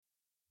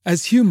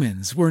As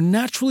humans, we're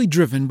naturally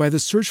driven by the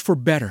search for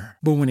better.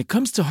 But when it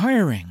comes to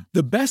hiring,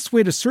 the best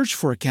way to search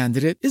for a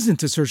candidate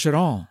isn't to search at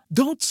all.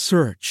 Don't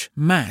search,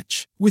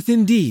 match with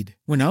Indeed.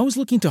 When I was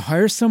looking to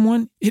hire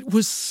someone, it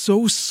was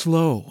so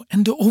slow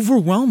and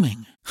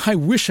overwhelming. I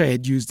wish I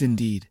had used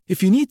Indeed.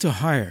 If you need to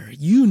hire,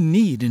 you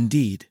need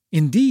Indeed.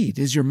 Indeed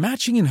is your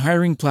matching and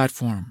hiring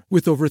platform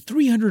with over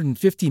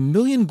 350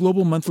 million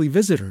global monthly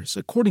visitors,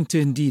 according to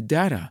Indeed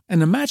data,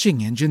 and a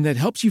matching engine that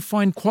helps you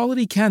find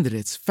quality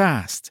candidates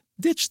fast.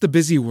 Ditch the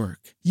busy work.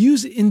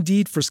 Use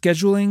Indeed for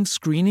scheduling,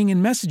 screening,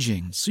 and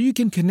messaging so you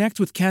can connect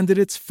with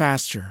candidates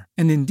faster.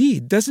 And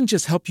Indeed doesn't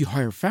just help you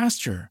hire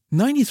faster.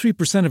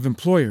 93% of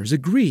employers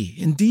agree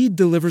Indeed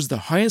delivers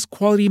the highest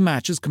quality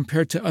matches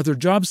compared to other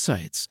job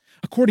sites,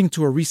 according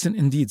to a recent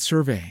Indeed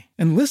survey.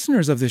 And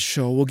listeners of this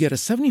show will get a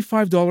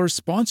 $75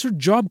 sponsored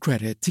job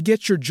credit to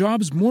get your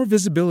jobs more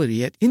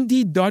visibility at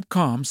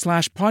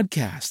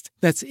Indeed.com/podcast.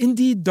 That's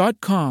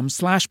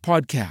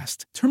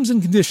Indeed.com/podcast. Terms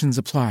and conditions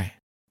apply.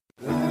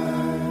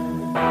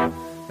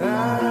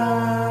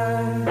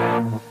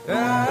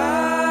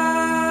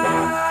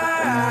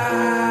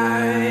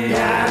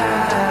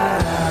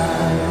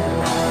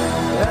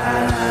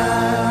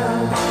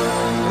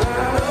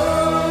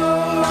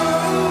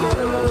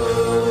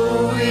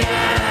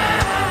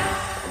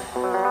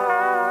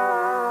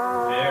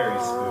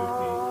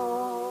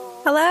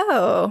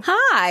 Hello.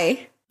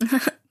 Hi.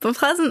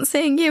 Pleasant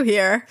seeing you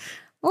here.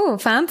 Oh,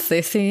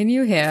 fancy seeing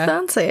you here.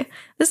 Fancy.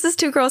 This is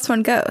Two Girls,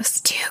 One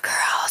Ghost. Two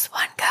Girls,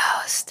 One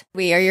Ghost.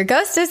 We are your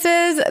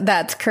ghostesses.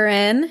 That's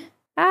Corinne.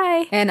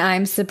 Hi. And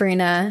I'm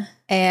Sabrina.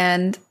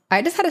 And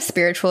I just had a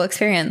spiritual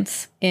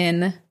experience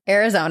in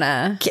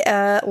Arizona.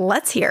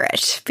 Let's hear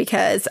it,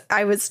 because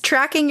I was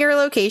tracking your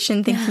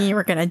location thinking you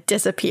were going to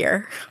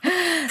disappear.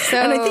 So,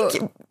 and I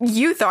think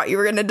you thought you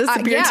were going to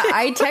disappear too.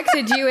 I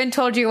texted you and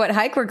told you what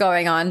hike we're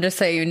going on, just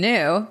so you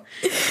knew.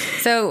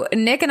 So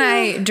Nick and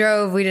I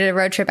we did a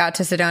road trip out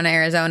to Sedona,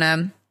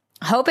 Arizona,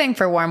 hoping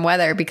for warm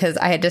weather because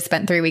I had just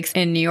spent 3 weeks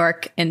in New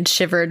York and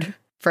shivered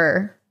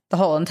for the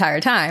whole entire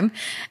time.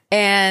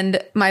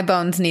 And my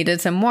bones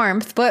needed some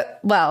warmth. But,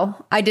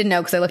 well, I didn't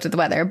know because I looked at the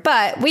weather.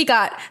 But we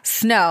got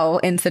snow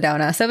in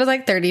Sedona. So it was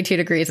like 32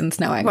 degrees and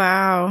snowing.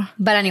 Wow.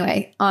 But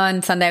anyway,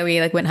 on Sunday, we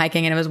went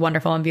hiking and it was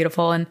wonderful and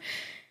beautiful. And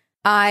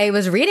I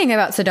was reading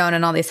about Sedona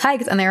and all these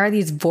hikes, and there are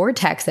these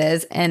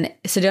vortexes. And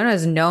Sedona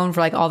is known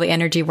for all the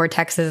energy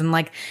vortexes,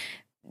 and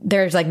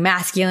there's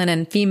masculine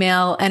and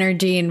female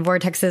energy and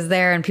vortexes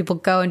there, and people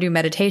go and do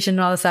meditation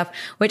and all this stuff,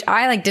 which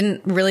I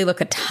didn't really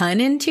look a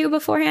ton into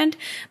beforehand.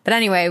 But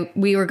anyway,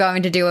 we were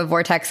going to do a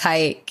vortex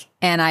hike,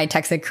 and I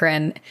texted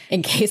Corinne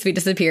in case we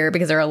disappear,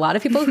 because there are a lot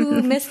of people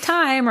who miss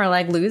time or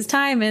lose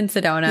time in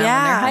Sedona when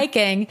they're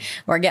hiking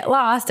or get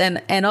lost.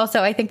 And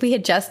also I think we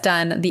had just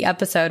done the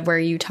episode where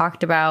you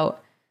talked about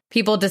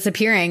people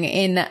disappearing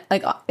in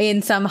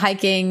some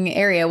hiking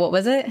area. What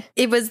was it?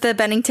 It was the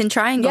Bennington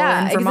Triangle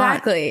in Vermont.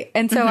 Exactly.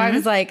 And so I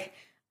was like,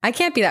 I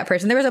can't be that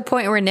person. There was a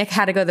point where Nick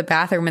had to go to the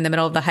bathroom in the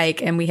middle of the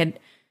hike, and we had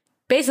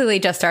basically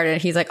just started.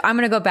 He's like, I'm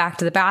going to go back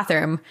to the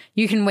bathroom.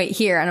 You can wait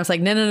here. And I was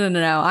like, no.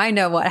 I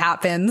know what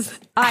happens.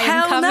 I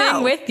am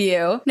coming with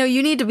you. No,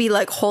 you need to be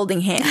holding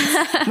hands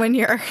when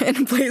you're in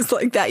a place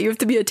like that. You have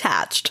to be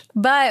attached.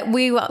 But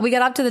we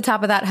got up to the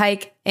top of that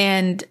hike,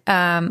 and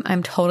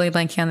I'm totally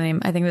blanking on the name.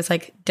 I think it was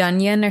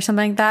Dunyan or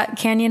something like that,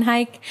 canyon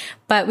hike.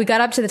 But we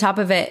got up to the top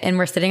of it, and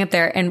we're sitting up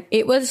there, and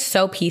it was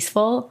so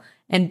peaceful.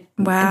 And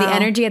the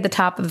energy at the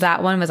top of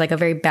that one was a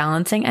very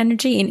balancing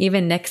energy. And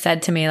even Nick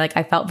said to me,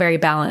 I felt very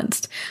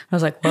balanced. I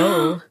was like,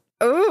 whoa.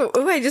 Ooh,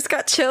 I just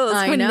got chills.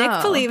 When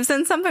Nick believes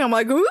in something, I'm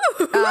like, ooh.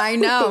 I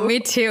know.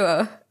 Me too.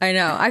 I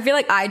know. I feel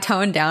like I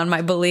tone down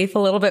my belief a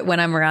little bit when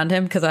I'm around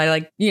him, because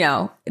I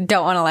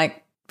don't want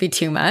to be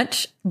too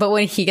much. But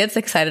when he gets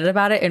excited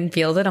about it and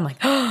feels it, I'm like,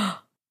 oh,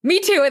 me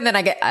too. And then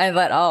I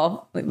let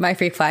all my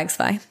free flags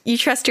fly. You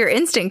trust your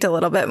instinct a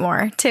little bit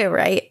more too,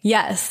 right?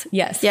 Yes.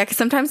 Yeah, because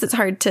sometimes it's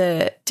hard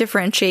to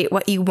differentiate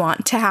what you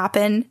want to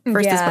happen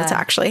versus what's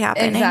actually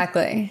happening.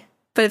 Exactly.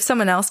 But if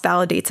someone else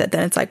validates it,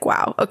 then it's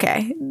wow,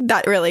 okay,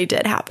 that really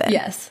did happen.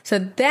 Yes. So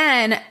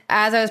then,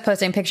 as I was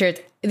posting pictures,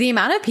 the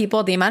amount of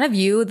people, the amount of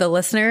you, the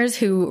listeners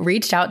who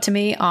reached out to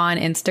me on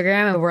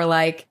Instagram and were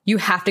like, you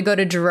have to go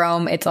to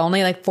Jerome. It's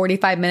only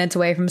 45 minutes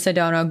away from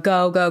Sedona.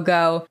 Go, go,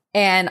 go.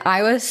 And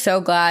I was so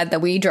glad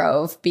that we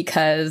drove,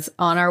 because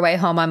on our way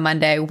home on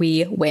Monday,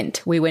 we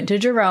went to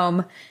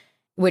Jerome,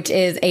 which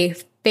is a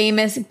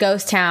famous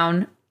ghost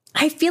town.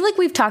 I feel like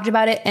we've talked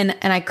about it, and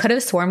I could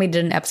have sworn we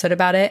did an episode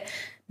about it.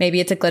 Maybe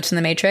it's a glitch in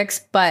the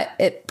Matrix, but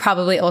it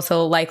probably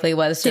also likely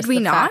was just Did we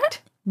not?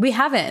 Fact. We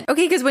haven't.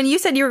 Okay, because when you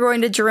said you were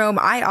going to Jerome,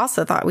 I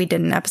also thought we did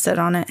an episode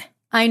on it.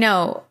 I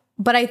know,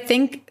 but I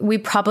think we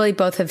probably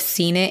both have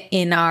seen it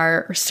in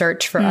our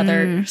search for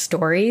other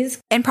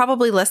stories. And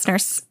probably listener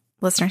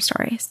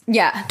stories.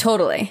 Yeah,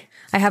 totally.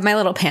 I have my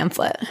little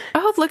pamphlet.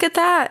 Oh, look at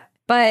that.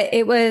 But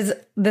it was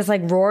this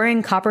like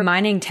roaring copper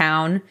mining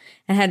town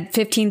and had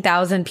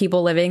 15,000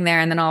 people living there.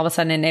 And then all of a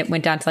sudden it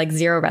went down to like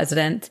 0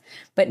 residents.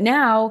 But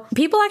now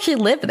people actually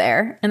live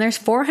there. And there's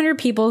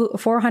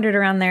 400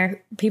 around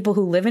there, people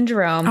who live in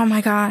Jerome. Oh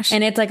my gosh.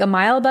 And it's like a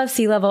mile above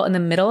sea level in the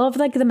middle of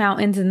like the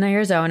mountains in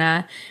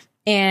Arizona.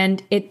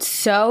 And it's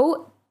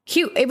so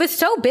cute. It was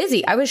so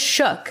busy. I was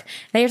shook.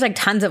 There's like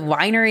tons of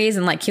wineries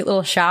and like cute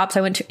little shops.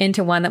 I went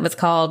into one that was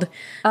called,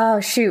 oh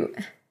shoot.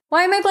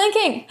 Why am I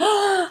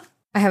blanking?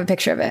 I have a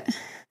picture of it.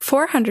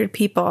 400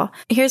 people.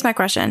 Here's my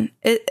question.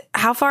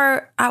 How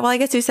far? Well, I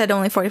guess you said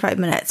only 45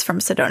 minutes from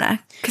Sedona.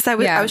 Because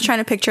I was trying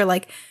to picture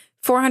like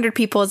 400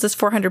 people. Is this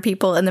 400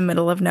 people in the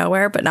middle of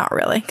nowhere? But not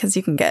really, because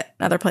you can get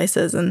other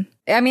places. And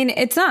I mean,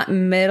 it's not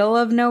middle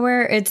of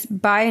nowhere. It's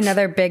by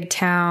another big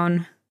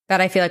town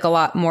that I feel like a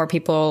lot more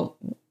people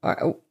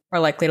are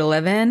likely to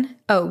live in.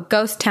 Oh,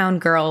 Ghost Town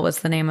Girl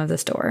was the name of the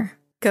store.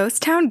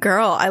 Ghost Town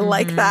Girl. I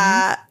like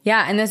that.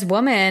 Yeah. And this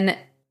woman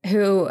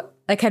who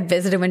like had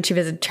visited when she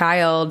was a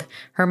child,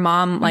 her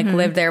mom like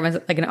lived there, was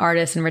like an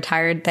artist and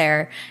retired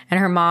there. And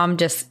her mom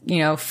just,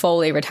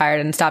 fully retired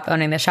and stopped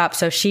owning the shop.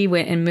 So she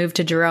went and moved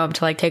to Jerome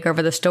to like take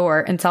over the store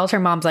and sells her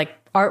mom's like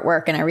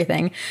artwork and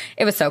everything.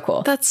 It was so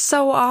cool. That's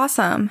so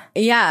awesome.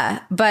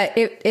 Yeah. But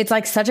it's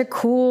like such a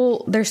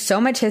cool, there's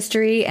so much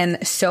history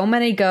and so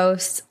many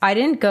ghosts. I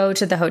didn't go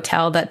to the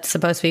hotel that's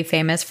supposed to be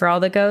famous for all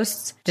the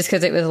ghosts just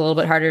because it was a little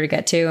bit harder to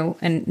get to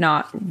and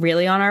not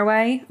really on our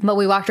way. But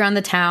we walked around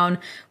the town.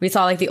 We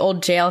saw like the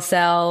old jail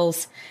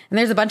cells, and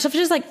there's a bunch of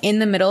just like in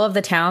the middle of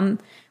the town,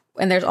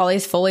 and there's all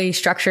these fully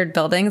structured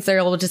buildings.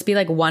 There will just be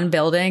like one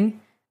building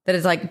that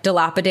is like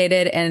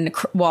dilapidated and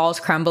walls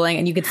crumbling,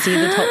 and you could see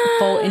the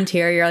full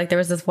interior. Like there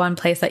was this one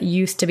place that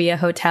used to be a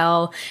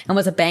hotel and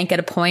was a bank at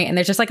a point, and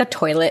there's just like a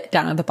toilet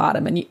down at the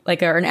bottom and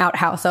or an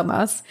outhouse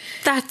almost.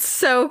 That's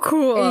so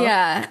cool.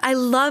 Yeah. I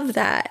love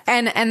that.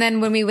 And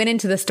then when we went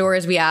into the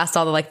stores, we asked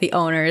all the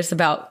owners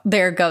about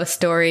their ghost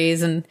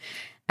stories, and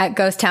at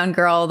Ghost Town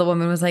Girl, the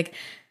woman was like,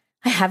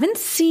 I haven't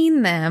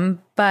seen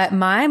them, but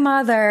my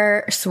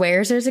mother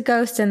swears there's a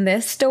ghost in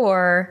this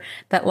store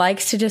that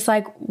likes to just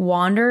like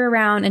wander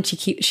around, and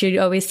she'd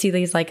always see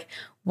these like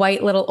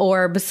white little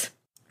orbs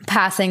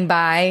passing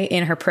by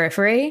in her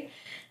periphery.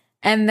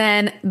 And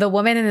then the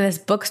woman in this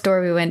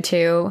bookstore we went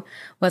to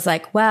was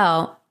like,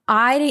 well,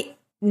 I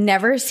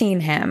never seen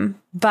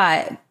him,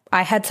 but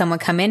I had someone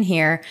come in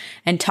here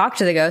and talk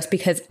to the ghost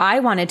because I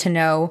wanted to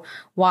know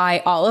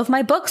why all of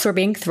my books were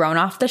being thrown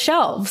off the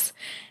shelves.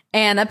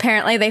 And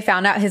apparently they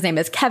found out his name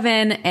is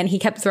Kevin, and he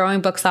kept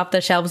throwing books off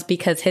the shelves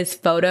because his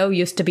photo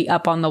used to be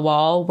up on the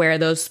wall where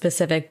those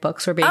specific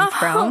books were being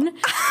thrown.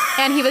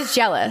 And he was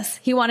jealous.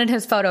 He wanted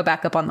his photo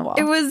back up on the wall.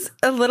 It was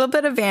a little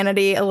bit of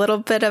vanity, a little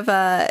bit of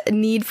a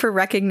need for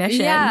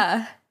recognition.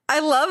 Yeah. I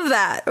love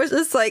that. It was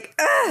just like,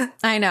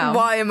 I know.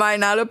 Why am I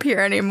not up here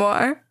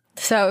anymore?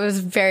 So it was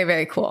very,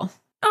 very cool.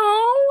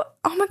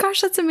 Oh my gosh,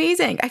 that's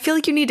amazing. I feel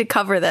like you need to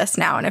cover this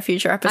now in a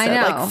future episode, I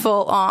know. like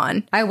full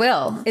on. I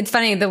will. It's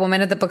funny. The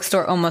woman at the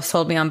bookstore almost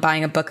told me I'm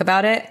buying a book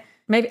about it.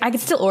 Maybe I could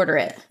still order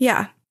it.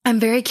 Yeah. I'm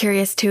very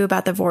curious too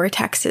about the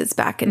vortexes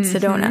back in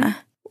Sedona.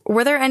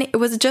 Were there any,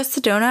 was it just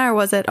Sedona or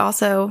was it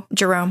also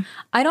Jerome?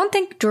 I don't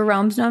think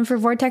Jerome's known for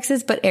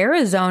vortexes, but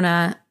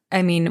Arizona,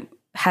 I mean,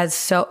 has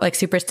so like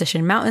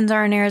Superstition Mountains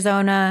are in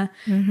Arizona.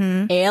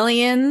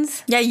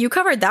 Aliens. Yeah, you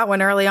covered that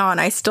one early on.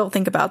 I still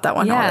think about that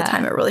one all the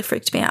time. It really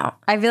freaked me out.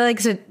 I feel like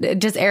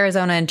just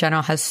Arizona in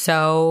general has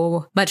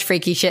so much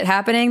freaky shit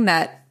happening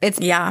that it's,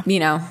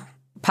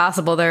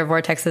 possible there are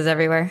vortexes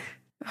everywhere.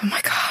 Oh my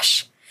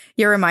gosh.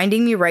 You're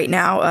reminding me right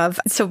now of,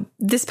 so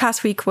this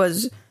past week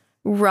was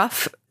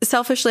rough.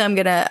 Selfishly, I'm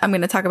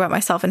gonna talk about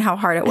myself and how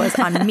hard it was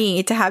on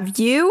me to have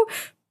you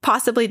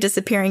possibly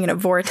disappearing in a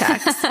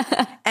vortex.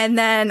 And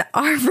then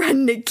our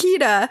friend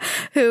Nikita,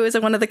 who is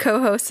one of the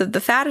co-hosts of the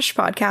Faddish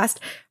podcast,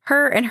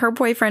 her and her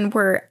boyfriend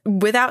were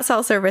without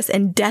cell service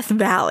in Death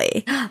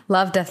Valley.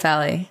 Love Death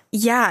Valley.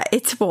 Yeah,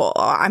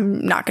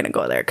 I'm not going to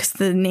go there because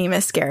the name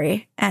is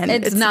scary. And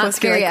it's not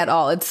scary at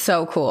all. It's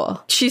so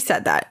cool. She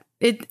said that.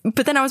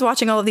 But then I was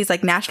watching all of these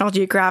like National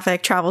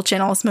Geographic, Travel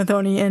Channel,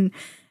 Smithsonian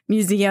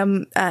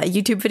Museum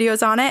YouTube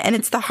videos on it, and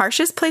it's the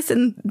harshest place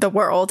in the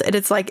world, and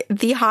it's like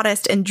the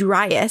hottest and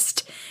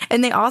driest.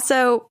 And they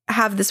also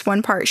have this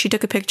one part, she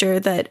took a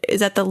picture that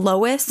is at the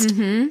lowest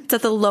it's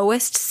at the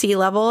lowest sea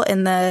level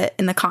in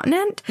the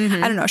continent.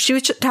 I don't know, she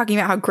was talking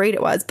about how great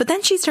it was, but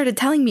then she started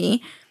telling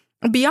me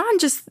beyond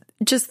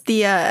just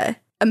the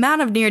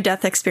amount of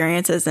near-death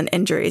experiences and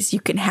injuries you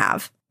can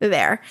have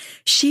there,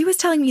 she was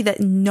telling me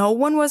that no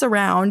one was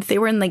around. They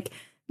were in like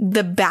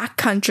the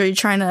backcountry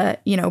trying to,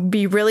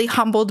 be really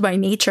humbled by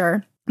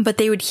nature, but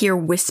they would hear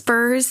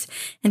whispers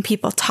and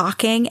people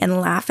talking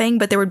and laughing,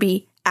 but there would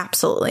be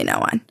absolutely no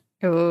one.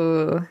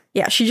 Ooh.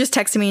 Yeah, she just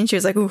texted me and she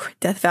was like, ooh,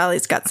 Death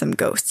Valley's got some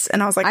ghosts.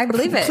 And I was like, I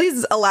believe it.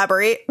 Please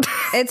elaborate.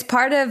 It's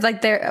part of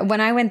like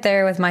when I went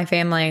there with my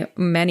family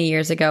many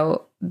years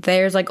ago,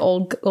 there's like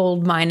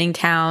old mining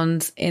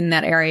towns in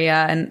that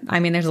area. And I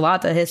mean, there's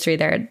lots of history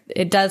there.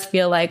 It does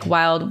feel like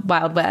Wild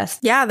West.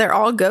 Yeah, they're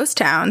all ghost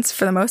towns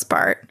for the most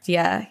part.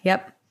 Yeah.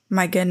 Yep.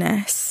 My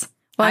goodness.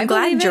 Well, I'm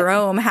glad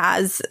Jerome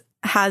has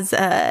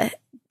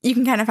you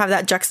can kind of have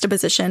that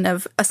juxtaposition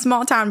of a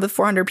small town with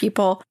 400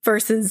 people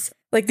versus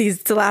like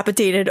these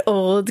dilapidated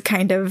old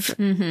kind of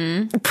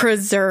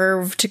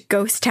preserved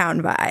ghost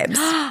town vibes.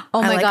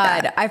 Oh my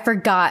God. I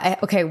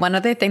forgot. Okay. One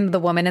other thing the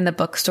woman in the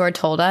bookstore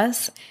told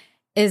us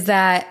is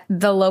that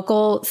the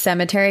local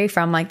cemetery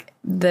from like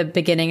the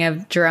beginning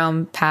of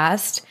Jerome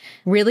past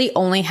really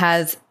only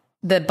has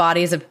the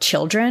bodies of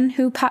children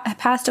who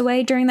passed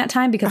away during that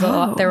time because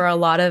there were a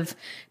lot of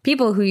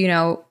people who, you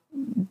know,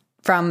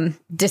 from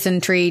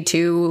dysentery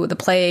to the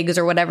plagues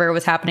or whatever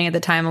was happening at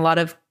the time, a lot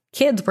of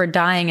kids were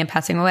dying and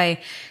passing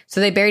away. So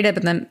they buried up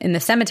in the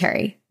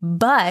cemetery.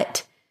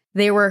 But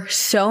there were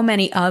so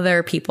many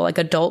other people, like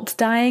adults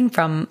dying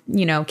from,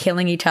 you know,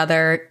 killing each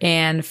other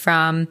and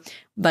from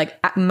like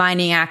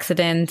mining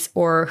accidents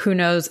or who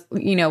knows,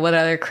 you know, what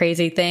other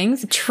crazy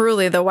things.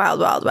 Truly the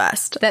Wild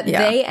West.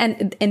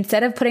 And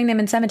instead of putting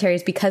them in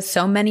cemeteries, because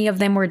so many of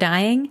them were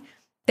dying,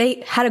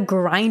 they had a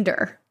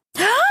grinder.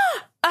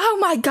 Oh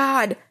my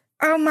God.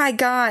 Oh my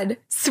God.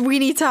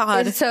 Sweeney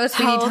Todd. It's so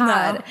Sweeney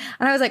Todd. No.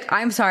 And I was like,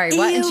 I'm sorry,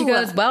 what? Ew. And she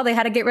goes, well, they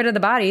had to get rid of the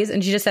bodies.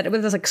 And she just said it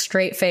with this like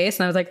straight face.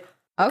 And I was like,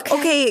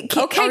 okay.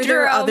 Are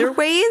there other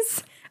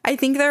ways? I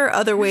think there are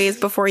other ways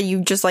before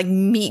you just like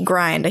meat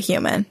grind a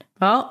human.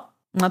 Well,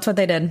 that's what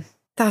they did.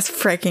 That's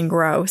freaking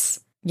gross.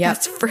 Yeah,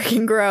 that's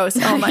freaking gross.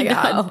 Oh my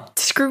God.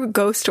 Screw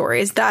ghost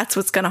stories. That's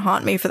what's going to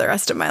haunt me for the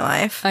rest of my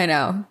life. I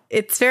know.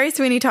 It's very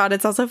Sweeney Todd.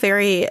 It's also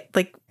very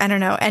like, I don't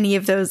know, any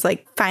of those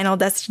like Final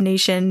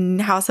Destination,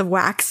 House of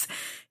Wax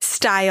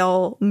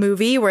style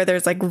movie where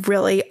there's like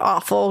really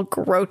awful,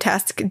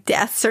 grotesque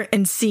deaths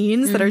and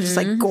scenes that are just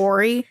like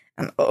gory.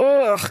 And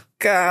oh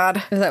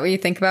God. Is that what you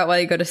think about while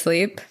you go to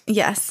sleep?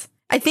 Yes.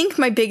 I think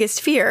my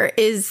biggest fear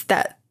is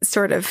that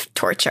sort of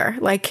torture.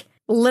 Like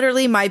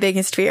literally my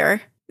biggest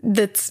fear.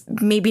 That's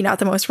maybe not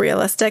the most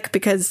realistic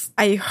because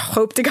I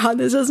hope to God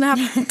this doesn't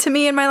happen to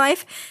me in my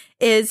life,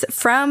 is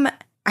from,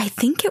 I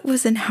think it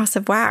was in House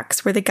of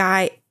Wax where the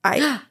guy,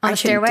 I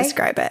shouldn't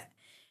describe it.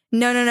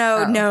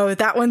 No.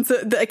 That one's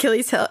the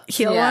Achilles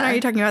heel one. Are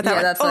you talking about that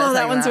one? That's what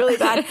that one's really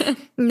bad.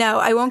 No,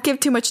 I won't give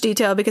too much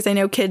detail because I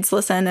know kids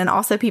listen and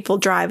also people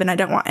drive and I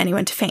don't want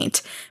anyone to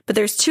faint. But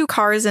there's 2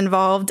 cars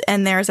involved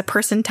and there's a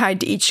person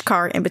tied to each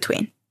car in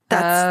between.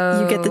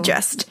 You get the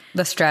gist.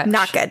 The stretch.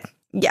 Not good.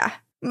 Yeah.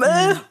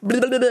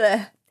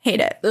 Hate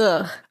it.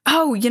 Ugh.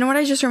 Oh, you know what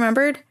I just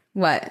remembered?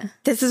 What?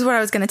 This is what I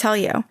was going to tell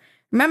you.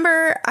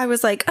 Remember, I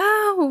was like,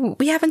 oh,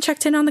 we haven't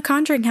checked in on the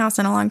Conjuring house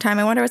in a long time.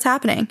 I wonder what's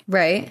happening.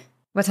 Right.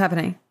 What's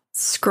happening?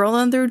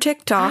 Scrolling through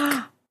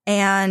TikTok.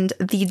 And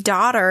the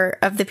daughter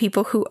of the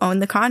people who own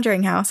the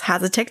Conjuring house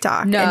has a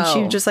TikTok. No. And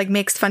she just like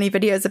makes funny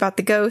videos about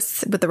the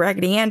ghosts with the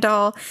Raggedy Ann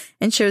doll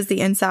and shows the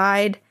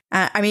inside.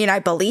 I mean, I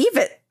believe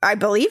it. I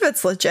believe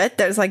it's legit.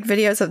 There's like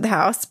videos of the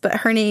house, but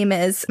her name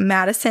is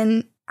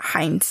Madison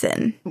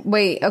Heinzen.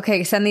 Wait,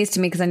 okay, send these to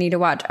me because I need to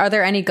watch. Are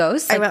there any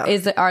ghosts?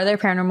 Like, are there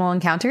paranormal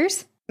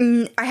encounters?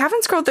 I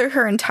haven't scrolled through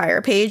her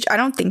entire page. I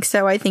don't think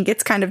so. I think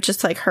it's kind of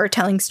just like her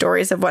telling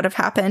stories of what have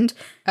happened,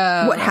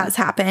 what has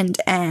happened,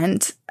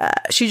 and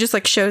she just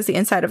like shows the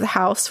inside of the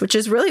house, which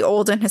is really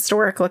old and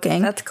historic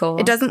looking. That's cool.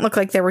 It doesn't look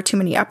like there were too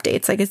many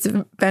updates. Like it's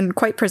been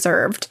quite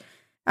preserved.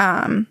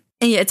 And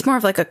yeah, it's more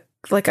of like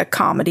a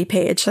comedy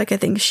page. Like I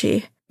think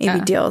she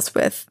maybe deals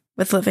with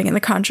living in the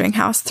Conjuring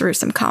house through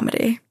some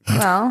comedy.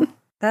 Well,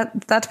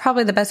 that's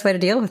probably the best way to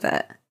deal with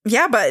it.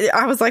 Yeah, but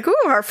I was like, ooh,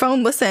 our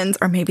phone listens.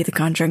 Or maybe the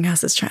Conjuring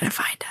house is trying to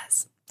find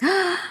us.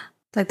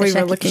 Like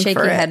the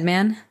shaky head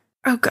man.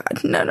 Oh,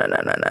 God. No.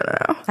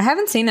 I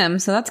haven't seen him,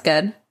 so that's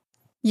good.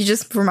 You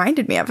just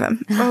reminded me of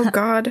him. Oh,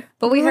 God.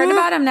 But we heard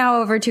about him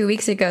now over 2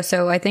 weeks ago,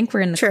 so I think we're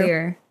in the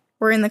clear.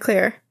 We're in the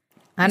clear.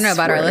 I don't know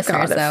about our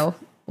listeners, though.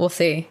 We'll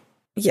see.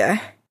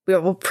 Yeah.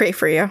 We'll pray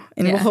for you,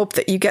 and we'll hope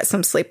that you get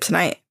some sleep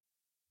tonight.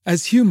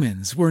 As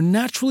humans, we're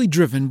naturally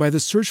driven by the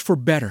search for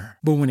better.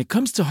 But when it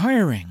comes to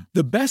hiring,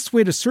 the best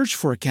way to search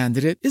for a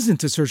candidate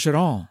isn't to search at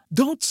all.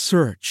 Don't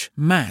search,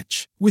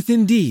 match with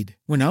Indeed.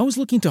 When I was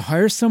looking to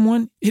hire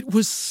someone, it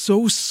was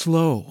so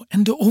slow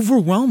and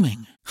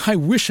overwhelming. I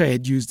wish I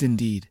had used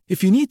Indeed.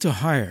 If you need to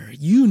hire,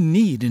 you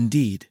need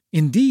Indeed.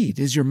 Indeed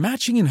is your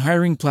matching and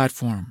hiring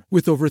platform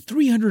with over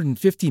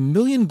 350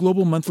 million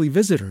global monthly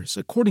visitors,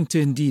 according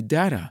to Indeed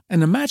data,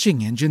 and a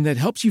matching engine that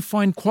helps you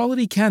find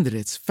quality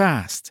candidates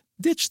fast.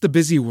 Ditch the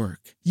busy work.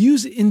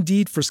 Use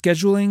Indeed for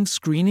scheduling,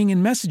 screening,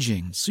 and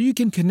messaging so you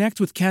can connect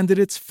with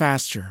candidates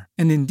faster.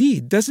 And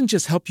Indeed doesn't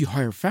just help you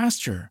hire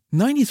faster.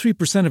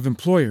 93% of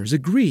employers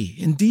agree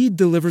Indeed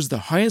delivers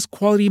the highest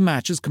quality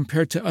matches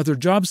compared to other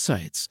job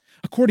sites,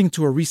 according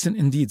to a recent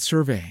Indeed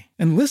survey.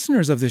 And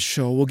listeners of this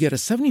show will get a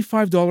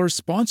 $75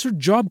 sponsored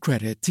job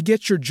credit to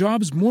get your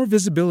jobs more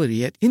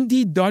visibility at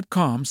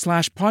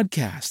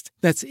Indeed.com/podcast.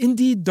 That's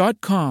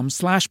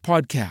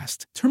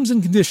Indeed.com/podcast. Terms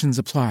and conditions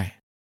apply.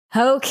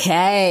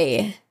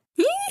 Okay.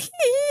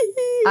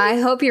 I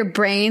hope your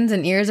brains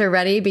and ears are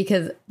ready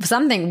because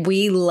something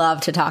we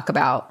love to talk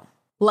about.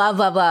 Love,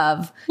 love,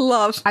 love.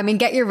 Love. I mean,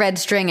 get your red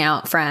string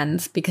out,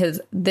 friends, because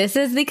this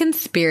is the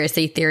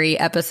conspiracy theory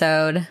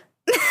episode.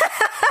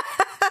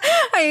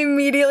 I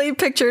immediately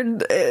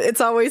pictured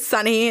It's Always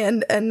Sunny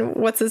and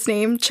what's his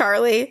name?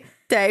 Charlie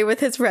Day with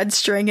his red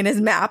string and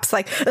his maps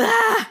like,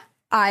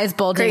 eyes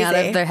bulging out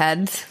of their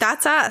heads.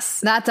 That's us.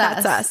 That's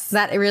us.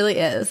 That it really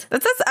is.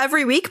 That's us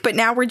every week, but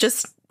now we're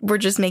just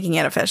making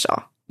it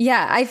official.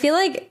 Yeah, I feel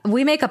like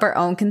we make up our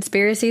own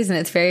conspiracies, and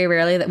it's very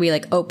rarely that we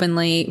like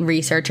openly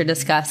research or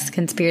discuss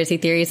conspiracy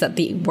theories that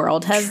the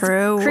world has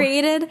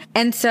created.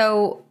 And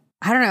so,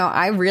 I don't know,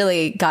 I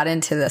really got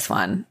into this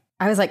one.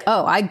 I was like,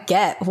 oh, I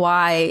get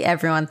why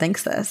everyone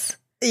thinks this.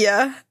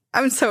 Yeah,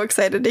 I'm so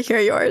excited to hear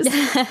yours.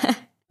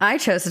 I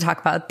chose to talk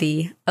about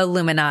the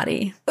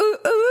Illuminati. Ooh,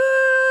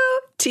 ooh,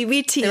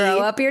 TBT. Throw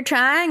up your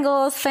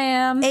triangles,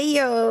 fam.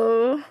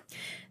 Ayo.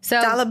 So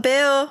Dollar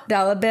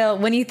bill.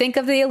 When you think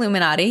of the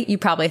Illuminati, you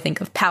probably think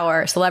of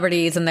power,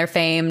 celebrities and their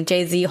fame,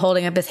 Jay-Z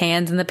holding up his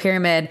hands in the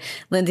pyramid,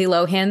 Lindsay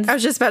Lohan's I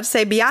was just about to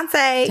say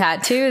Beyonce.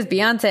 Tattoos,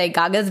 Beyonce,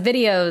 Gaga's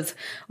videos,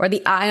 or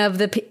the eye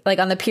of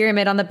on the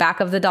pyramid on the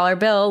back of the dollar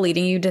bill,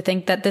 leading you to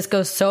think that this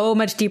goes so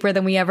much deeper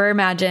than we ever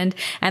imagined,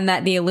 and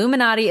that the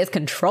Illuminati is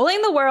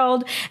controlling the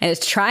world and is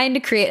trying to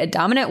create a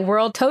dominant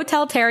world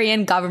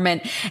totalitarian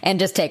government and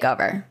just take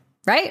over,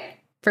 right?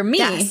 For me,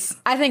 yes.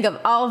 I think of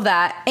all of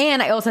that.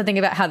 And I also think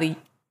about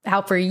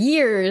how for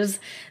years,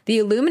 the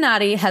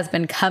Illuminati has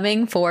been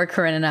coming for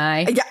Corinne and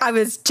I. Yeah, I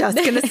was just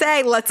going to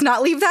say, let's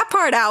not leave that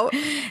part out.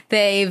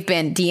 They've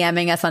been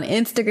DMing us on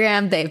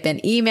Instagram. They've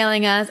been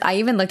emailing us. I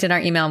even looked in our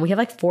email and we have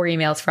like 4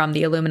 emails from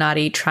the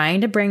Illuminati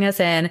trying to bring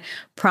us in,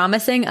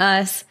 promising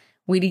us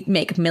we'd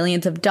make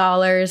millions of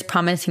dollars,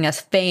 promising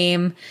us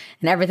fame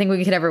and everything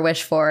we could ever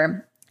wish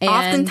for. And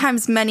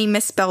oftentimes many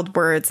misspelled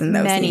words in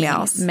those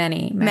emails.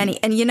 Many.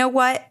 And you know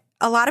what?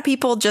 A lot of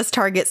people just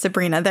target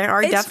Sabrina. There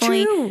are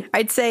definitely, true.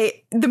 I'd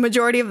say the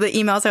majority of the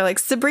emails are like,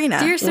 Sabrina,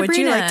 dear Sabrina, would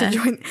you like to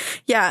join?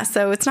 Yeah.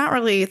 So it's not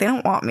really, they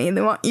don't want me. They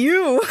want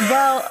you.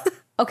 Well,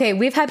 okay.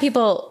 We've had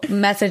people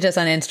message us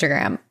on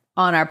Instagram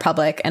on our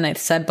public and it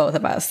said both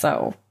of us.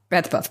 So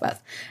that's both of us.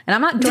 And I'm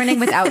not joining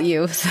without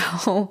you.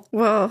 So,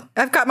 well,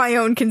 I've got my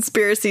own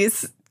conspiracy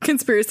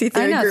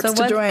theory groups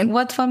to join.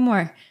 What's one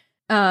more?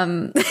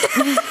 I'm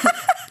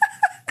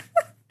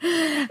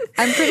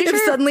pretty sure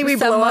if suddenly we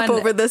blow up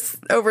over this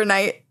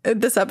overnight,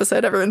 this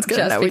episode, everyone's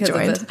going to know we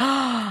joined.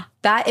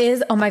 That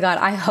is, oh my God,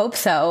 I hope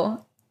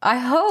so. I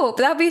hope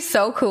that'd be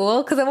so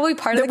cool because then we'll be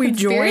part of the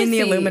conspiracy. We join the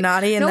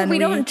Illuminati and then we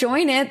don't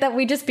join it, that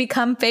we just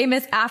become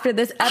famous after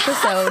this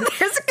episode.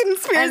 There's a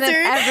conspiracy. And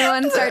then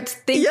everyone starts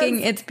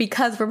thinking it's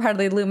because we're part of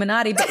the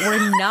Illuminati, but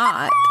we're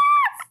not.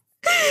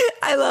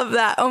 I love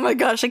that. Oh my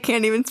gosh, I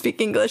can't even speak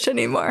English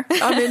anymore.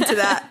 I'm into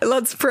that.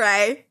 Let's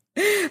pray.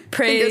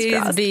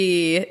 Praise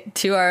be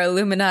to our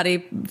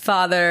Illuminati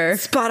father.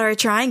 Spot our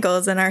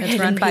triangles and our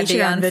hidden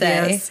Patreon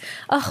videos.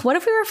 Oh, what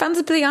if we were friends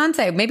with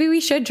Beyonce? Maybe we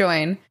should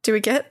join. Do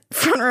we get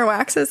front row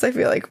access? I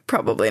feel like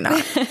probably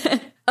not.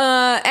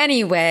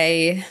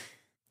 Anyway,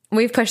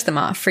 we've pushed them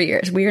off for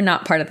years. We are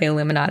not part of the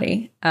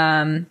Illuminati.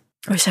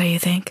 Or so you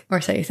think.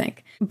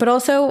 But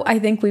also, I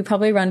think we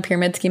probably run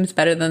pyramid schemes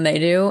better than they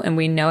do. And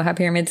we know how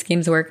pyramid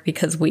schemes work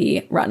because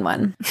we run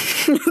one.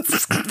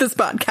 This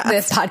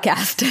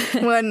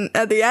podcast. When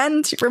at the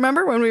end,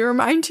 remember when we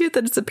remind you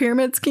that it's a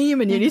pyramid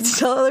scheme and you need to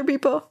tell other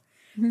people?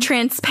 Mm-hmm.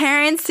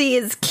 Transparency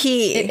is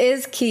key. It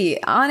is key.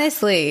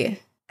 Honestly.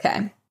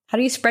 Okay. How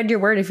do you spread your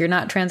word if you're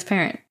not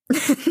transparent?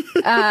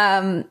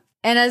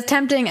 And as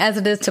tempting as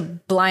it is to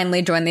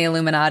blindly join the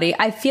Illuminati,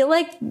 I feel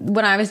like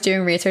when I was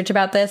doing research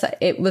about this,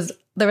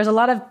 there was a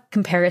lot of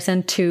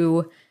comparison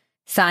to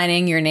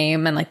signing your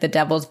name and like the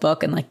devil's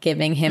book and like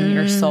giving him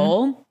your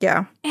soul.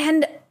 Yeah.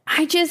 And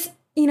I just,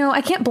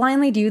 I can't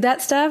blindly do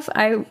that stuff.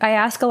 I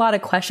ask a lot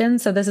of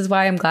questions. So this is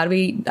why I'm glad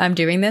I'm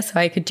doing this.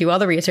 So I could do all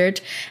the research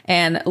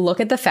and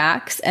look at the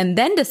facts and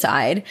then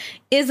decide,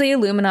 is the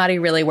Illuminati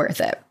really worth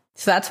it?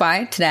 So that's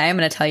why today I'm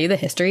going to tell you the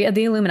history of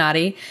the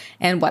Illuminati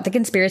and what the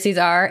conspiracies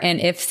are and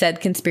if said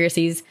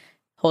conspiracies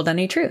hold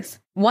any truth.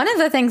 One of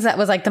the things that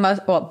was like the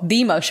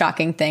most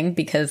shocking thing,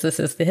 because this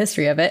is the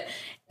history of it,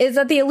 is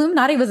that the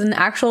Illuminati was an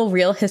actual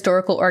real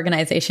historical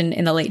organization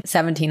in the late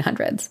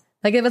 1700s.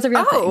 Like it was a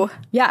real thing.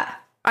 Yeah.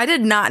 I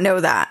did not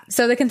know that.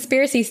 So the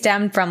conspiracy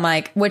stemmed from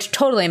which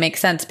totally makes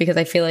sense because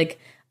I feel like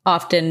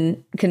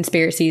often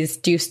conspiracies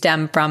do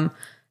stem from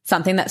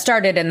something that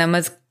started and then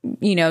was,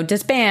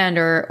 disbanded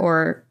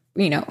or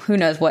who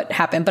knows what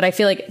happened. But I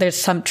feel like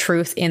there's some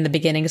truth in the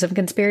beginnings of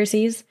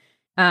conspiracies.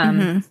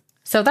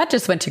 So that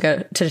just went to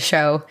go to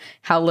show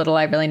how little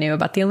I really knew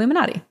about the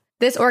Illuminati.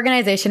 This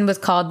organization was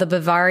called the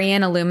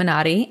Bavarian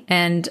Illuminati.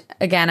 And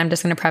again, I'm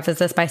just going to preface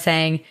this by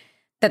saying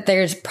that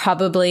there's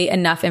probably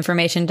enough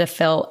information to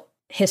fill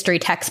history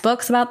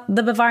textbooks about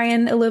the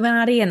Bavarian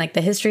Illuminati and like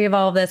the history of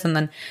all of this and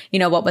then,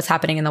 what was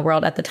happening in the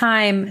world at the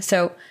time.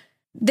 So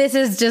this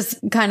is just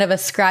kind of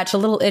a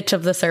little itch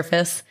of the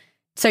surface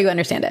so you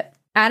understand it.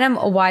 Adam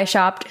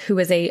Weishaupt, who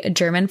was a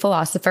German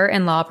philosopher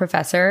and law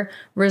professor,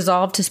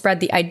 resolved to spread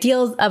the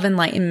ideals of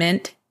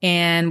enlightenment,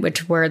 and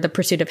which were the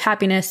pursuit of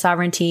happiness,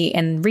 sovereignty,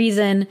 and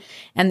reason,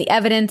 and the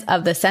evidence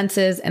of the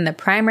senses and the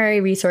primary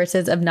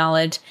resources of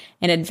knowledge,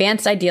 and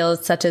advanced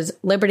ideals such as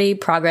liberty,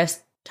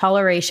 progress,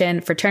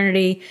 toleration,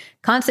 fraternity,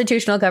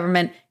 constitutional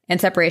government, and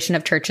separation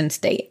of church and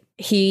state.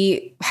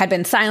 He had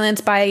been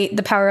silenced by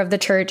the power of the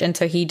church, and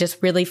so he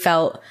just really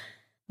felt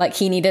like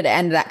he needed to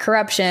end that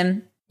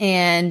corruption.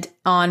 And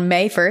on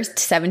May 1st,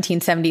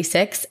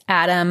 1776,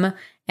 Adam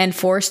and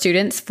 4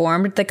 students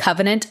formed the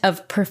Covenant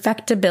of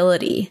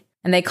Perfectibility,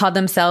 and they called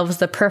themselves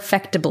the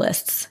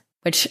Perfectibilists,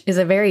 which is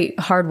a very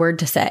hard word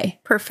to say.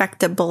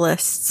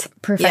 Perfectibilists.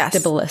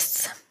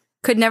 Perfectibilists. Yes.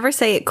 Could never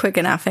say it quick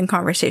enough in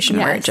conversation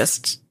where it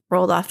just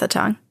rolled off the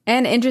tongue.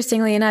 And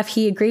interestingly enough,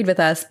 he agreed with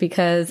us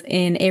because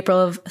in April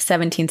of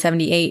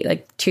 1778,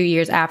 like 2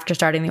 years after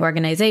starting the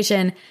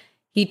organization,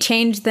 he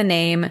changed the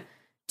name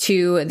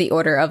to the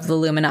Order of the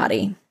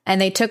Illuminati. And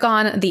they took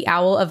on the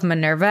Owl of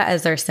Minerva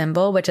as their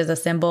symbol, which is a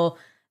symbol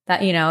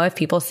that, you know, if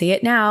people see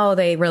it now,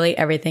 they relate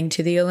everything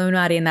to the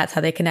Illuminati, and that's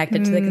how they connect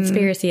it to the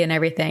conspiracy and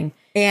everything.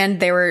 And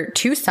there were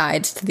 2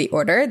 sides to the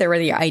order. There were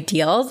the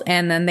ideals,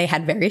 and then they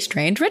had very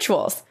strange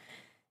rituals.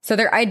 So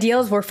their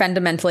ideals were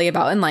fundamentally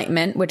about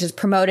enlightenment, which is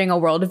promoting a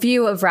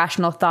worldview of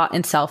rational thought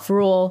and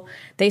self-rule.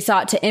 They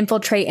sought to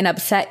infiltrate and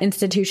upset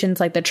institutions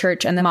like the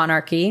church and the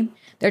monarchy.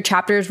 Their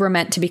chapters were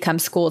meant to become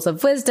schools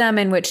of wisdom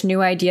in which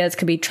new ideas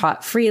could be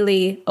taught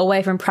freely,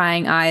 away from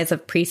prying eyes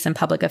of priests and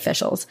public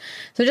officials.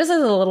 So just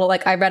as a little,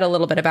 like, I read a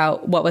little bit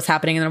about what was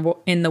happening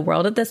in the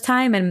world at this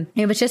time, and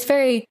it was just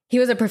he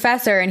was a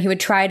professor, and he would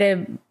try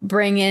to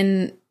bring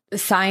in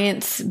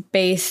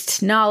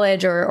science-based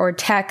knowledge or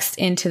text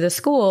into the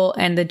school,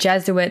 and the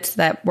Jesuits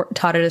that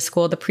taught at his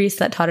school, the priests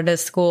that taught at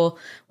his school,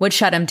 would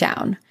shut him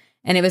down.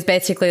 And it was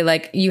basically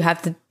like, you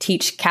have to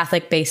teach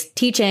Catholic-based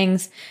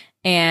teachings,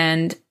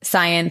 and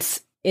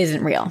science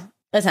isn't real,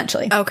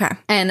 essentially. Okay.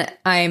 And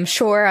I'm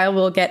sure I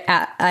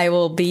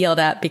will be yelled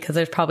at because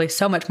there's probably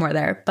so much more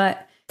there,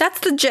 but that's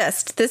the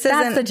gist. This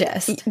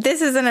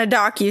isn't a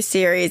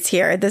docu-series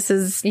here. This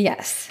is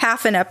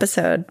half an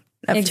episode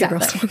of Two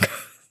Girls, One Cup.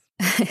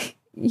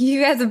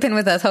 You guys have been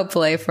with us,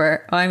 hopefully,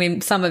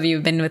 some of you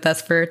have been with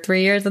us for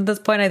 3 years at this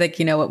point. I think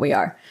you know what we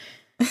are.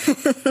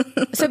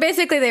 So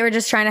basically, they were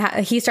just trying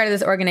to he started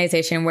this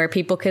organization where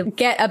people could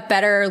get a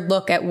better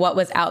look at what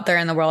was out there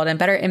in the world and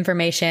better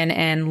information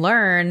and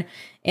learn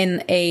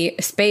in a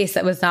space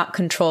that was not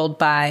controlled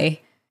by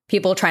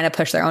people trying to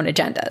push their own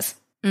agendas.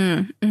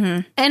 And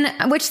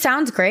which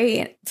sounds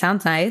great,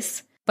 sounds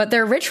nice, but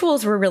their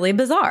rituals were really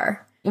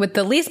bizarre. With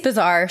the least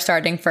bizarre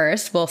starting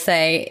first, we'll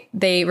say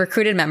they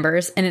recruited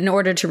members, and in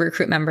order to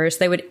recruit members,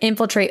 they would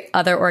infiltrate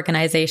other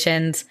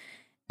organizations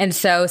and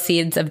sow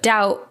seeds of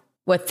doubt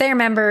with their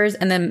members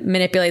and then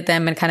manipulate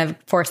them and kind of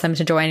force them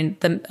to join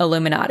the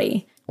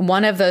Illuminati.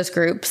 One of those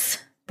groups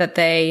that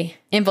they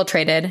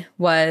infiltrated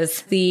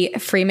was the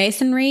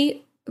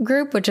Freemasonry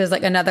group, which is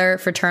like another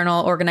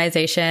fraternal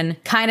organization,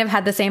 kind of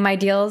had the same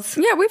ideals.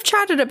 Yeah, we've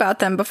chatted about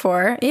them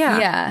before.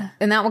 Yeah.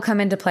 And that will come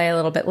into play a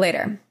little bit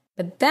later.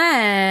 But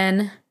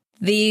then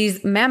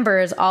these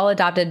members all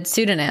adopted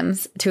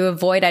pseudonyms to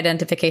avoid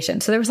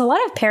identification. So there was a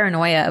lot of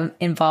paranoia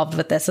involved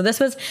with this. So this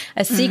was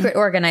a secret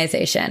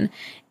organization.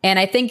 And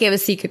I think it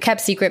was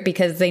kept secret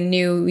because they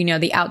knew,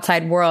 the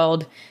outside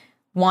world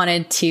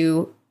wanted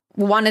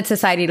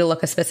society to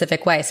look a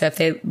specific way. So if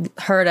they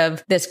heard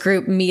of this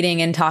group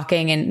meeting and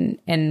talking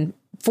and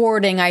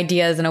forwarding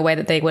ideas in a way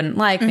that they wouldn't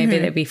like, maybe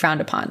they'd be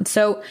frowned upon.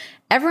 So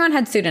everyone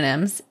had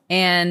pseudonyms,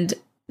 and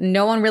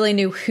no one really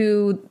knew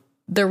who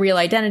the real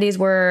identities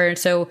were.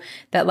 So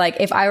that, like,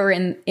 if I were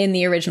in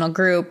the original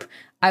group,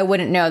 I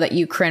wouldn't know that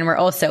you, Corinne, were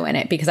also in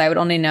it, because I would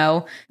only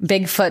know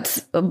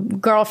Bigfoot's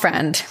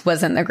girlfriend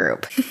was in the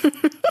group.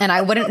 And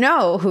I wouldn't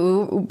know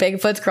who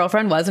Bigfoot's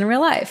girlfriend was in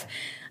real life.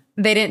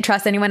 They didn't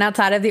trust anyone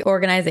outside of the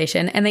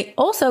organization. And they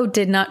also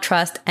did not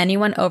trust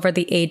anyone over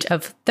the age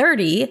of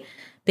 30,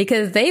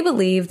 because they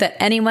believed that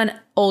anyone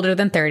older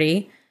than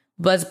 30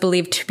 was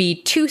believed to be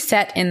too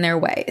set in their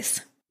ways.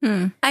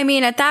 I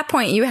mean, at that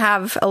point, you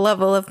have a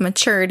level of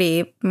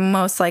maturity,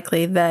 most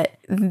likely,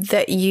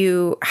 that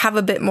you have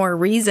a bit more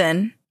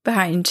reason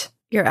behind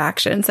your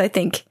actions. I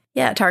think,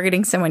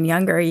 targeting someone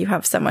younger, you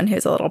have someone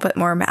who's a little bit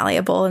more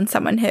malleable and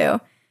someone who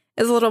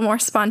is a little more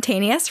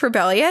spontaneous,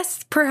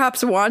 rebellious,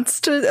 perhaps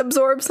wants to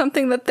absorb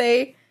something that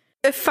they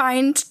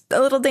find a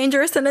little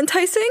dangerous and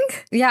enticing.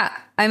 Yeah.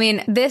 I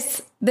mean,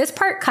 this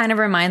part kind of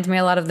reminds me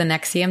a lot of the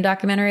NXIVM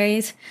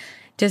documentaries,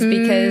 just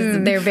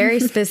because they're very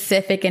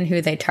specific in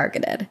who they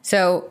targeted.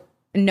 So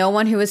no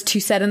one who was too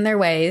set in their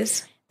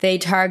ways. They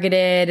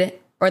targeted,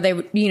 or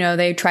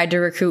they tried to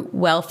recruit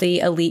wealthy,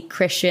 elite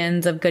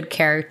Christians of good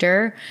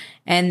character.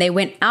 And they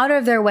went out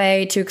of their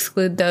way to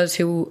exclude those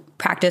who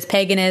practice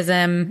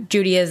paganism,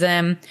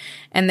 Judaism,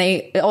 and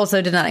they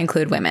also did not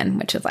include women,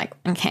 which is like,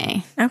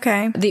 okay.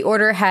 Okay. The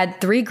order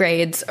had 3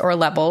 grades or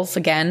levels,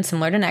 again,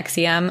 similar to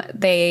Nexium.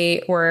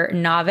 They were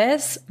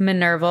novice,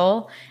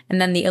 Minerval,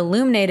 and then the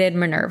illuminated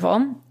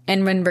Minerval.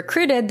 And when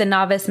recruited, the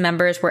novice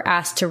members were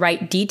asked to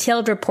write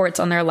detailed reports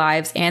on their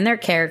lives and their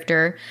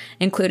character,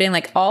 including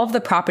like all of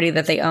the property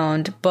that they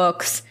owned,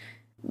 books,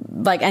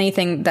 like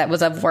anything that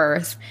was of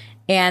worth.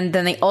 And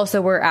then they also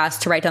were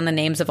asked to write down the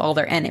names of all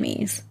their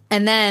enemies.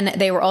 And then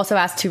they were also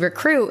asked to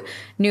recruit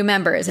new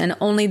members. And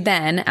only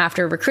then,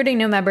 after recruiting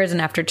new members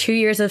and after 2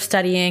 years of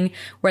studying,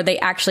 were they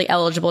actually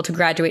eligible to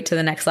graduate to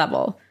the next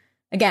level.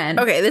 Again.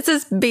 Okay, this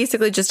is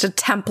basically just a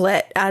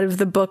template out of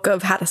the book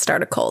of how to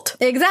start a cult.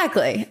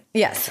 Exactly.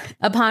 Yes.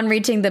 Upon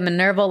reaching the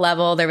Minerval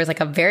level, there was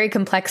like a very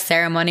complex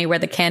ceremony where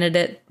the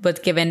candidate was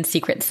given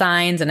secret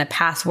signs and a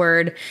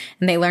password,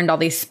 and they learned all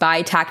these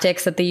spy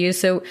tactics that they use.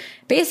 So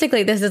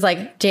basically, this is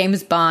like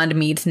James Bond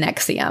meets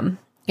Nexium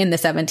in the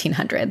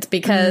 1700s,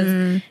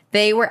 because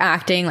they were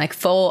acting like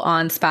full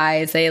on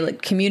spies. They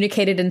like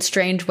communicated in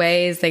strange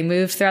ways. They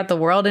moved throughout the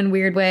world in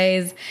weird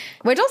ways,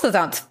 which also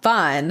sounds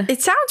fun.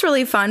 It sounds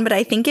really fun, but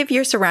I think if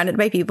you're surrounded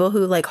by people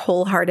who like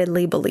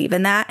wholeheartedly believe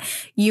in that,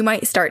 you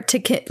might start to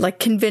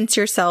convince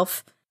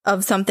yourself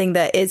of something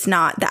that is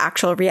not the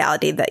actual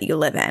reality that you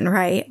live in,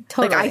 right?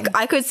 Totally. Like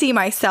I could see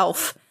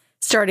myself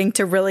starting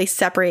to really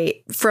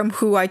separate from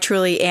who I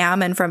truly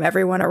am and from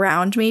everyone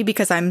around me,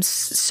 because I'm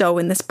so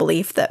in this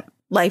belief that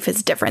life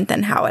is different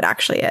than how it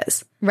actually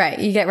is. Right.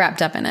 You get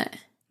wrapped up in it.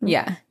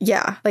 Yeah.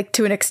 Yeah. Like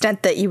to an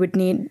extent that you would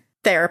need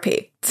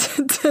therapy.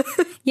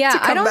 Yeah.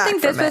 I don't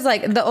think this was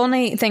like, the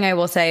only thing I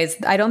will say is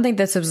I don't think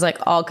this was like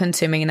all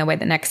consuming in the way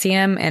that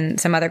Nexium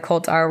and some other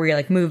cults are, where you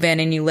like move in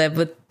and you live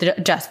with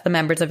just the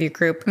members of your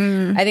group.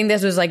 I think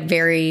this was like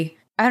very,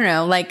 I don't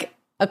know, like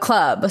a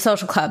club, a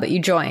social club that you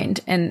joined,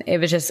 and it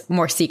was just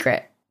more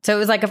secret. So it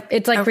was like,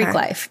 it's like Greek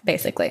life,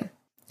 basically.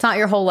 It's not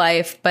your whole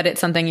life, but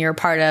it's something you're a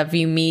part of.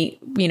 You meet,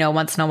 you know,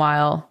 once in a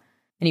while,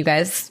 and you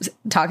guys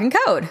talk in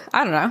code.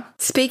 I don't know.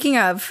 Speaking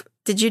of,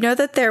 did you know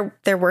that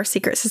there were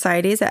secret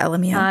societies at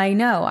LMU? I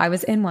know. I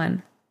was in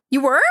one.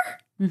 You were?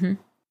 Mm-hmm.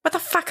 What the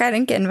fuck? I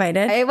didn't get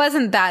invited. It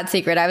wasn't that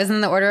secret. I was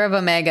in the Order of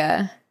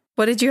Omega.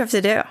 What did you have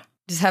to do?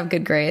 Just have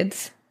good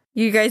grades.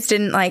 You guys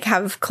didn't like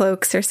have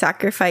cloaks or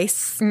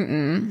sacrifice?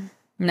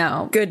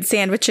 No. Good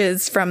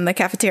sandwiches from the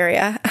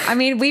cafeteria? I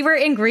mean, we were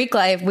in Greek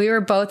life. We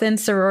were both in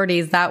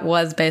sororities. That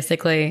was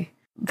basically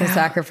the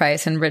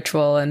sacrifice and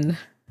ritual. And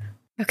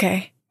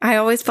okay. I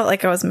always felt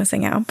like I was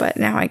missing out, but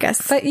now I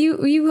guess. But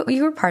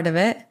you were part of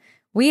it.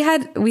 We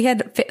had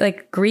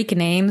like Greek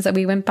names that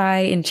we went by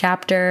in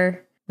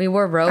chapter. We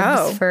wore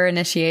robes for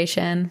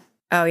initiation.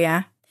 Oh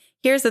yeah.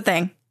 Here's the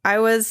thing. I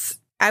was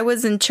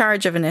in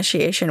charge of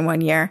initiation one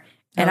year,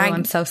 and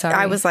I'm so sorry.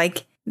 I was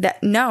like,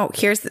 that no,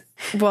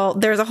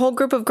 there's a whole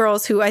group of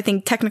girls who I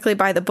think technically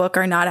by the book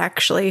are not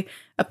actually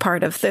a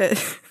part of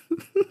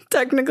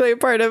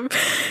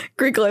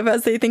Greek life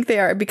as they think they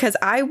are, because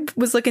I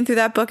was looking through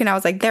that book and I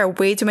was like, there are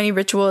way too many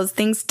rituals.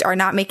 Things are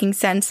not making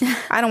sense.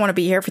 I don't want to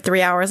be here for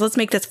 3 hours. Let's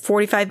make this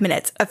 45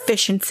 minutes.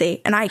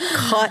 Efficiency. And I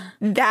cut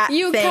that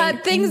You thing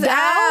cut things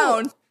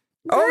down. out.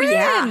 Oh, Bryn.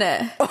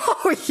 yeah.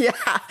 Oh,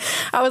 yeah.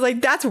 I was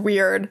like, that's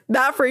weird.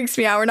 That freaks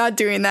me out. We're not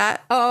doing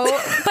that. Oh,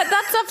 but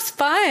that stuff's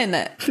fun.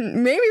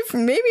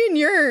 Maybe in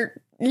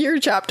your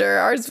chapter,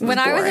 ours was when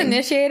I was boring.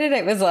 initiated,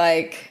 it was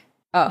like,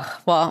 oh,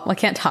 well, I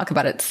can't talk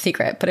about it. It's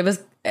secret, but it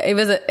was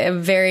a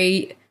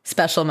very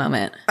special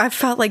moment. I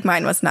felt like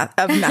mine was not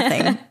of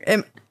nothing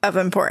of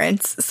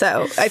importance.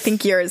 So I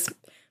think yours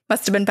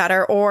must have been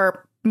better,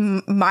 or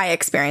my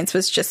experience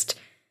was just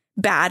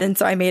bad, and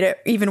so I made it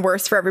even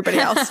worse for everybody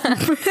else in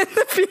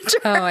the future.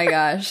 Oh my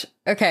gosh.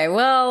 Okay,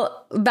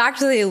 well, back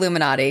to the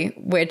Illuminati,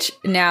 which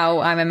now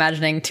I'm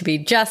imagining to be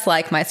just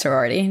like my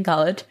sorority in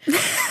college.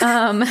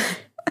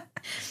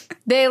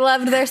 They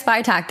loved their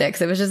spy tactics.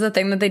 It was just a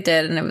thing that they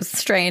did, and it was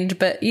strange,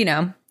 but you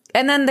know.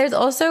 And then there's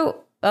also,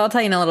 I'll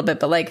tell you in a little bit,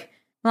 but like,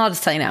 well, I'll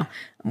just tell you now.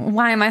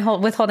 Why am I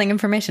withholding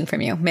information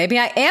from you? Maybe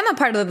I am a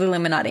part of the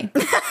Illuminati.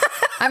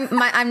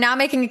 I'm now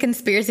making a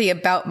conspiracy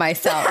about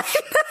myself.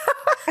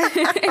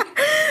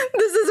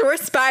 We're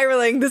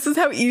spiraling. This is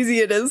how easy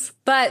it is.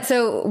 But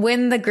so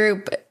when the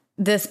group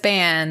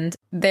disbanded,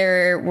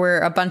 there were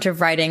a bunch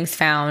of writings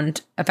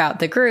found about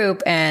the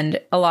group,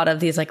 and a lot of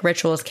these like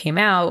rituals came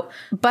out.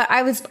 But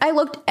I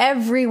looked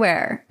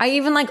everywhere. I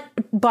even like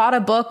bought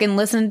a book and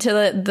listened to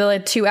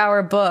the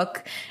 2-hour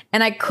book,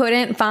 and I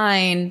couldn't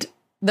find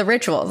the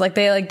rituals. Like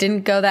they like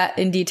didn't go that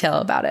in detail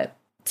about it.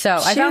 So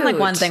I found like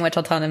one thing, which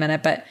I'll tell in a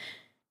minute, but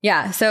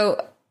yeah.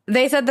 So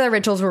they said the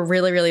rituals were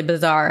really, really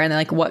bizarre, and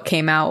like what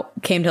came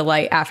to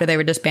light after they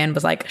were disbanded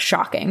was like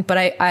shocking.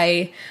 But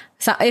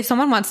so if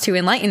someone wants to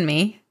enlighten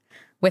me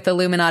with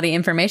Illuminati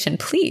information,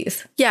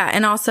 please. Yeah,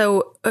 and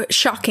also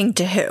shocking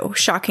to who?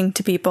 Shocking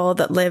to people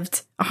that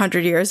lived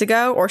 100 years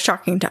ago, or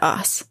shocking to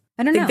us?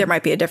 I don't know. I think there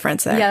might be a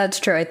difference there. Yeah, that's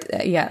true.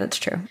 Yeah, that's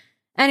true.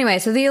 Anyway,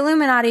 so the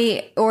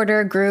Illuminati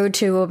order grew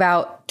to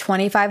about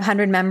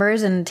 2,500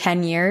 members in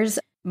 10 years.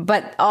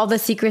 But all the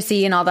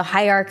secrecy and all the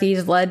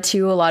hierarchies led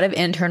to a lot of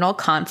internal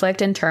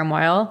conflict and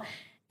turmoil.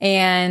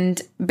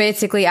 And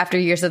basically, after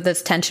years of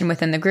this tension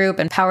within the group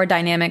and power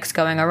dynamics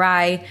going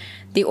awry,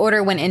 the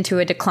order went into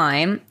a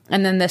decline.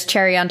 And then this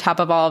cherry on top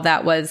of all of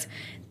that was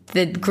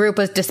the group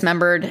was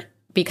dismembered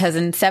because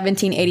in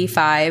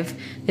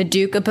 1785, the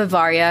Duke of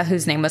Bavaria,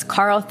 whose name was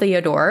Karl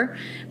Theodor,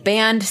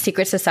 banned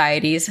secret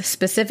societies,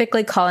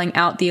 specifically calling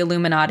out the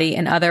Illuminati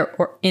and other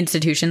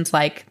institutions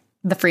like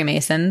the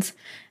Freemasons.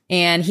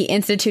 And he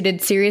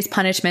instituted serious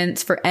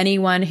punishments for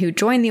anyone who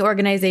joined the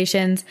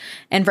organizations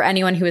and for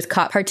anyone who was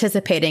caught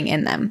participating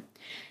in them.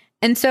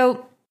 And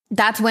so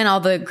that's when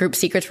all the group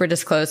secrets were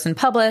disclosed and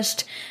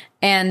published.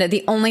 And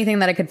the only thing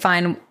that I could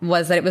find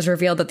was that it was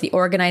revealed that the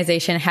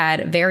organization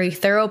had very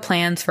thorough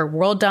plans for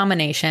world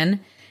domination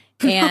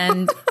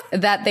and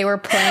that they were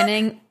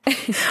planning.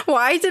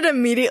 Why did it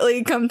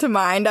immediately come to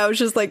mind? I was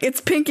just like, it's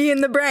Pinky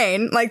in the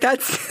Brain. Like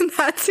that's who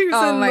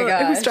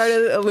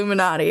started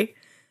Illuminati.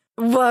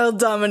 World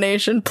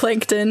domination.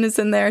 Plankton is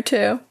in there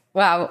too.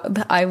 Wow.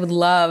 I would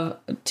love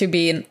to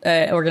be in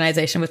an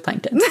organization with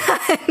Plankton.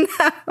 I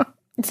know.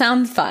 It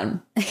sounds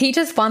fun. He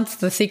just wants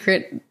the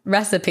secret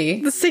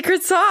recipe. The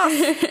secret sauce.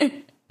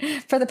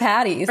 For the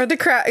patties. Or the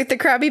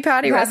Krabby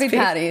Patty recipe. Krabby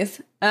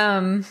Patties.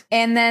 And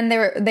then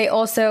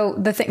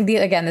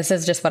again, this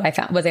is just what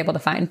I was able to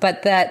find,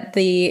 but that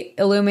the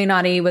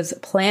Illuminati was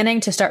planning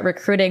to start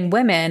recruiting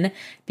women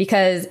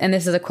because, and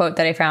this is a quote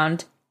that I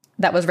found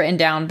that was written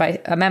down by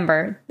a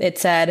member. It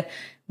said,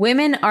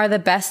 "Women are the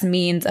best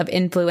means of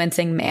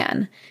influencing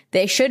man.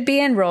 They should be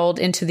enrolled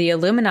into the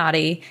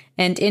Illuminati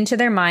and into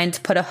their minds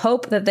put a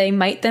hope that they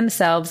might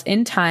themselves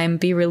in time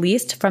be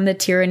released from the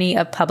tyranny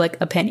of public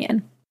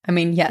opinion." I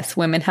mean, yes,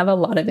 women have a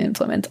lot of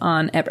influence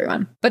on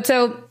everyone. But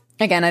so,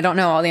 again, I don't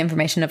know all the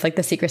information of like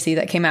the secrecy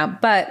that came out,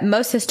 but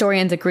most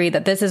historians agree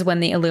that this is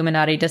when the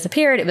Illuminati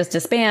disappeared. It was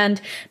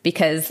disbanded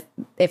because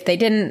if they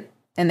didn't,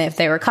 and if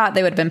they were caught,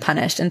 they would have been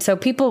punished. And so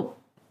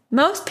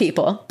most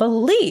people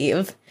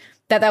believe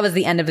that was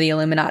the end of the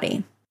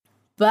Illuminati.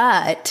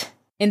 But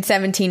in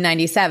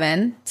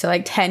 1797, so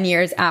like 10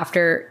 years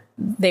after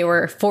they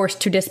were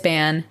forced to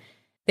disband,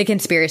 the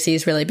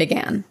conspiracies really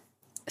began.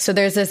 So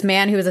there's this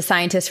man who was a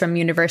scientist from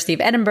University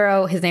of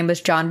Edinburgh. His name was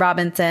John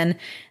Robinson.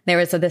 There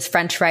was this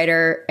French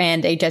writer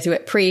and a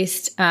Jesuit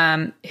priest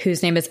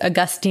whose name is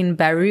Augustin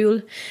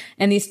Barruel.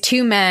 And these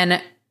two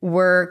men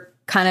were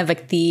kind of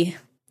like the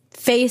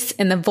face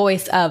and the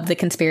voice of the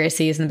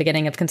conspiracies and the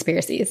beginning of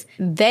conspiracies.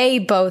 They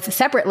both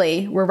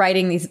separately were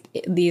writing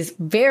these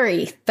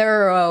very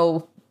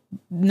thorough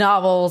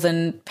novels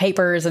and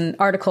papers and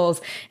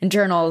articles and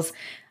journals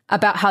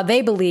about how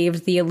they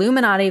believed the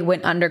Illuminati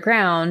went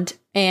underground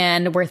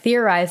and were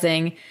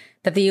theorizing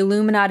that the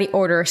Illuminati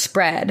order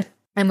spread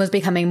and was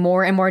becoming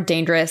more and more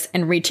dangerous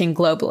and reaching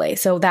globally.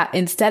 So that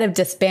instead of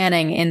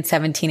disbanding in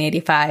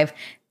 1785,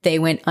 they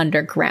went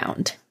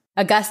underground.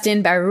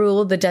 Augustin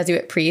Barruel, the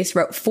Jesuit priest,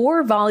 wrote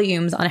 4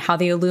 volumes on how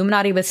the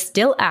Illuminati was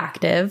still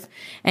active,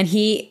 and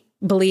he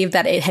believed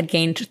that it had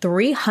gained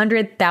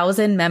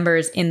 300,000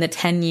 members in the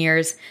 10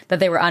 years that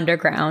they were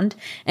underground.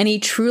 And he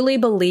truly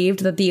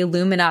believed that the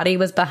Illuminati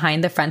was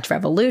behind the French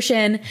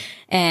Revolution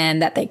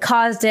and that they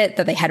caused it,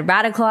 that they had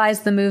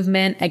radicalized the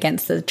movement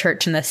against the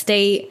church and the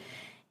state.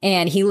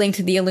 And he linked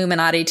the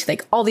Illuminati to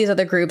like all these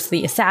other groups,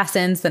 the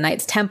Assassins, the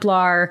Knights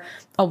Templar,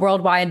 a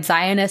worldwide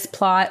Zionist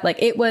plot.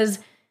 Like it was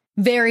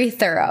very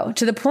thorough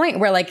to the point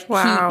where like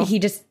he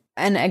just,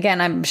 and again,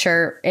 I'm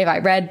sure if I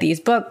read these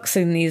books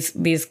and these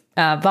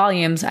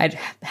volumes, I'd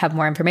have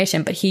more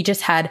information, but he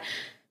just had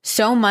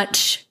so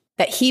much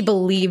that he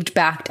believed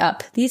backed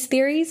up these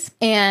theories.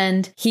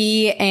 And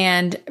he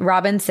and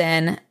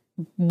Robinson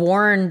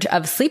warned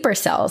of sleeper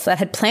cells that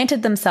had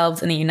planted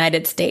themselves in the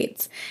United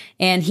States.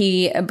 And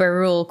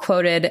Barruel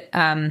quoted,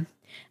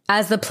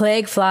 "As the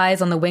plague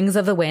flies on the wings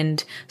of the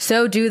wind,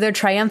 so do their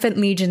triumphant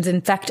legions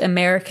infect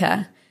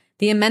America.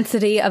 The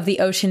immensity of the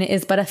ocean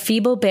is but a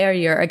feeble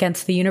barrier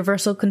against the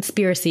universal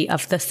conspiracy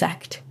of the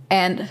sect."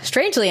 And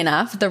strangely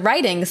enough, the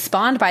writings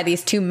spawned by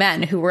these two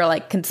men who were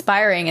like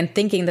conspiring and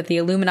thinking that the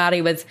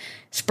Illuminati was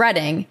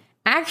spreading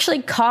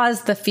actually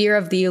caused the fear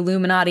of the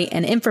Illuminati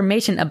and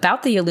information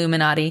about the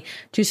Illuminati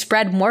to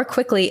spread more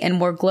quickly and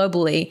more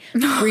globally,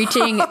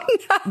 reaching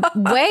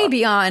way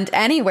beyond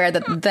anywhere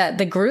that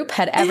the group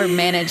had ever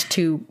managed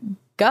to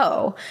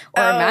go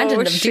or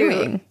imagined of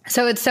doing.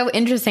 So it's so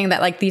interesting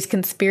that like these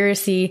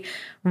conspiracy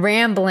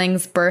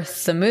ramblings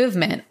birthed the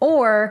movement,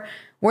 or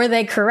were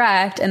they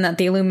correct and that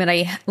the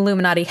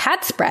Illuminati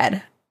had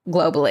spread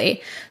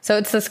globally? So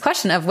it's this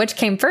question of which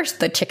came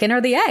first, the chicken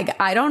or the egg?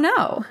 I don't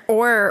know.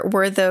 Or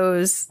were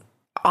those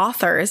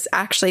authors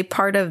actually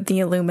part of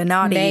the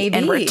Illuminati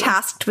and were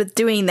tasked with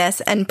doing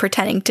this and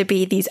pretending to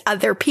be these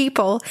other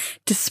people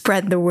to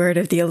spread the word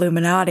of the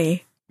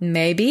Illuminati?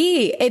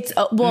 Maybe it's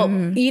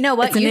you know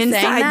what? It's an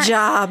inside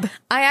job.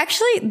 I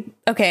actually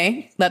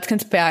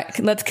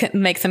let's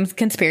make some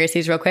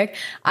conspiracies real quick.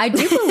 I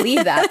do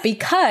believe that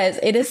because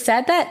it is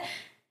said that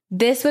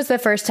this was the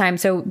first time.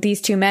 So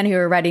these two men who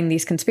were writing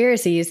these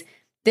conspiracies,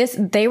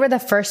 they were the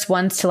first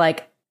ones to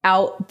like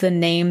out the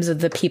names of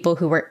the people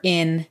who were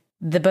in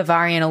the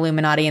Bavarian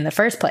Illuminati in the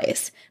first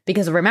place.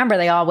 Because remember,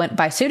 they all went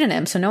by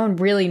pseudonym, so no one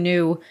really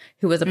knew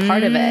who was a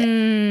part of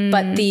it.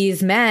 But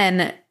these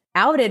men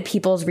outed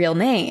people's real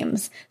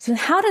names. So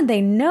how did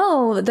they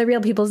know the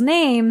real people's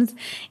names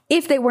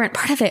if they weren't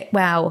part of it?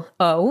 Wow.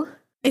 Oh.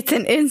 It's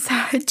an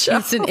inside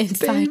job. It's an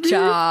inside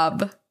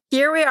job.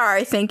 Here we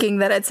are thinking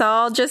that it's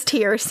all just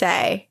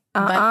hearsay.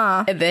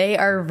 But they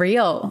are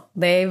real.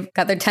 They've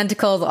got their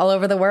tentacles all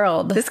over the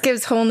world. This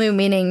gives whole new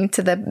meaning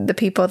to the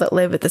people that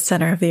live at the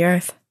center of the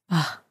earth.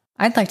 Oh,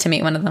 I'd like to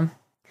meet one of them.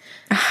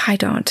 I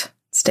don't.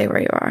 Stay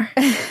where you are.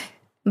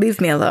 Leave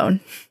me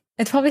alone.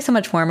 It's probably so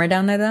much warmer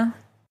down there, though.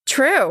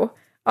 True.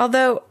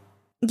 Although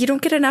you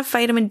don't get enough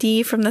vitamin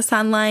D from the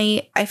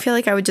sunlight, I feel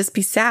like I would just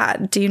be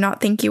sad. Do you not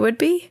think you would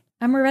be?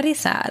 I'm already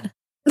sad.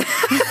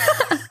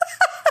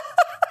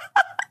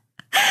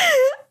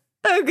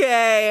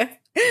 Okay.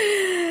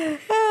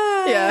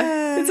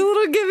 Yeah. It's a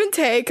little give and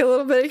take, a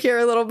little bit here,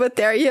 a little bit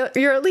there.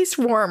 You're at least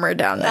warmer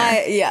down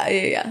there.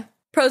 Yeah.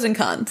 Pros and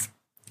cons.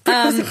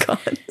 Pros and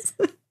cons.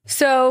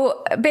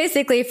 So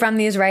basically, from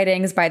these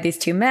writings by these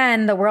two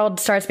men, the world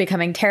starts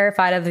becoming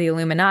terrified of the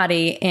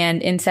Illuminati.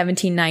 And in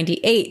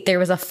 1798, there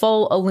was a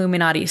full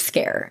Illuminati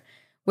scare,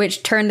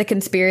 which turned the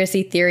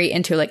conspiracy theory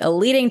into like a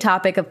leading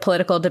topic of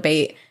political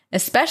debate,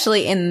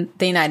 especially in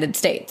the United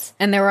States.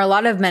 And there were a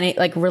lot of many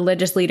like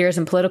religious leaders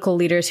and political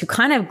leaders who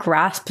kind of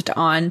grasped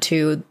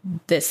onto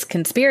this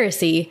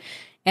conspiracy.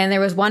 And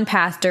there was one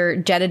pastor,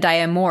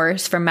 Jedediah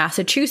Morse from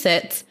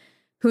Massachusetts,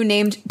 who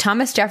named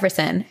Thomas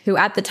Jefferson, who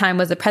at the time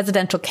was the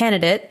presidential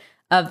candidate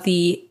of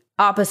the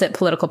opposite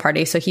political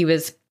party. So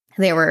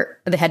they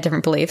had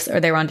different beliefs,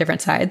 or they were on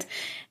different sides.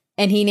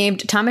 And he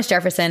named Thomas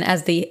Jefferson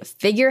as the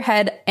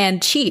figurehead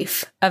and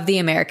chief of the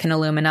American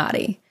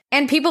Illuminati.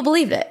 And people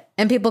believed it.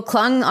 And people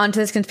clung onto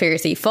this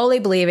conspiracy, fully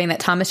believing that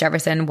Thomas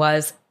Jefferson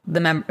was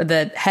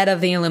the head of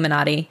the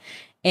Illuminati.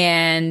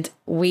 And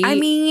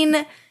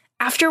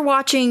after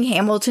watching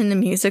Hamilton the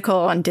musical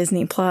on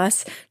Disney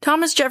Plus,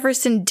 Thomas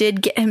Jefferson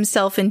did get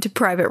himself into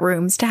private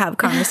rooms to have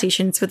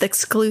conversations with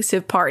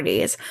exclusive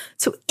parties.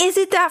 So is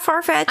it that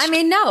far-fetched?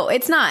 No,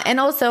 it's not.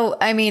 And also,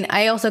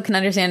 I also can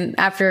understand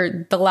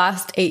after the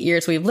last 8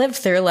 years we've lived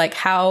through, like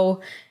how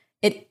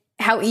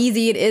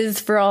easy it is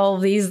for all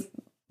these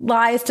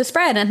lies to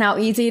spread, and how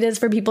easy it is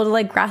for people to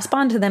like grasp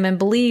onto them and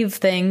believe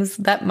things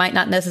that might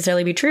not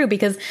necessarily be true,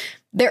 because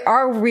there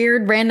are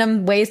weird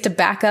random ways to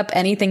back up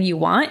anything you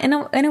want in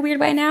a weird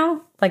way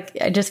now. Like,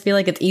 I just feel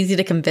like it's easy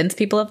to convince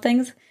people of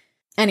things.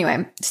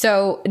 Anyway,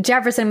 so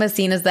Jefferson was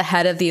seen as the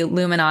head of the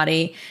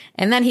Illuminati,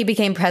 and then he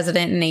became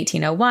president in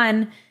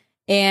 1801,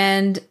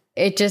 and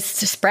it just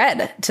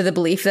spread to the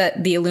belief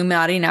that the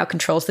Illuminati now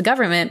controls the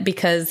government,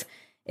 because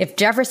if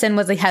Jefferson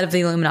was the head of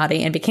the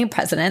Illuminati and became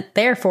president,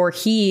 therefore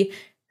he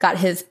got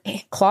his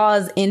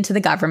claws into the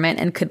government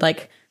and could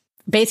like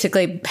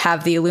basically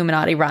have the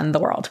Illuminati run the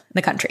world,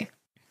 the country.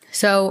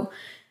 So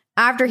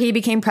after he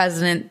became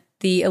president,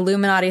 the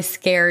Illuminati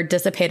scare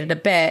dissipated a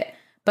bit,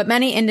 but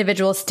many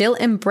individuals still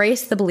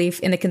embrace the belief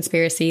in the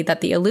conspiracy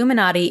that the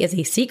Illuminati is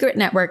a secret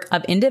network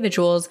of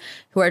individuals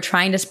who are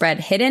trying to spread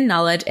hidden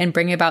knowledge and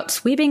bring about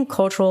sweeping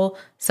cultural,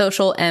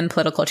 social, and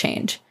political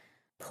change.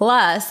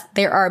 Plus,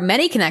 there are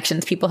many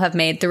connections people have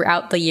made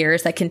throughout the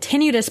years that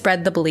continue to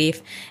spread the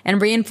belief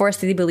and reinforce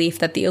the belief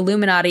that the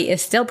Illuminati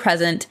is still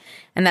present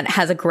and that it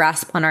has a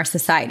grasp on our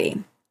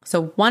society.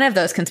 So one of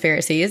those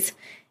conspiracies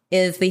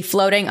is the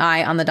floating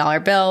eye on the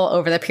dollar bill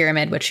over the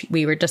pyramid, which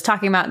we were just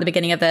talking about at the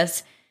beginning of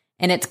this.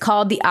 And it's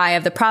called the Eye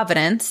of the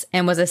Providence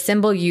and was a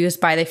symbol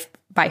used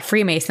by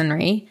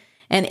Freemasonry.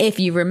 And if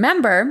you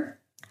remember,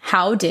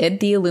 how did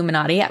the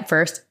Illuminati at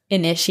first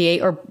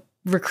initiate or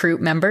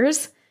recruit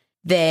members?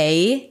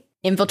 They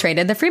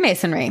infiltrated the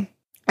Freemasonry.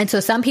 And so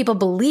some people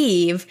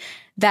believe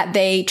that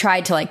they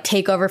tried to like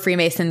take over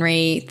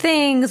Freemasonry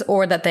things,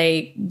 or that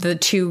the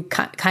two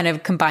kind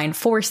of combined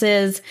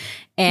forces,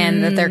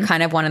 and that they're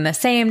kind of one and the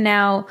same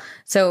now.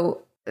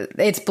 So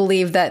it's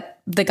believed that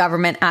the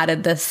government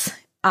added this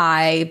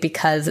eye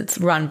because it's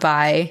run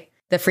by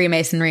the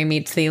Freemasonry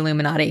meets the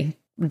Illuminati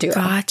duo.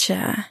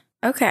 Gotcha.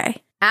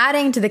 Okay.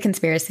 Adding to the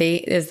conspiracy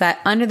is that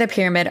under the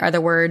pyramid are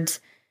the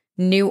words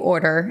New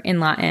Order in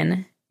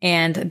Latin.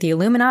 And the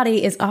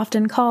Illuminati is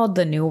often called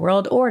the New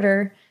World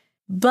Order.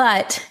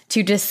 But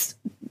to just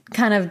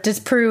kind of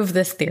disprove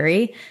this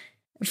theory,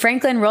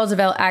 Franklin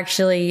Roosevelt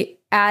actually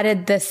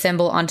added this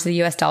symbol onto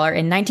the US dollar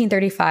in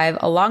 1935,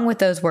 along with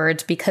those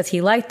words, because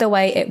he liked the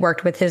way it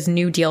worked with his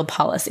New Deal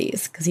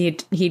policies, because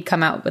he'd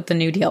come out with the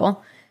New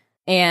Deal,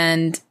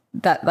 and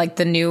that like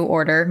the New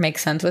Order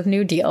makes sense with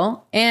New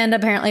Deal. And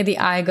apparently the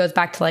eye goes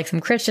back to like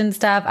some Christian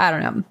stuff. I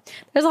don't know.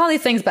 There's all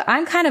these things, but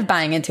I'm kind of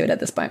buying into it at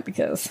this point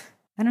because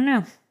I don't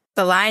know.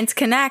 The lines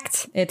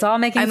connect. It's all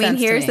making sense.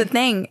 Here's the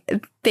thing.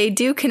 They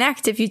do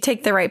connect if you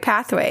take the right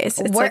pathways.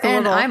 It's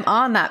I'm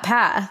on that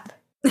path.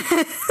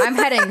 I'm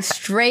heading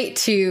straight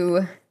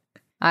to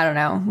I don't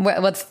know.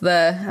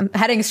 I'm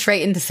heading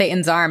straight into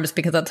Satan's arms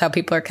because that's how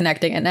people are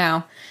connecting it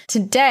now.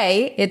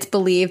 Today, it's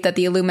believed that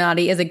the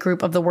Illuminati is a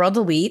group of the world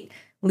elite,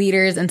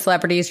 leaders and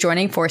celebrities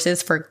joining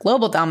forces for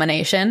global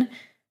domination.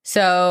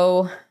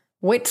 So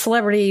which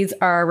celebrities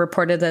are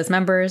reported as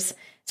members?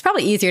 It's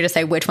probably easier to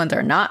say which ones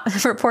are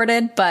not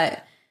reported,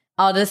 but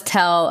I'll just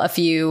tell a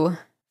few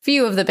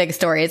of the big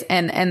stories.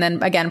 And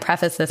then again,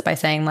 preface this by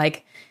saying,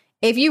 like,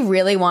 if you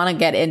really want to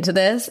get into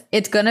this,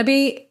 it's going to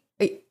be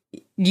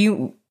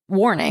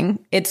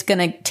warning. It's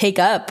going to take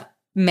up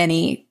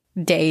many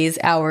days,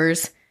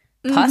 hours,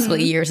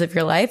 possibly years of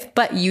your life.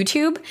 But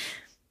YouTube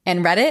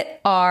and Reddit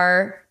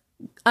are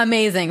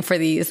amazing for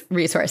these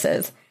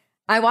resources.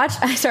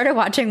 I started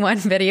watching one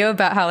video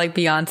about how like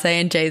Beyonce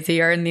and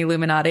Jay-Z are in the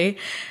Illuminati.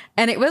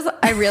 And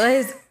I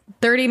realized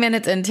 30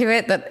 minutes into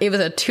it that it was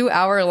a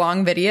 2-hour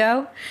long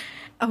video.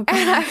 Oh,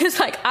 and I was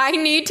like, I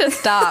need to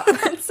stop.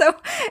 It's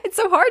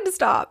so hard to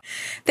stop.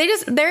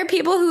 There are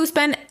people who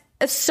spend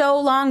so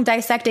long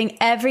dissecting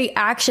every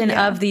action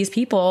of these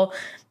people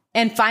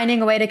and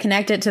finding a way to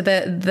connect it to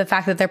the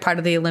fact that they're part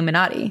of the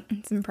Illuminati.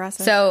 It's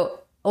impressive. So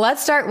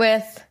let's start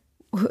with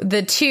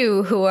the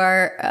two who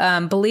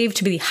are believed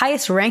to be the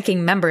highest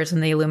ranking members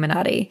in the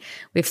Illuminati.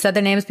 We've said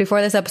their names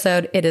before this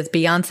episode. It is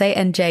Beyonce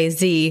and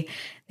Jay-Z.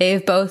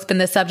 They've both been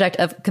the subject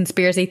of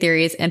conspiracy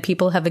theories, and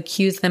people have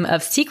accused them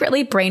of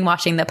secretly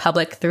brainwashing the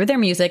public through their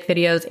music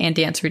videos and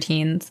dance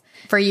routines.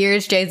 For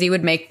years, Jay-Z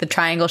would make the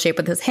triangle shape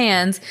with his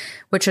hands,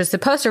 which was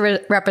supposed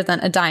to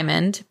represent a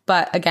diamond,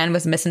 but again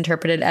was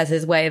misinterpreted as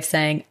his way of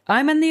saying,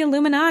 I'm in the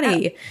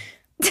Illuminati.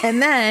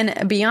 And then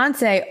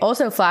Beyonce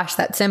also flashed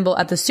that symbol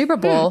at the Super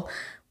Bowl,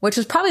 which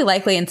was probably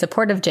likely in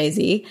support of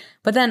Jay-Z.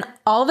 But then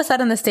all of a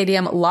sudden the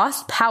stadium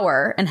lost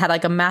power and had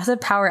like a massive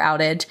power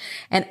outage.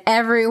 And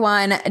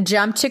everyone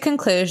jumped to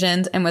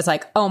conclusions and was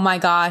like, oh my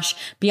gosh,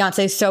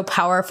 Beyonce's so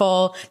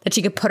powerful that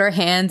she could put her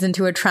hands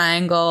into a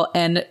triangle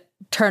and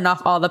turn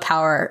off all the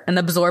power and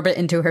absorb it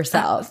into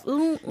herself. A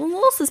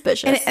little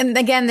suspicious. And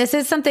again, this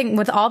is something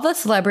with all the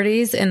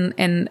celebrities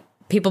and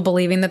people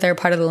believing that they're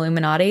part of the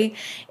Illuminati.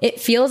 It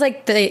feels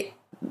like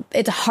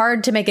it's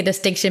hard to make a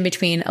distinction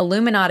between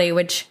Illuminati,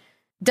 which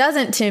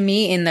doesn't, to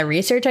me, in the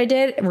research I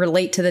did,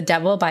 relate to the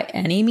devil by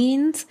any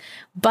means.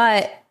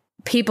 But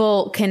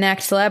people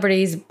connect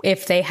celebrities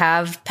if they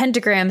have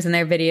pentagrams in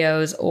their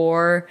videos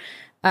or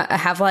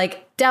have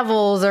like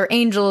devils or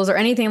angels or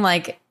anything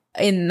like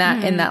in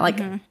that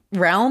like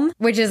realm,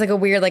 which is like a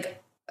weird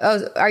like,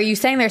 oh, are you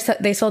saying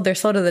they sold their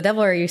soul to the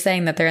devil, or are you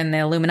saying that they're in the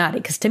Illuminati?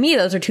 Because to me,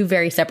 those are two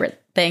very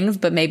separate things,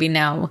 but maybe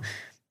now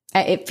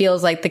it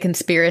feels like the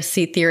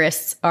conspiracy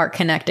theorists are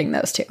connecting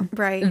those two.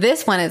 Right.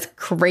 This one is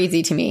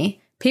crazy to me.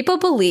 People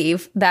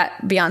believe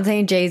that Beyonce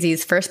and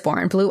Jay-Z's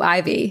firstborn, Blue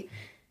Ivy,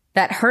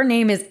 that her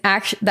name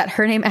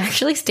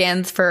actually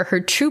stands for her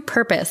true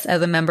purpose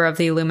as a member of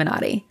the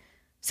Illuminati.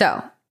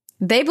 So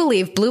they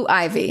believe Blue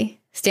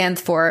Ivy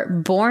stands for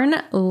born,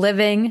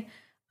 living,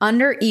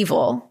 under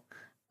evil,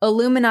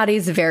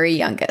 Illuminati's very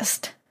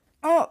youngest.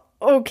 Oh,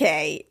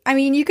 okay. I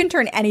mean, you can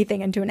turn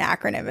anything into an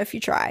acronym if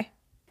you try.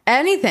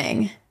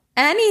 Anything.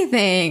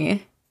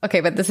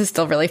 Okay, but this is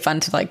still really fun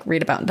to like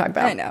read about and talk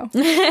about. I know.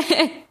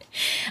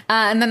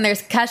 And then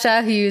there's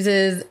Kesha, who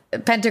uses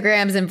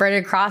pentagrams,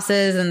 inverted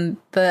crosses, and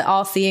the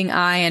all-seeing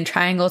eye and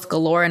triangles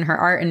galore in her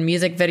art and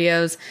music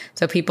videos.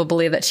 So people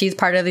believe that she's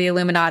part of the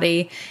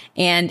Illuminati.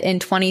 And in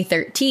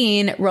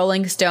 2013,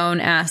 Rolling Stone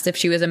asked if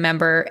she was a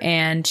member,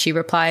 and she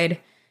replied,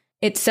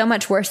 "It's so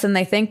much worse than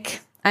they think.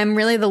 I'm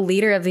really the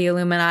leader of the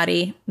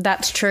Illuminati.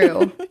 That's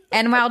true."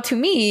 And while to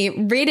me,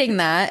 reading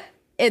that,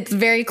 it's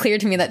very clear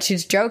to me that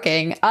she's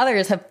joking,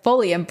 others have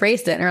fully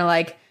embraced it and are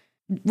like,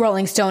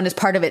 Rolling Stone is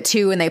part of it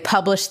too, and they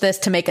published this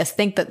to make us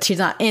think that she's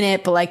not in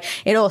it, but like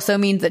it also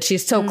means that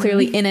she's so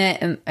clearly in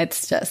it, and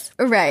it's just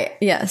right.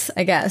 Yes,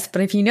 I guess.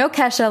 But if you know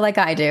Kesha like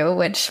I do,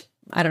 which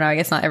I don't know, I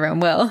guess not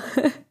everyone will,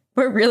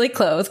 we're really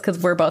close because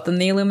we're both in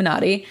the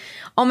Illuminati.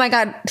 Oh my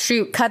God,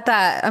 shoot, cut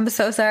that. I'm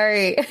so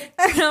sorry.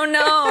 Oh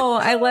no,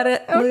 I let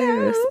it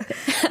loose.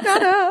 No,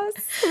 not us.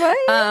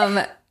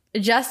 What?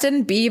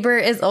 Justin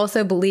Bieber is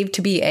also believed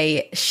to be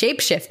a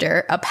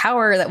shapeshifter, a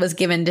power that was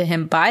given to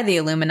him by the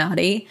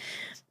Illuminati,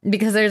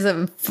 because there's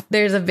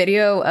a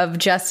video of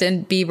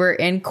Justin Bieber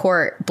in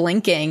court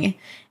blinking,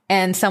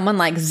 and someone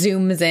like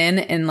zooms in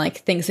and like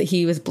thinks that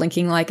he was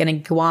blinking like an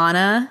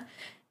iguana.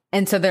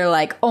 And so they're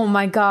like, oh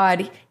my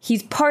God,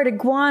 he's part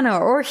iguana,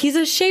 or he's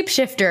a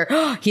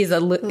shapeshifter.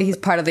 He's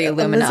part of the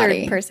Illuminati. A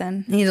lizard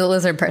person. He's a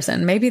lizard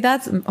person. Maybe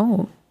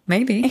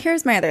maybe.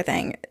 Here's my other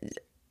thing.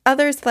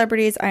 Other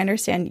celebrities, I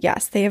understand,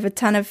 yes, they have a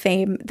ton of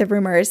fame. The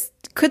rumors,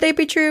 could they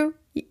be true?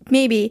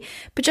 Maybe.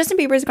 But Justin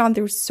Bieber's gone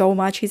through so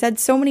much. He's had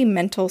so many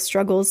mental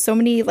struggles, so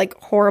many like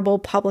horrible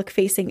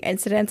public-facing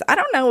incidents. I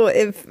don't know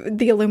if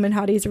the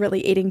Illuminati is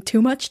really aiding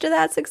too much to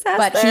that success.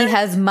 But he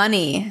has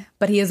money.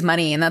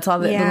 And that's all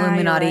the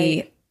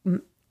Illuminati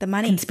the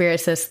money.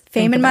 Conspiracists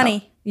fame and about.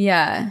 Money.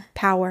 Yeah.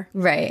 Power.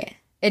 Right.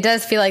 It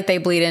does feel like they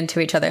bleed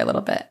into each other a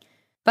little bit.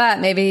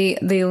 But maybe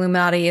the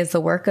Illuminati is the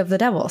work of the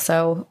devil.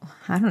 So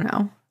I don't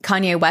know.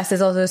 Kanye West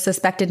is also a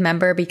suspected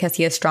member because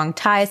he has strong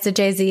ties to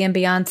Jay-Z and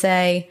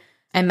Beyonce.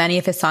 And many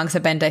of his songs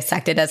have been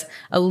dissected as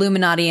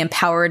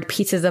Illuminati-empowered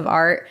pieces of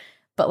art.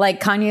 But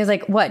like Kanye is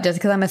like, what? Just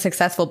because I'm a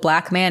successful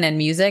black man in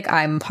music,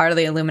 I'm part of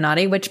the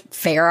Illuminati? Which,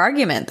 fair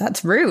argument.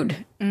 That's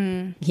rude.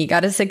 He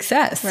got his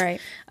success.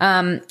 Right.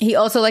 He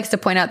also likes to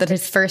point out that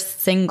his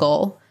first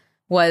single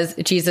was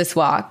Jesus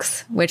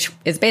Walks, which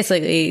is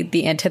basically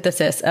the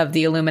antithesis of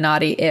the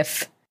Illuminati,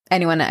 if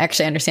anyone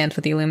actually understands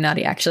what the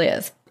Illuminati actually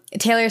is.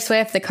 Taylor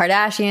Swift, the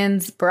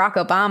Kardashians, Barack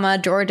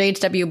Obama, George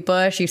H.W.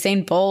 Bush,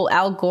 Usain Bolt,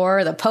 Al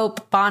Gore, the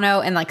Pope,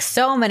 Bono, and like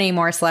so many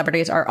more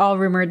celebrities are all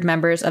rumored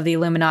members of the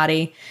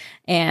Illuminati.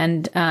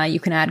 And you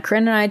can add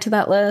Corinne and I to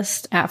that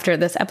list after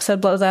this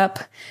episode blows up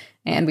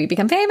and we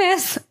become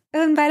famous.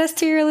 Invite us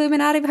to your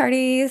Illuminati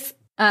parties.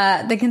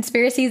 The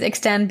conspiracies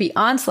extend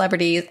beyond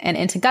celebrities and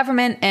into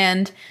government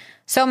and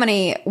so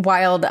many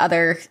wild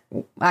other,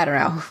 I don't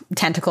know,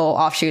 tentacle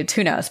offshoots,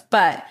 who knows.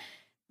 But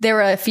there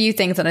were a few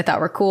things that I thought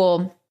were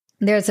cool.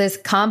 There's this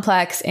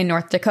complex in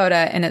North Dakota,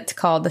 and it's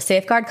called the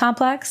Safeguard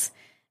Complex.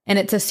 And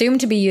it's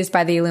assumed to be used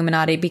by the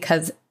Illuminati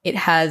because it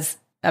has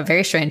a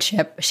very strange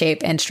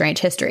shape and strange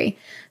history.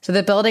 So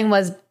the building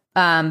was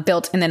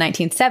built in the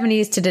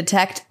 1970s to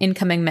detect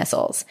incoming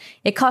missiles.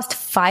 It cost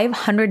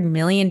 $500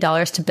 million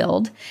to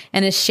build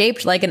and is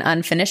shaped like an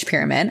unfinished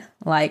pyramid,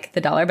 like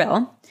the dollar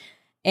bill.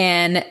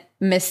 And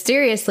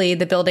mysteriously,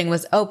 the building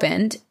was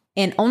opened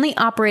and only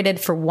operated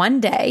for one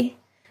day.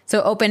 So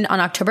it opened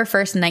on October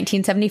 1st,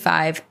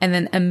 1975, and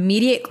then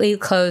immediately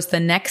closed the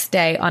next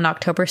day on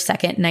October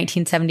 2nd,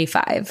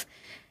 1975.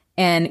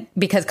 And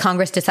because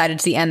Congress decided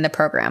to end the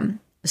program.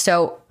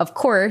 So, of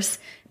course,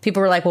 people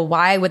were like, well,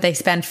 why would they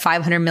spend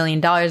 $500 million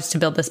to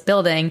build this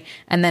building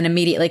and then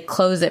immediately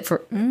close it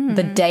for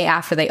the day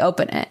after they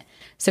open it?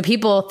 So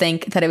people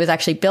think that it was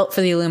actually built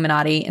for the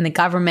Illuminati, and the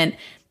government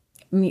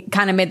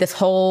kind of made this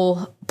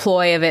whole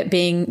ploy of it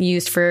being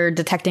used for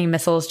detecting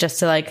missiles just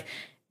to like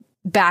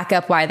back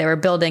up why they were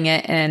building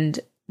it. And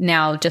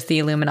now just the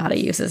Illuminati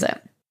uses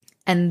it.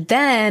 And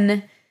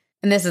then,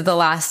 and this is the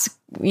last,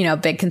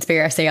 big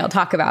conspiracy I'll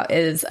talk about,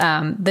 is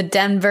the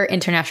Denver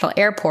International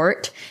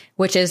Airport,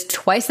 which is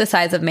twice the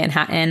size of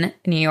Manhattan,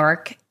 New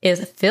York,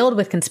 is filled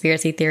with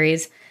conspiracy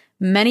theories,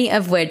 many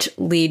of which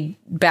lead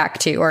back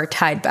to or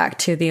tied back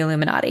to the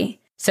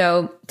Illuminati.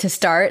 So to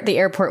start, the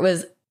airport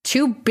was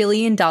 $2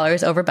 billion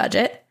over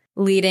budget,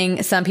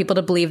 leading some people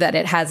to believe that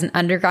it has an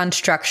underground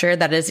structure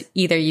that is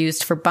either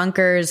used for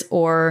bunkers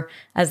or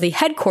as the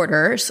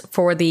headquarters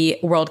for the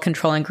world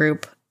controlling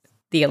group,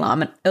 the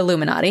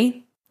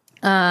Illuminati.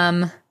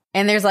 And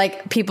there's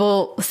like,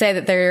 people say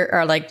that there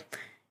are like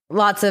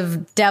lots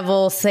of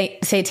devil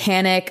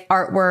satanic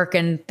artwork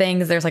and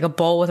things. There's like a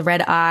bull with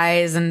red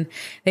eyes, and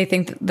they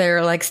think that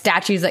they're like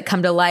statues that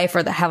come to life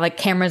or that have like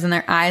cameras in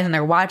their eyes and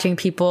they're watching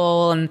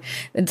people. And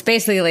it's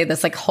basically like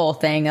this like whole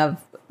thing of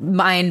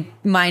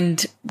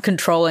mind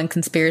control and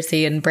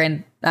conspiracy and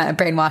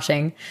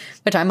brainwashing,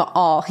 which I'm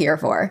all here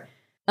for.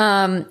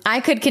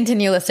 I could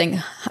continue listing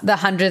the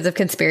hundreds of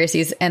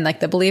conspiracies and like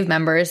the believed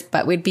members,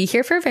 but we'd be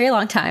here for a very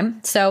long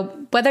time. So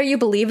whether you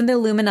believe in the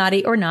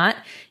Illuminati or not,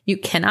 you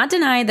cannot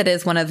deny that it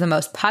is one of the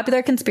most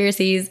popular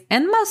conspiracies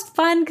and most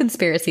fun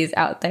conspiracies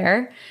out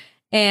there.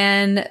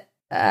 And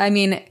I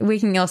mean, we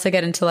can also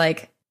get into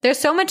like, there's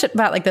so much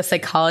about like the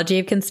psychology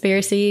of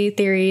conspiracy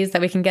theories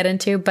that we can get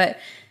into, but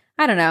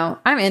I don't know.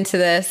 I'm into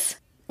this.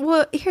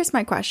 Well, here's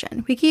my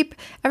question.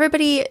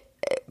 Everybody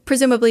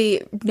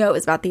presumably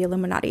knows about the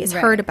Illuminati, has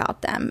heard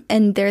about them,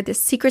 and they're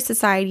this secret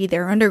society,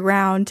 they're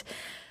underground.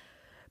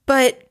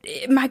 But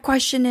my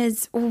question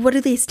is, what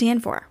do they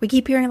stand for? We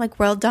keep hearing like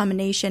world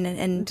domination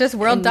and just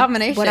world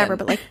domination, whatever.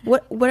 But like,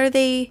 what are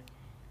they?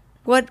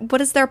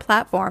 What is their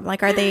platform?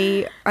 Like, are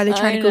they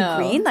trying to go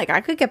green? Like,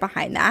 I could get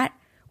behind that.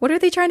 What are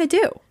they trying to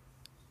do?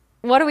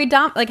 What are we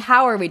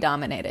how are we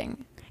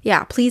dominating?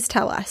 Yeah, please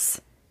tell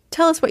us.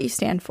 Tell us what you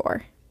stand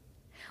for.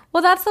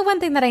 Well, that's the one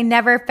thing that I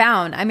never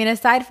found. I mean,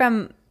 aside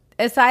from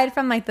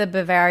like the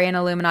Bavarian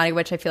Illuminati,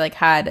 which I feel like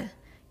had,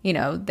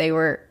 they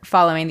were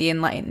following the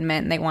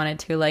Enlightenment and they wanted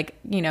to like,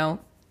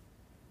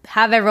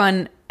 have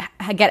everyone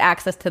get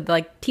access to the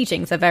like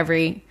teachings of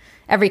every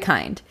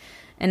kind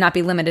and not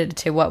be limited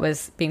to what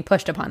was being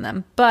pushed upon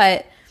them.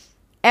 But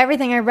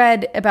everything I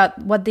read about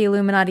what the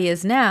Illuminati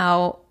is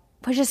now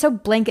was just so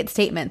blanket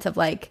statements of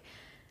like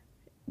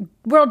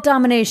world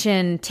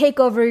domination, take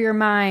over your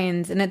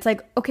minds. And it's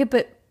like, okay,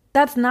 but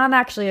that's not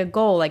actually a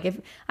goal. Like,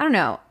 I don't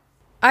know.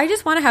 I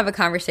just want to have a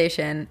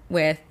conversation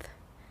with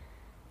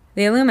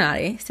the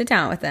Illuminati, sit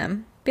down with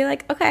them, be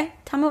like, okay,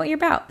 tell me what you're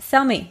about.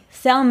 Sell me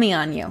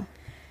on you.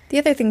 The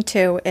other thing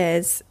too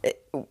is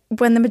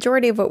when the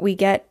majority of what we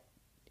get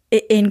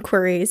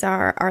inquiries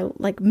are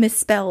like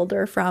misspelled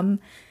or from,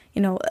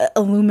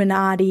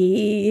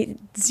 Illuminati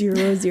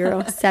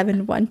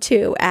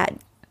 00712 at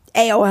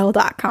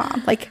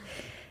AOL.com. Like,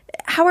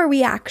 how are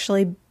we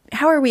actually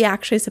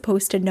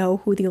supposed to know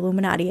who the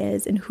Illuminati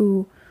is and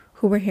who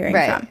we're hearing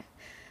from?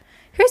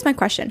 Here's my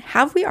question.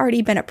 Have we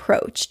already been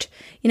approached?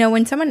 You know,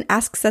 when someone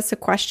asks us a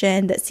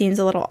question that seems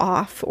a little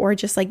off, or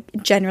just like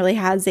generally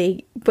has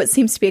what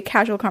seems to be a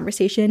casual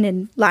conversation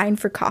in line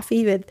for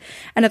coffee with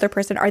another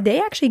person, are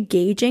they actually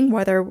gauging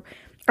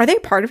are they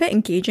part of it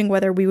and gauging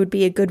whether we would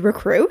be a good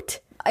recruit?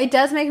 It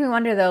does make me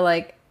wonder, though,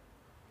 like,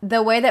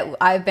 the way that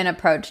I've been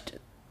approached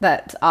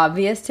that's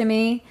obvious to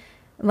me,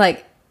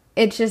 like,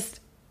 it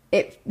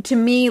to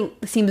me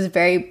seems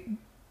very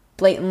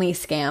blatantly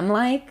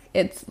scam-like.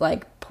 It's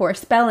like poor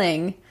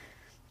spelling,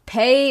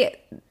 pay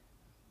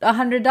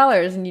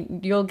 $100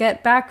 and you'll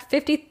get back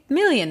 $50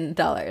 million.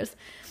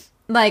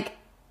 Like,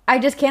 I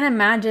just can't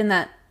imagine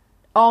that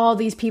all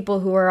these people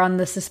who are on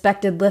the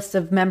suspected list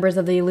of members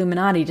of the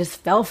Illuminati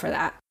just fell for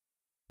that.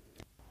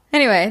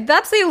 Anyway,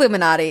 that's the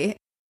Illuminati.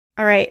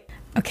 All right.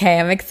 Okay,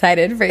 I'm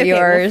excited for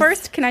yours. Well,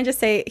 first, can I just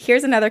say,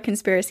 here's another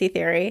conspiracy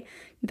theory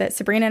that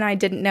Sabrina and I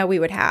didn't know we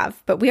would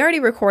have, but we already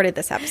recorded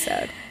this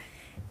episode.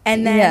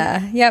 And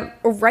then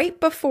right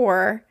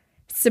before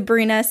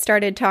Sabrina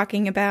started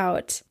talking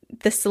about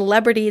the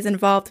celebrities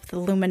involved with the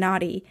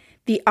Illuminati,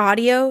 the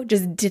audio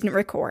just didn't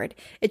record.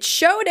 It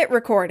showed it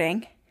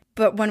recording,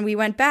 but when we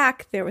went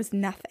back, there was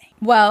nothing.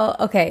 Well,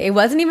 okay, it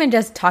wasn't even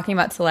just talking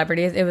about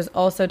celebrities. It was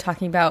also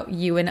talking about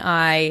you and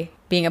I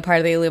being a part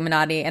of the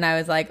Illuminati. And I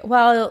was like,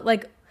 well,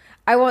 like,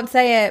 I won't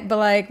say it, but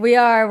like,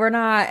 we're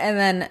not. And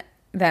then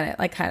it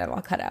like kind of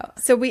all cut out.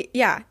 So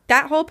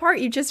that whole part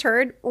you just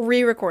heard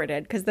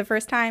re-recorded because the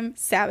first time,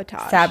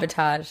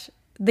 sabotage.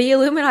 The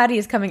Illuminati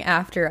is coming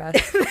after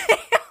us. They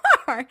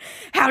are.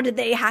 How did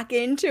they hack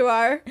into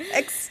our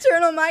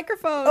external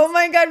microphones? Oh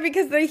my God,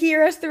 because they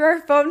hear us through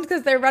our phones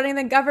because they're running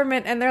the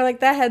government and they're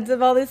like the heads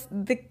of all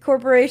the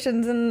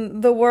corporations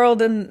in the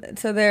world, and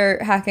so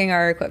they're hacking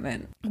our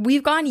equipment.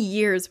 We've gone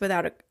years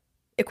without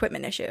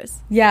equipment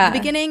issues. Yeah. At the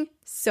beginning,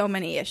 so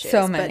many issues.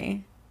 So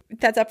many.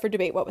 That's up for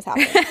debate what was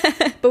happening.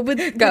 But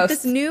with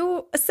this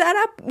new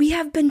setup, we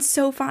have been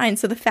so fine.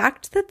 So the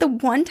fact that the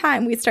one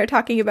time we start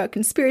talking about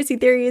conspiracy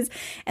theories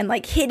and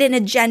like hidden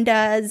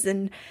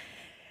agendas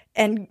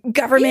and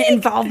government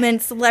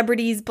involvement,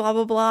 celebrities, blah,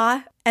 blah,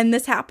 blah, and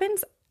this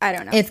happens, I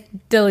don't know. It's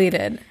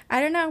deleted.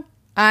 I don't know.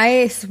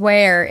 I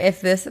swear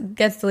if this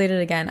gets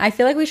deleted again, I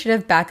feel like we should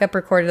have backup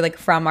recorded like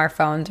from our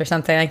phones or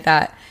something like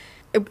that.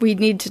 We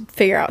need to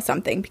figure out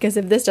something because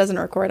if this doesn't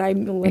record,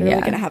 I'm literally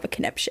going to have a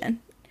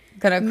conniption.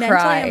 Gonna Mentally,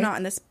 cry. I'm not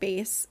in the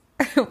space.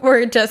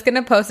 We're just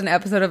gonna post an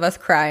episode of us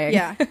crying.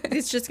 Yeah,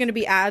 it's just gonna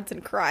be ads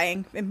and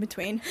crying in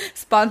between.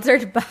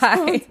 Sponsored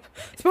by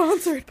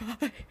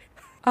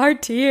our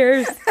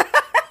tears.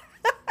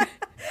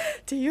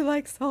 Do you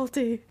like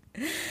salty?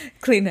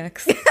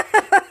 Kleenex.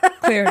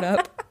 Clear it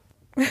up.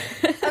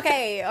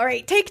 Okay, all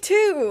right, take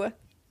two.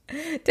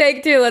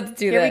 Take two. Let's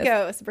do Here this. we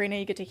go, Sabrina.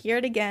 You get to hear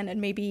it again,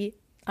 and maybe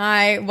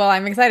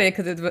I'm excited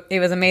because it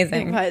was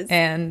amazing. It was,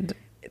 and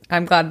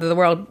I'm glad that the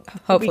world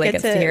hopefully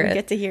gets to hear it. We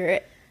get to hear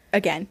it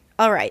again.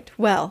 All right.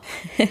 Well,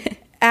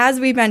 as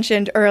we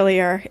mentioned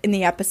earlier in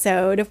the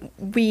episode,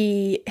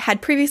 we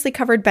had previously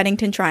covered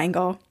Bennington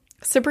Triangle.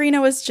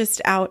 Sabrina was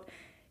just out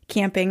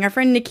camping. Our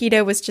friend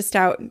Nikita was just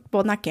out.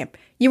 Well, not camp.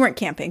 You weren't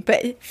camping,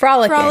 but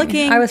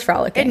frolicking. I was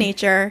frolicking in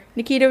nature.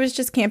 Nikita was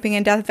just camping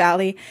in Death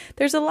Valley.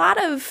 There's a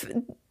lot of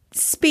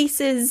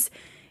spaces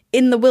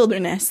in the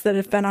wilderness that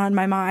have been on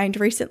my mind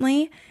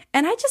recently.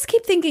 And I just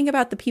keep thinking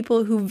about the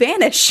people who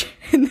vanish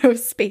in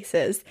those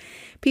spaces.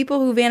 People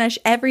who vanish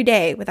every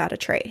day without a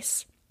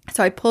trace.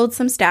 So I pulled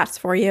some stats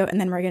for you, and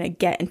then we're going to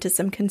get into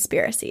some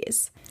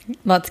conspiracies.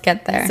 Let's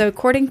get there. So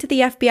according to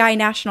the FBI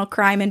National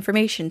Crime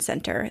Information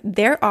Center,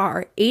 there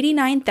are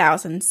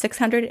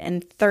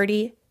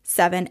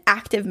 89,637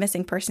 active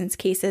missing persons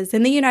cases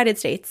in the United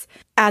States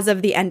as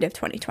of the end of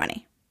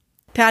 2020.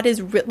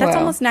 That's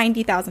almost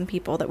 90,000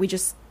 people that we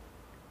just,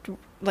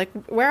 like,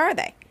 where are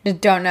they?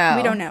 Just don't know.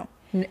 We don't know.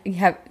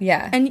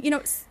 Yeah. And, you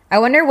know, I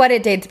wonder what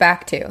it dates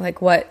back to, like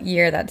what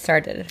year that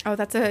started. Oh,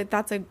 that's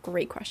a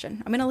great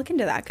question. I'm going to look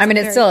into that. I mean,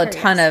 it's still a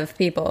ton of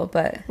people,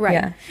 but right.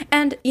 Yeah.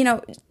 And, you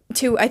know,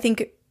 too, I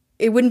think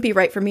it wouldn't be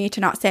right for me to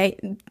not say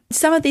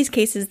some of these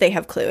cases, they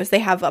have clues. They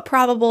have a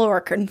probable or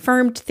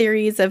confirmed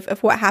theories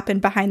of what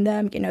happened behind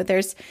them. You know,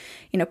 there's,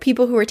 you know,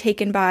 people who were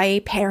taken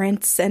by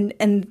parents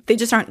and they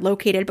just aren't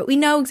located, but we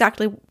know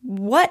exactly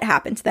what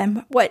happened to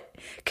them, what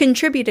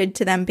contributed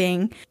to them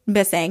being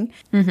missing.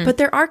 Mm-hmm. But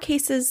there are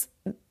cases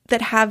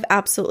that have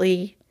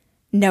absolutely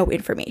no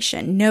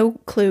information, no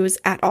clues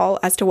at all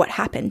as to what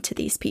happened to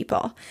these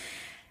people.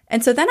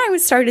 And so then I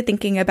started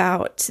thinking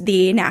about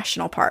the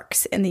national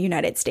parks in the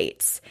United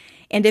States.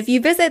 And if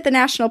you visit the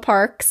national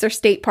parks or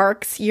state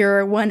parks,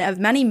 you're one of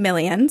many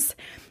millions.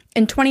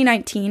 In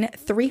 2019,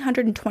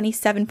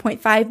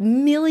 327.5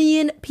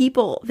 million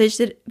people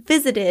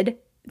visited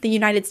the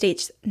United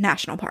States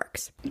national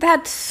parks.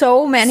 That's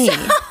so many.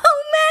 So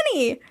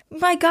many!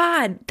 My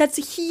God, that's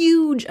a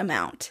huge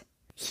amount.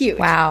 Huge.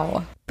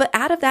 Wow. But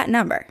out of that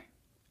number,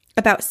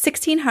 about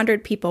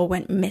 1,600 people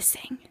went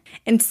missing.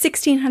 And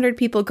 1,600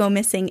 people go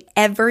missing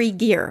every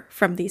year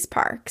from these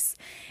parks.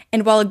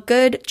 And while a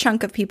good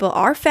chunk of people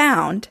are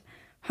found,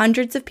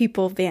 hundreds of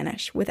people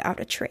vanish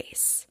without a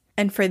trace.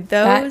 And for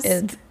those... That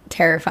is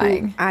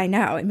terrifying. I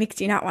know. It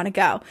makes you not want to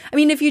go. I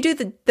mean, if you do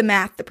the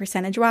math, the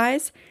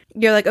percentage-wise,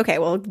 you're like, okay,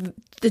 well,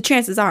 the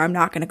chances are I'm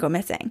not going to go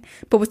missing.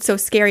 But what's so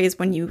scary is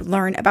when you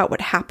learn about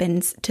what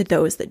happens to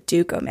those that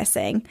do go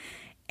missing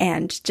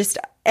and just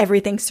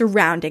everything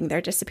surrounding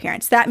their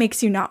disappearance. That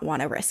makes you not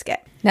want to risk it.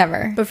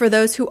 Never. But for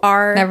those who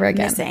are Never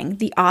again. missing,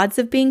 the odds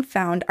of being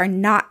found are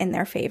not in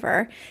their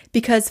favor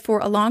because for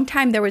a long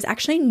time, there was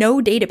actually no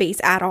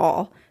database at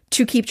all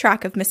to keep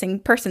track of missing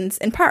persons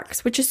in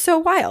parks, which is so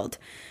wild.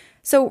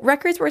 So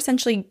records were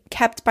essentially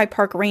kept by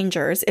park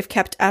rangers, if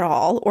kept at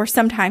all, or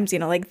sometimes,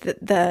 like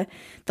the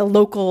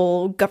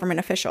local government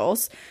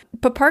officials.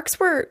 But parks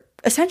were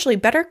essentially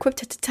better equipped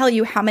to tell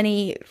you how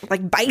many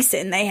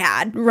bison they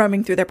had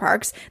roaming through their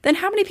parks than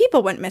how many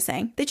people went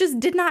missing. They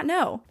just did not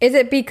know. Is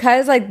it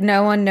because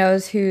no one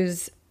knows who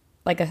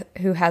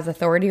has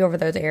authority over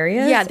those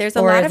areas? Yeah, there's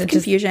a lot of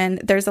confusion.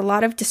 There's a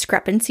lot of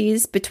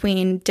discrepancies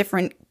between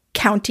different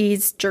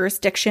counties,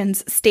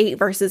 jurisdictions, state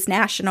versus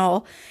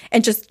national,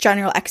 and just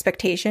general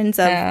expectations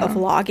of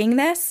logging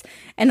this.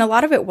 And a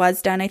lot of it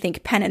was done, I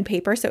think, pen and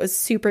paper. So it was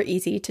super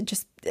easy to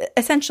just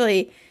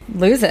essentially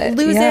lose it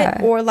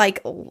or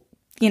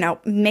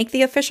make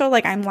the official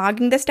I'm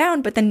logging this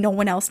down, but then no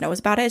one else knows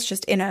about it. It's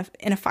just in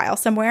a file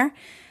somewhere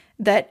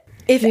that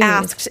if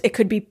asked, it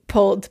could be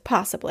pulled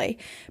possibly.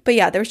 But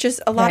yeah, there was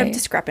just a lot of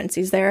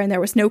discrepancies there and there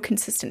was no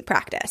consistent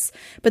practice.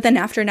 But then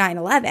after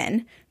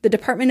 9/11, the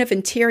Department of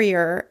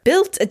Interior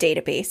built a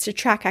database to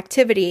track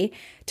activity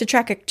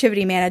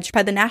managed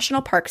by the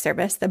National Park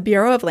Service, the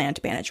Bureau of Land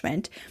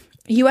Management,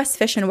 U.S.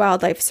 Fish and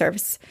Wildlife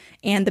Service,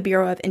 and the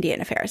Bureau of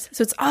Indian Affairs.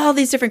 So it's all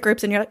these different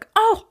groups and you're like,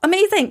 oh,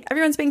 amazing.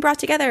 Everyone's being brought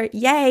together.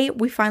 Yay.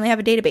 We finally have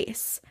a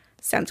database.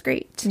 Sounds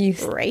great.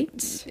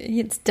 Right?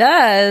 It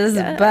does.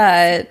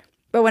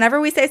 But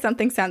whenever we say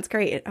something sounds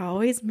great, it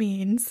always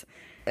means...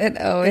 It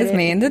always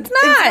means it's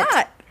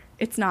not.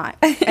 It's not.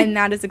 And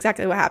that is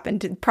exactly what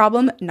happened.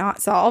 Problem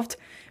not solved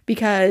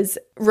because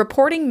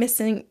reporting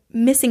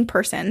missing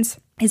persons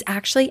is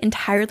actually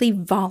entirely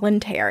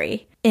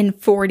voluntary in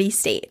 40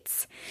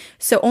 states.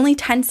 So only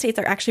 10 states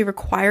are actually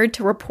required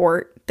to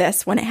report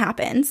this when it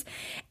happens.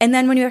 And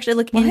then when you actually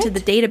look into the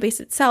database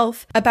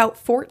itself, about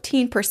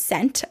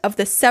 14% of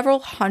the several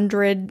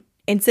hundred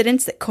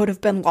incidents that could have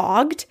been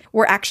logged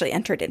were actually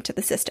entered into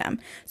the system.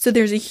 So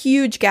there's a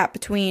huge gap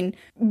between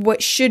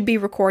what should be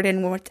recorded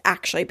and what's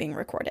actually being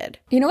recorded.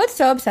 You know what's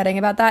so upsetting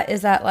about that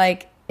is that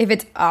if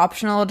it's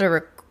optional to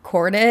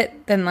record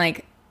it, then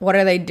what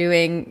are they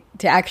doing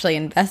to actually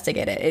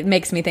investigate it? It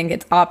makes me think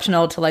it's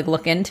optional to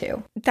look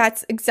into.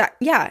 That's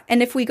yeah.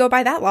 And if we go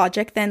by that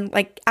logic, then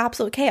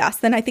absolute chaos.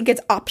 Then I think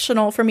it's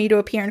optional for me to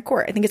appear in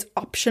court. I think it's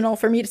optional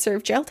for me to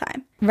serve jail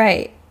time.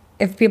 Right.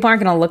 If people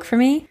aren't going to look for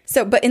me.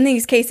 So, but in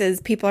these cases,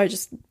 people are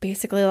just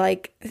basically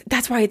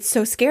that's why it's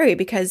so scary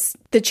because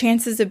the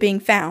chances of being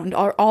found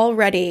are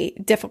already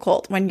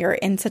difficult when you're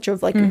in such a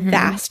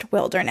vast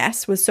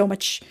wilderness with so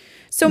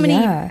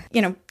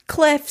many,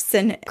 cliffs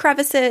and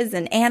crevices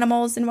and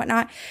animals and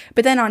whatnot.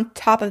 But then on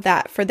top of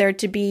that, for there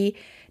to be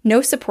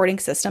no supporting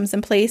systems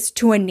in place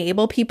to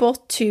enable people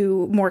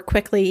to more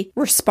quickly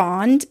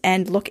respond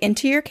and look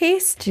into your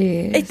case,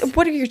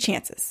 what are your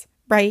chances,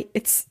 right?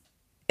 It's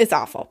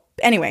awful.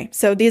 Anyway,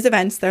 so these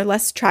events, they're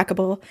less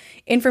trackable.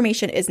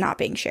 Information is not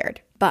being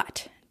shared.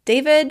 But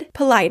David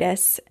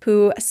Paulides,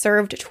 who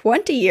served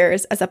 20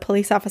 years as a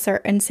police officer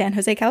in San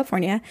Jose,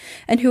 California,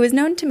 and who is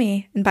known to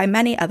me and by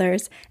many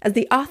others as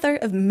the author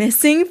of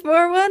Missing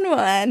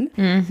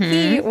 411,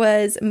 he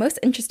was most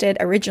interested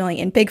originally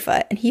in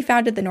Bigfoot, and he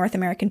founded the North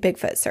American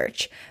Bigfoot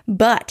Search.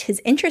 But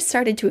his interest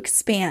started to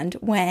expand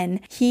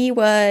when he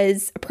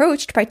was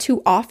approached by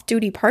two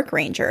off-duty park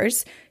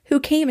rangers who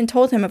came and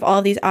told him of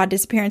all these odd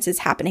disappearances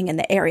happening in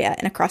the area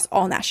and across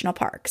all national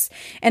parks.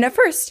 And at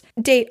first,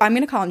 Dave, I'm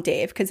going to call him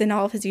Dave because in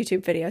all of his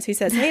YouTube videos, he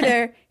says, hey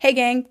there, hey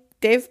gang,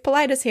 Dave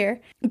Paulides here.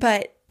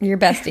 But your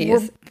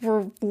besties.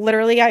 We're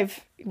literally,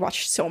 I've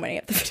watched so many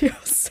of the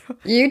videos. So.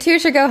 You two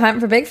should go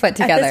hunt for Bigfoot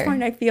together. At this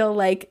point, I feel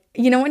like,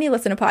 when you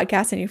listen to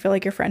podcasts and you feel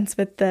like you're friends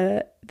with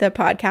the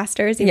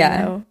podcasters, even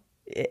though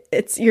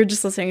you're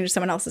just listening to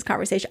someone else's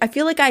conversation. I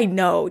feel like I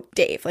know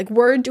Dave.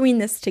 We're doing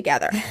this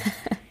together.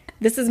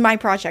 This is my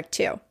project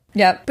too.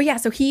 Yep. But yeah,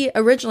 so he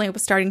originally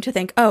was starting to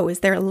think, oh, is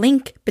there a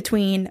link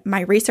between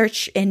my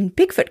research in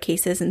Bigfoot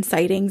cases and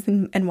sightings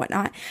and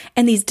whatnot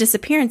and these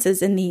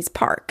disappearances in these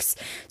parks?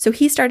 So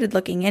he started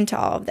looking into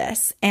all of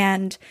this.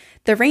 And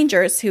the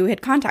rangers who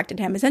had contacted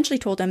him essentially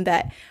told him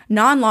that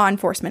non-law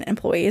enforcement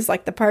employees,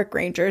 like the park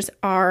rangers,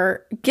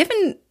 are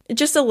given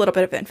just a little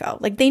bit of info.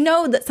 They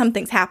know that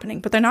something's happening,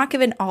 but they're not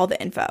given all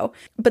the info.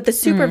 But the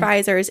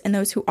supervisors and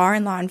those who are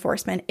in law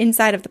enforcement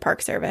inside of the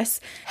Park Service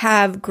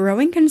have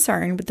growing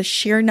concern with the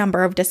sheer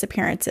number of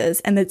disappearances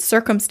and the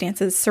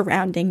circumstances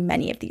surrounding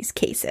many of these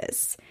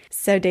cases.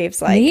 So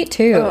Dave's like, me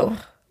too.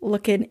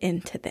 Looking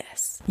into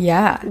this.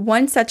 Yeah.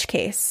 One such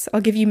case,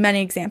 I'll give you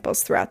many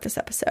examples throughout this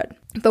episode,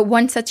 but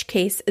one such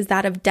case is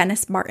that of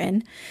Dennis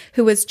Martin,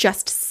 who was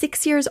just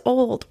 6 years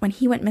old when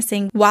he went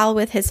missing while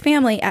with his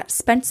family at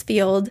Spence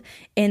Field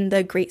in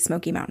the Great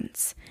Smoky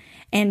Mountains.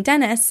 And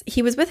Dennis,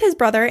 he was with his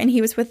brother and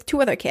he was with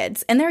 2 other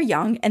kids. And they're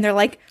young and they're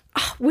like,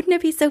 oh, wouldn't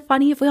it be so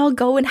funny if we all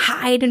go and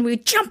hide and we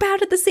jump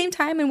out at the same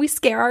time and we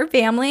scare our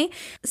family?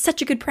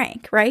 Such a good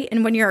prank, right?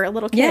 And when you're a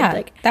little kid,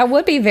 like, that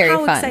would be very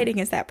fun. How exciting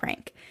is that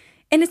prank?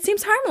 And it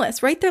seems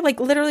harmless, right? They're like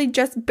literally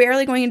just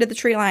barely going into the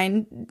tree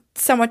line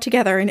somewhat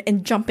together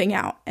and jumping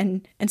out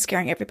and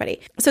scaring everybody.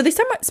 So they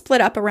somewhat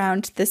split up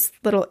around this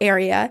little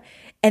area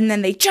and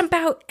then they jump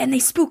out and they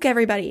spook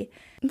everybody.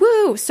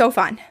 Woo, so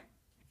fun.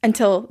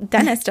 Until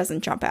Dennis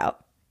doesn't jump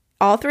out.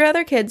 All 3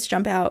 other kids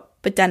jump out,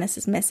 but Dennis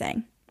is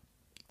missing.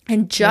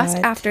 And just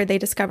after they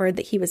discovered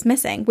that he was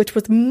missing, which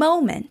was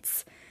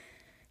moments,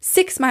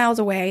 6 miles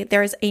away,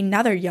 there's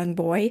another young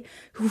boy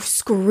who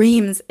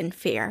screams in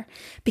fear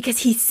because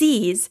he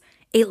sees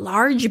a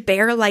large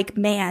bear-like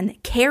man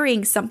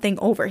carrying something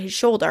over his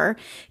shoulder,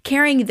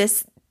 carrying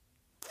this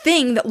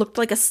thing that looked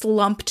like a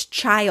slumped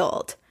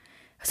child.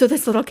 So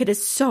this little kid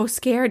is so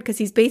scared because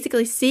he's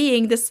basically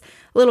seeing this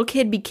little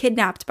kid be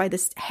kidnapped by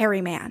this hairy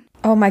man.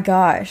 Oh my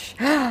gosh.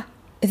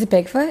 Is it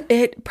Bigfoot?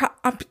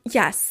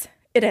 Yes,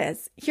 it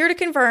is. Here to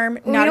confirm,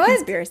 not a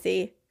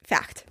conspiracy.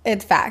 Fact.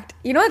 It's fact.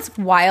 You know what's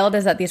wild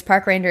is that these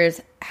park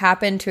rangers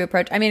happened to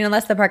approach, I mean,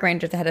 unless the park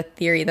rangers had a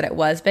theory that it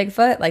was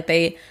Bigfoot, like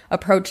they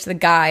approached the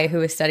guy who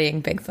was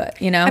studying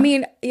Bigfoot, you know? I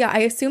mean, yeah, I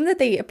assume that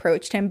they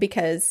approached him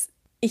because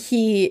I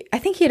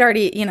think he had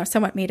already,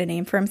 somewhat made a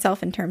name for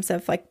himself in terms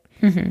of like,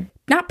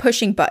 not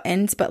pushing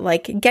buttons, but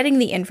like getting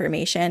the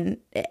information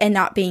and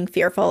not being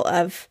fearful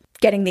of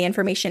getting the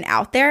information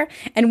out there.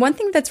 And one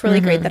thing that's really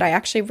great that I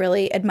actually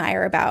really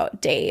admire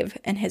about Dave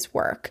and his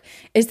work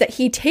is that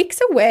he takes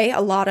away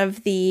a lot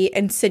of the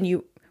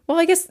well,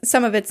 I guess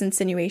some of it's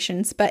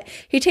insinuations, but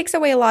he takes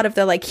away a lot of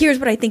the like, here's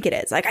what I think it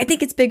is. Like, I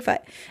think it's Bigfoot.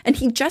 And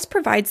he just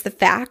provides the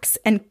facts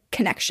and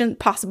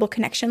possible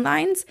connection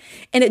lines.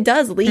 And it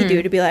does lead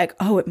you to be like,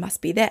 oh, it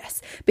must be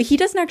this. But he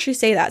doesn't actually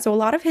say that. So a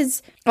lot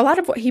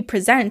of what he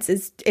presents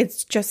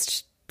it's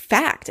just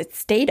fact.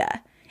 It's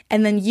data.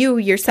 And then you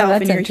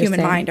yourself in your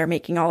human mind are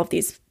making all of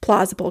these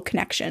plausible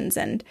connections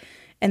and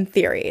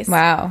theories.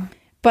 Wow.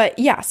 But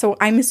yeah, so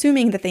I'm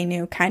assuming that they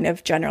knew kind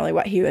of generally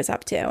what he was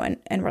up to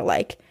and were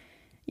like,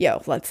 yo,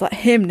 let's let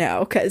him know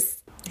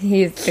because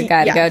he's the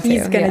guy to go to.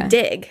 He's going to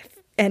dig.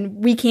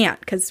 And we can't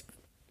because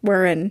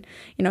we're in,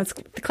 it's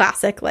the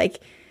classic, like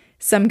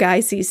some guy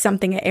sees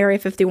something at Area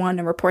 51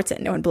 and reports it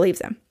and no one believes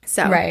him.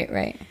 So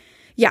Right.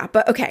 Yeah,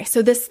 but okay,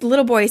 so this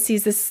little boy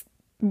sees this,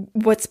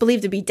 what's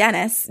believed to be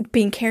Dennis,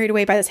 being carried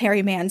away by this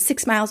hairy man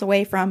 6 miles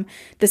away from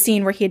the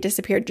scene where he had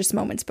disappeared just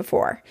moments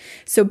before.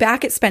 So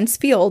back at Spence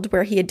Field,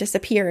 where he had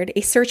disappeared,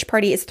 a search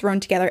party is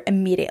thrown together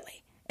immediately.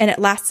 And it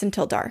lasts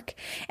until dark.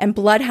 And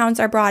bloodhounds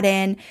are brought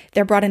in.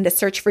 They're brought in to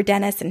search for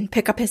Dennis and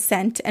pick up his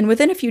scent. And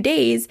within a few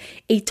days,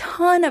 a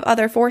ton of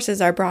other forces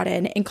are brought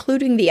in,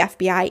 including the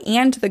FBI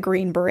and the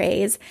Green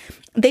Berets.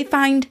 They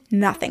find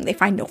nothing. They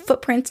find no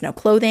footprints, no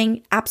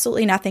clothing,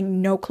 absolutely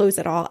nothing, no clues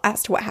at all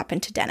as to what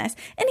happened to Dennis.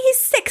 And he's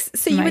 6,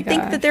 so you would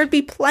think that there'd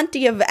be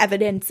plenty of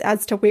evidence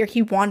as to where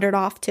he wandered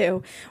off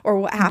to or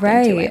what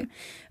happened to him.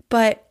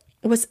 But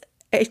what's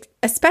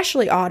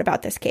especially odd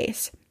about this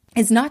case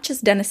is not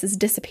just Dennis's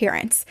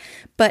disappearance,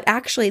 but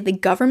actually the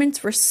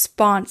government's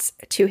response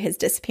to his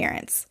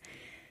disappearance.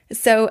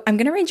 So I'm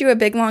going to read you a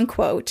big long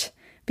quote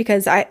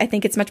because I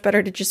think it's much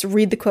better to just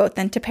read the quote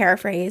than to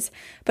paraphrase.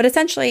 But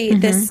essentially,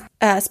 this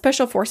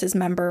Special Forces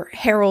member,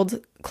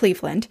 Harold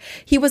Cleveland,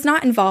 he was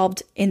not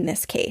involved in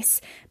this case,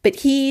 but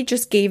he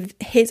just gave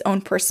his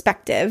own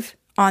perspective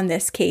on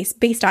this case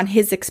based on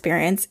his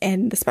experience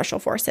in the Special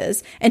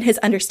Forces and his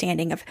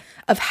understanding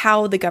of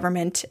how the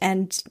government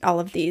and all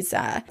of these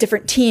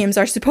different teams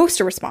are supposed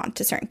to respond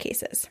to certain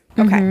cases.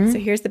 Okay, so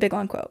here's the big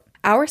long quote.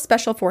 Our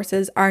Special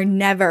Forces are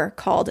never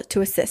called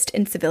to assist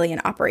in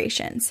civilian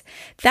operations.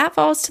 That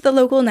falls to the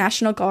local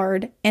National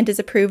Guard and is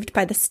approved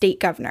by the state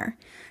governor.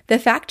 The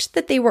fact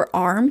that they were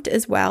armed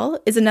as well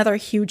is another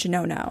huge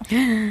no-no.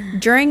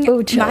 During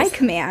my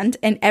command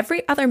and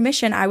every other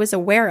mission I was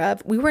aware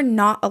of, we were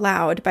not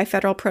allowed by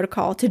federal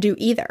protocol to do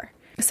either.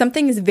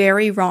 Something is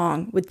very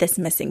wrong with this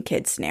missing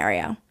kid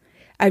scenario.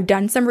 I've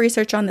done some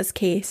research on this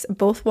case,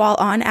 both while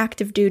on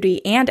active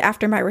duty and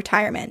after my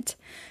retirement.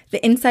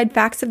 The inside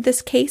facts of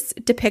this case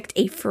depict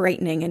a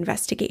frightening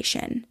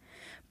investigation.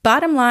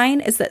 Bottom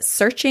line is that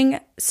searching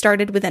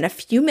started within a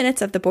few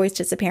minutes of the boy's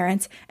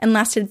disappearance and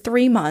lasted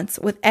 3 months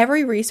with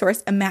every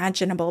resource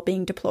imaginable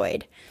being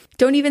deployed.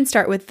 Don't even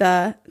start with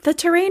the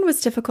terrain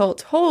was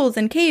difficult, holes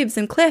and caves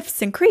and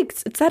cliffs and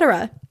creeks,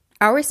 etc.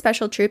 Our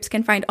special troops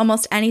can find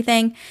almost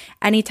anything,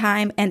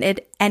 anytime, and in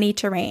any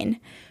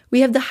terrain. We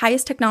have the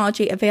highest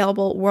technology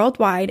available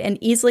worldwide and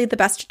easily the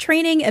best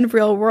training and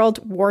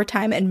real-world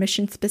wartime and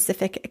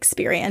mission-specific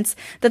experience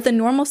that the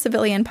normal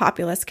civilian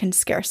populace can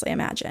scarcely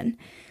imagine.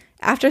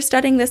 After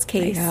studying this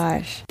case,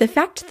 the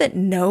fact that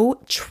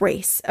no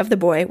trace of the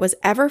boy was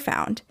ever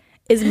found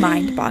is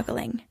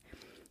mind-boggling.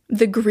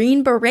 The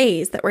Green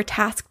Berets that were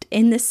tasked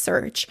in this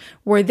search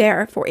were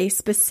there for a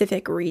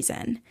specific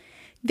reason.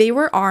 They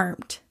were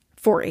armed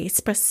for a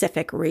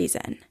specific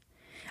reason.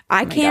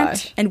 I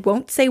can't and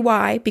won't say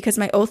why because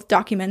my oath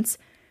documents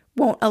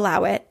won't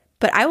allow it,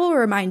 but I will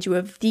remind you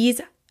of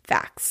these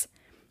facts.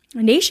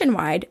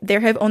 Nationwide,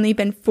 there have only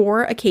been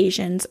 4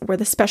 occasions where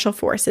the special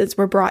forces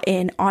were brought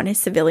in on a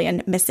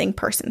civilian missing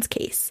persons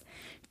case.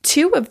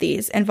 2 of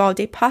these involved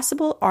a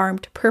possible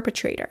armed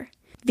perpetrator.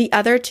 The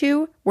other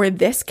 2 were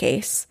this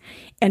case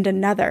and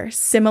another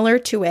similar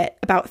to it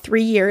about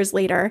 3 years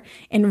later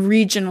and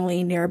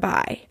regionally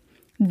nearby.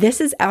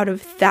 This is out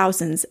of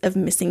thousands of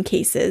missing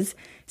cases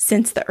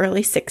since the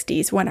early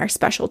 60s when our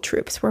special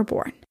troops were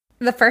born.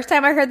 The first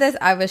time I heard this,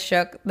 I was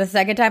shook. The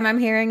second time I'm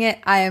hearing it,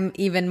 I am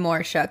even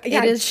more shook.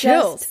 Yeah, it is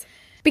chills. Just,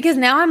 because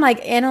now I'm like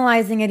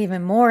analyzing it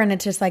even more, and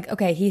it's just like,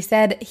 okay, he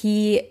said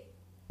he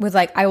was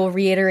like, I will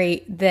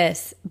reiterate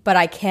this, but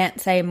I can't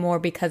say more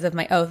because of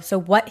my oath. So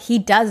what? He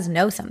does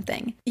know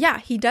something. Yeah,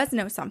 he does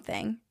know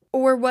something.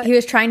 Or what? He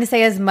was trying to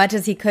say as much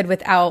as he could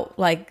without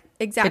like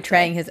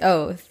betraying his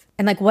oath.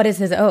 And like, what is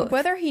his oath?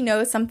 Whether he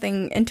knows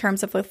something in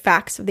terms of the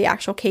facts of the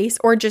actual case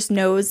or just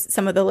knows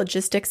some of the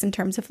logistics in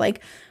terms of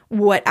like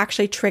what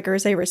actually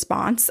triggers a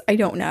response, I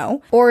don't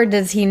know. Or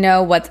does he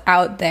know what's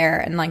out there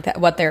and like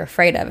that, what they're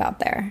afraid of out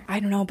there?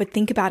 I don't know, but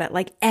think about it.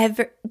 Like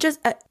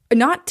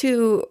not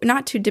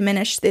to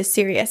diminish the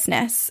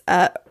seriousness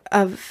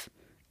of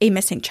a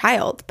missing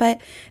child,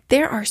 but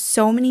there are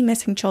so many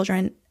missing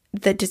children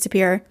that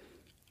disappear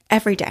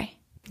every day.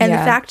 And the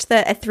fact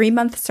that a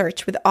 3-month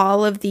search with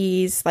all of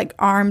these like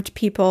armed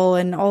people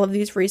and all of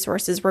these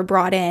resources were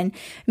brought in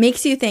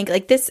makes you think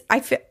like this.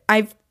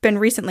 I've been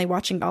recently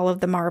watching all of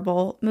the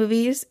Marvel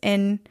movies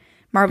in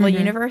Marvel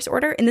Universe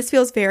order, and this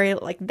feels very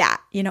like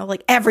that, you know,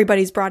 like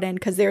everybody's brought in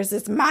because there's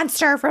this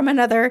monster from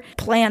another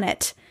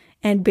planet,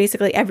 and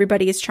basically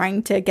everybody is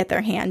trying to get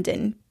their hand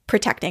in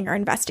protecting or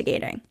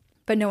investigating.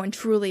 But no one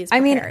truly is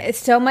prepared. I mean,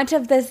 so much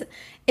of this,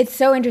 it's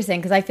so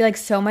interesting because I feel like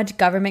so much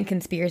government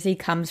conspiracy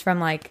comes from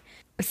like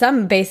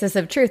some basis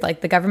of truth. Like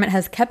the government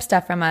has kept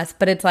stuff from us,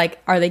 but it's like,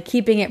 are they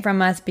keeping it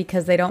from us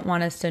because they don't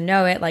want us to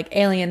know it, like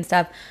alien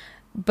stuff?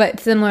 But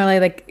similarly,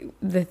 like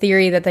the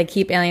theory that they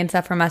keep alien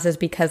stuff from us is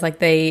because like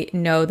they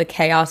know the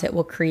chaos it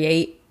will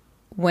create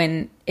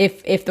when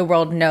if the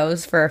world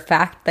knows for a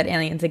fact that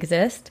aliens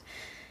exist.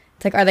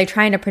 It's like, are they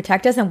trying to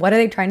protect us, and what are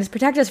they trying to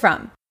protect us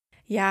from?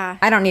 Yeah.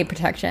 I don't need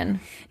protection.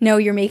 No,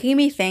 you're making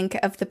me think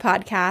of the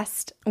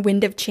podcast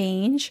Wind of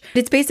Change.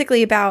 It's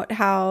basically about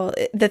how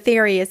the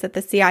theory is that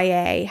the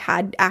CIA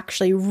had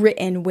actually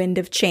written Wind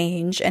of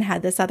Change and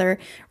had this other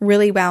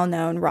really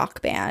well-known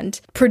rock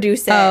band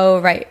produce it. Oh,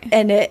 right.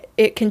 And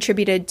it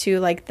contributed to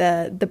like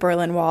the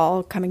Berlin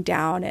Wall coming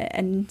down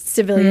and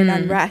civilian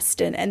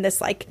unrest and this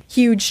like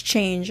huge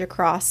change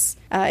across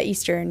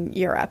Eastern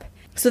Europe.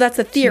 So that's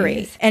a theory.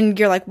 Jeez. And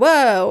you're like,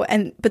 whoa.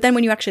 But then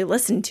when you actually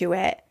listen to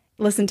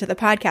the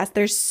podcast,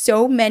 there's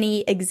so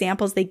many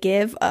examples they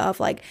give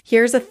of like,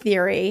 here's a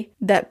theory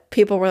that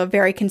people were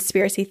very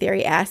conspiracy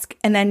theory-esque,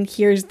 and then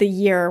here's the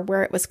year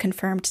where it was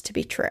confirmed to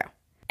be true.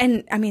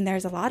 And I mean,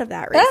 there's a lot of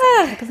that reason.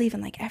 I believe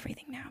in like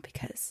everything now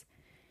because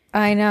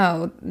I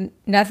know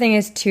nothing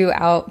is too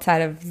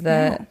outside of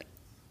the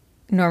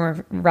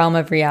normal realm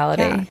of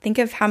reality. Yeah. Think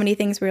of how many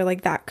things we were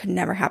like, that could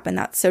never happen.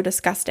 That's so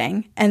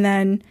disgusting. And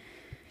then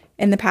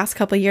in the past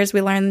couple of years,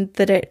 we learned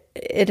that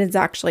it is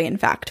actually, in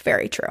fact,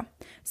 very true.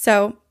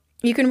 So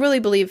you can really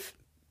believe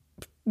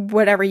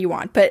whatever you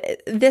want.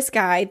 But this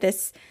guy,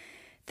 this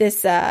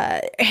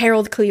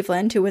Harold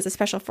Cleveland, who was a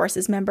Special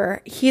Forces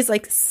member, he's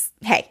like,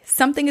 hey,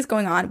 something is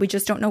going on. We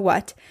just don't know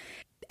what.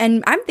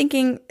 And I'm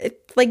thinking,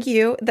 like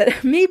you,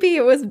 that maybe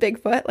it was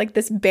Bigfoot, like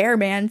this bear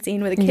man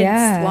scene with a kid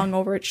slung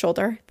over its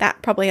shoulder.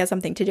 That probably has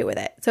something to do with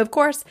it. So, of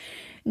course,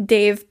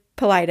 Dave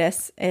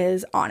Paulides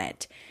is on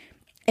it.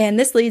 And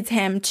this leads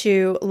him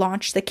to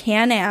launch the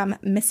Can-Am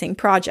Missing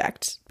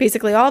Project.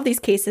 Basically, all of these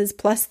cases,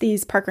 plus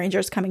these park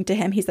rangers coming to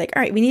him, he's like,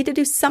 all right, we need to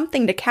do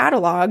something to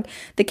catalog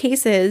the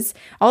cases,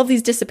 all of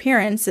these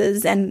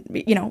disappearances, and,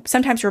 you know,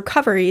 sometimes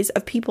recoveries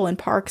of people in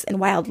parks and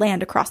wild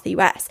land across the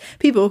U.S.,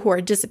 people who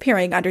are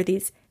disappearing under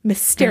these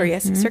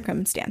mysterious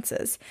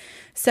circumstances.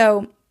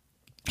 So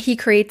he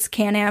creates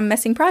Can-Am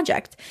Missing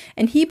Project,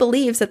 and he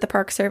believes that the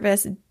Park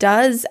Service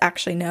does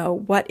actually know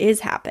what is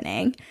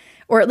happening,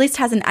 or at least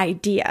has an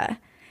idea.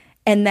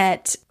 And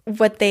that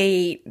what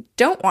they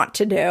don't want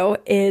to do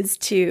is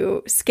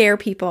to scare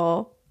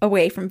people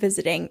away from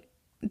visiting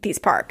these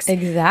parks.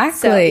 Exactly.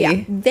 So,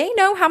 yeah, they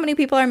know how many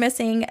people are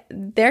missing.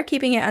 They're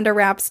keeping it under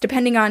wraps,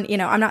 depending on, you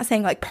know, I'm not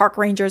saying like park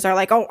rangers are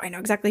like, oh, I know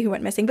exactly who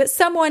went missing, but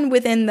someone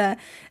within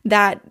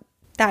that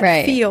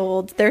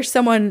field, there's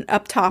someone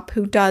up top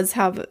who does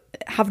have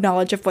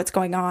knowledge of what's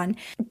going on,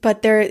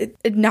 but they're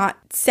not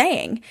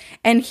saying.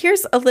 And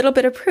here's a little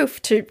bit of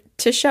proof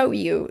to show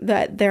you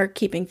that they're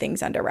keeping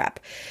things under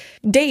wrap.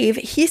 Dave,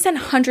 he sent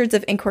hundreds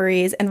of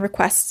inquiries and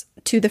requests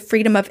to the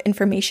Freedom of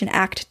Information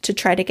Act to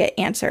try to get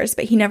answers,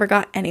 but he never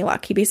got any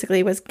luck. He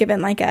basically was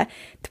given like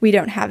we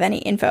don't have any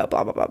info,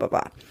 blah, blah, blah, blah,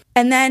 blah.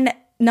 And then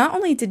not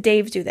only did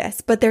Dave do this,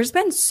 but there's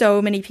been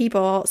so many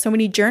people, so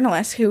many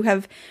journalists who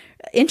have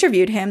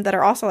interviewed him that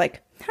are also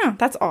like,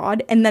 that's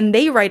odd. And then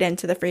they write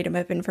into the Freedom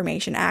of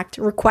Information Act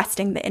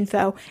requesting the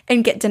info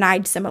and get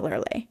denied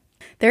similarly.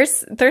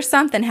 there's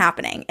something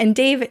happening. And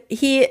Dave,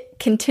 he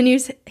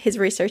continues his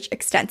research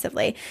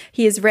extensively.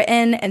 He has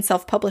written and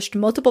self-published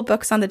multiple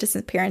books on the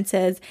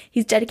disappearances.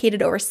 He's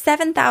dedicated over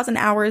 7,000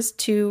 hours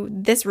to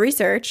this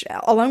research,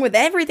 along with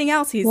everything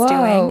else he's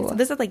doing. So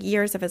this is like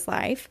years of his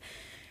life.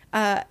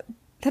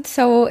 That's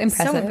so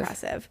impressive. So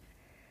impressive.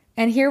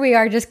 And here we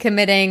are just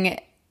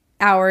committing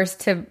hours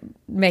to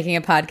making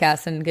a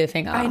podcast and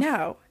goofing off. I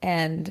know.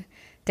 And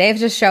Dave's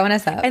just showing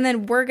us up. And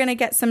then we're going to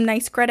get some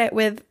nice credit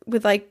with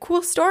like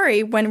cool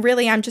story when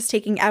really I'm just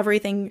taking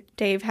everything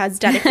Dave has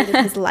dedicated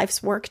his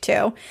life's work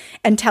to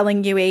and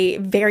telling you a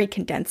very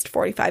condensed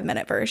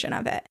 45-minute version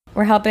of it.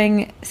 We're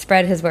helping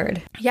spread his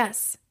word.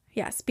 Yes.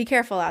 Yes. Be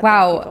careful out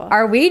there, people.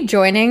 Are we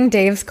joining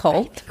Dave's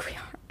cult? I think we are.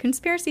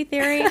 Conspiracy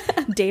theory.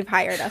 Dave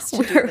hired us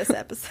to do this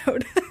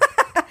episode.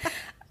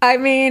 I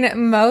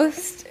mean,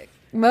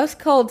 most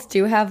cults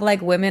do have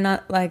like women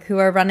like who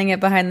are running it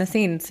behind the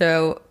scenes.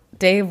 So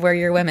Dave, we're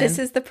your women. This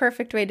is the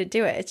perfect way to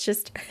do it. It's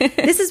just,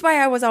 this is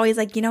why I was always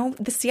like, you know,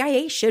 the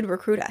CIA should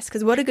recruit us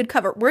because what a good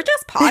cover. We're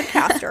just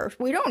podcasters.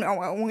 We don't know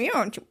what we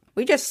don't.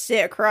 We just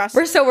sit across.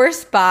 We're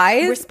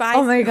spies? We're spies.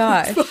 Oh my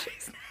gosh.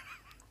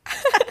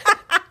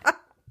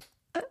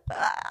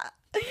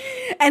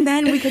 And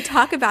then we could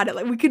talk about it.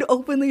 Like we could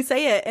openly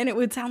say it and it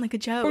would sound like a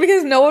joke.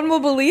 Because no one will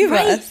believe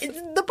us. It's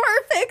the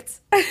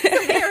perfect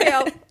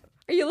scenario.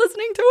 Are you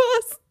listening to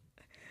us?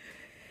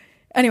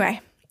 Anyway,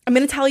 I'm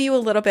going to tell you a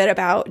little bit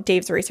about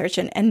Dave's research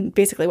and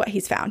basically what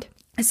he's found.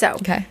 So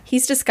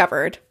he's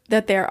discovered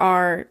that there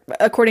are,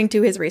 according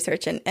to his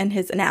research and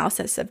his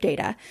analysis of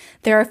data,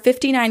 there are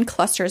 59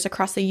 clusters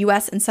across the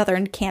US and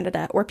southern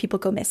Canada where people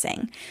go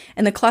missing.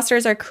 And the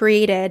clusters are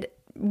created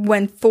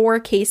when 4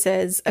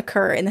 cases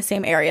occur in the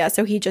same area.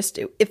 So he just,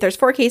 if there's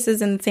 4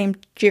 cases in the same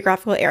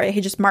geographical area,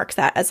 he just marks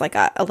that as like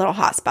a little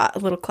hotspot, a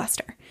little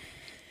cluster.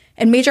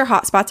 And major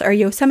hotspots are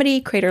Yosemite,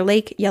 Crater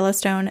Lake,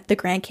 Yellowstone, the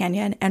Grand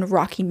Canyon, and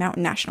Rocky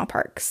Mountain National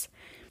Parks.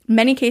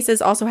 Many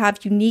cases also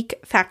have unique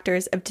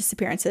factors of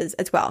disappearances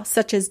as well,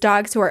 such as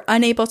dogs who are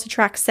unable to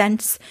track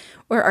scents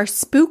or are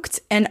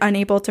spooked and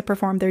unable to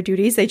perform their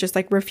duties. They just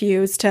like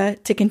refuse to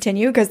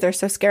continue because they're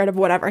so scared of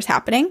whatever's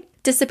happening.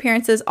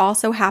 Disappearances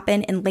also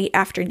happen in late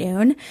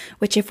afternoon,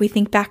 which if we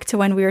think back to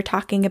when we were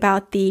talking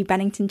about the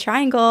Bennington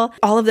Triangle,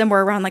 all of them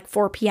were around like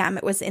 4 p.m.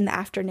 It was in the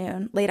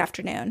afternoon, late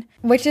afternoon.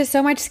 Which is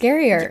so much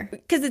scarier.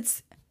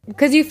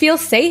 Because you feel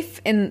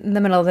safe in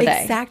the middle of the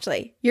day.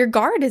 Exactly. Your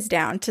guard is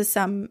down to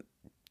some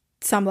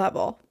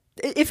level,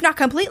 if not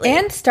completely.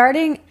 And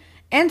starting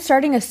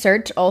a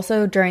search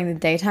also during the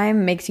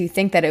daytime makes you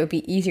think that it would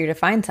be easier to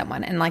find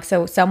someone. And like,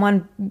 so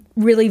someone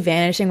really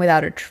vanishing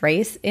without a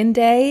trace in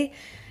day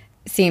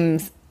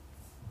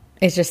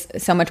it's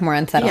just so much more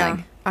unsettling.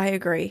 Yeah, I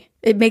agree.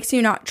 It makes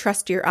you not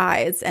trust your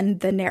eyes and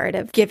the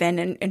narrative given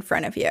in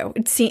front of you.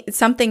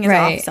 Something is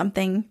off,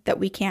 something that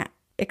we can't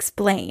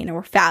explain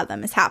or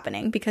fathom is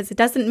happening because it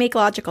doesn't make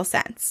logical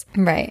sense.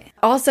 Right.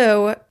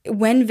 Also,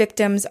 when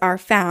victims are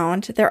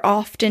found, they're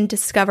often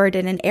discovered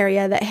in an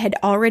area that had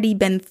already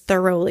been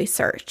thoroughly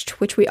searched,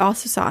 which we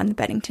also saw in the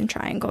Bennington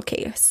Triangle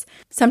case.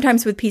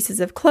 Sometimes with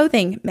pieces of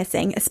clothing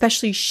missing,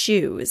 especially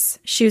shoes.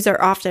 Shoes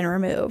are often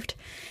removed.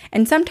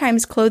 And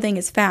sometimes clothing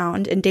is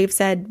found, and Dave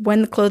said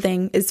when the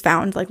clothing is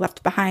found, like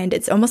left behind,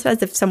 it's almost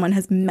as if someone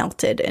has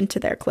melted into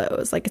their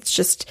clothes. Like it's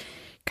just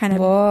kind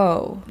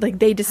of like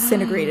they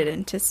disintegrated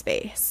into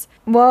space.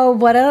 Whoa,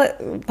 what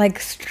a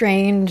like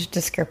strange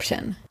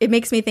description. It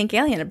makes me think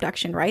alien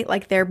abduction, right?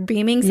 Like they're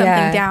beaming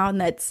something down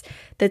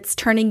that's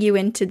turning you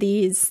into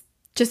these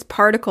just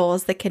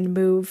particles that can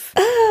move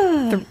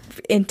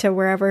into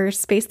wherever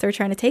space they're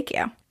trying to take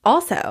you.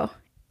 Also,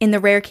 in the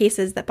rare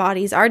cases that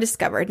bodies are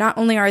discovered, not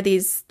only are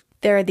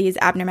there are these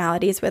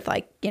abnormalities with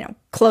like, you know,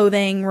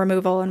 clothing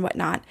removal and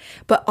whatnot,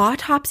 but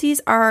autopsies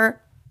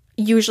are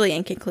usually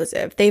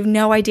inconclusive. They have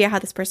no idea how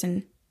this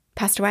person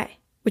passed away,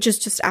 which is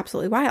just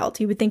absolutely wild.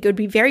 You would think it would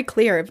be very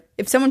clear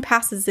if someone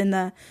passes in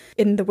the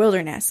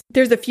wilderness.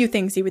 There's a few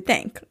things you would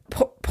think: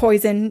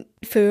 poison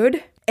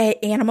food,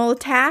 animal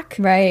attack,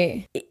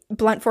 right?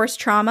 Blunt force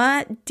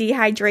trauma,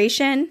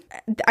 dehydration.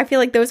 I feel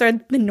like those are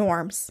the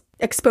norms.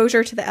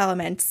 Exposure to the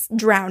elements,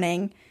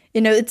 drowning.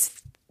 You know,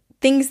 it's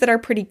things that are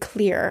pretty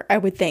clear, I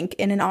would think,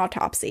 in an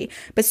autopsy,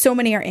 but so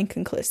many are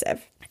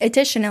inconclusive.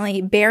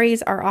 Additionally,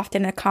 berries are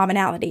often a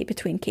commonality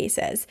between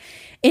cases.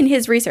 In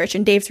his research,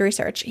 in Dave's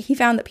research, he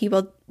found that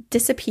people that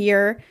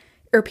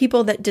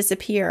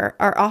disappear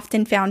are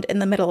often found in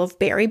the middle of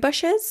berry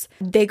bushes.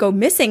 They go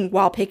missing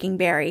while picking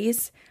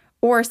berries,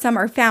 or some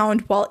are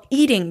found while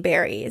eating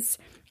berries.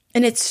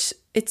 And it's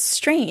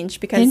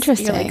strange because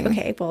you're like,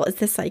 okay, well, is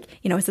this like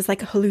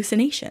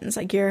hallucinations?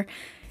 Like you're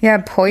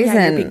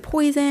being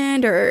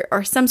poisoned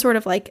or some sort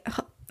of like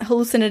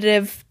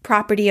hallucinative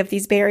property of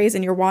these berries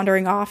and you're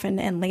wandering off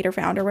and later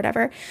found or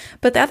whatever.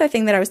 But the other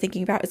thing that I was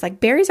thinking about is like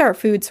berries are a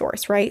food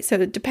source, right?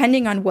 So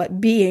depending on what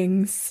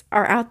beings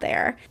are out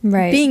there,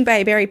 being by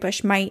a berry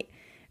bush might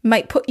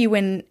put you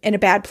in a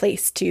bad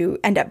place to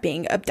end up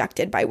being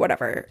abducted by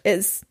whatever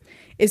is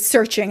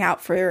searching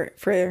out for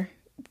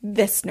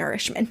this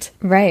nourishment.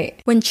 Right.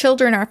 When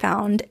children are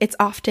found, it's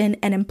often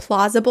an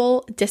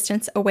implausible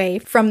distance away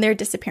from their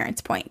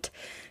disappearance point.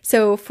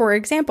 So, for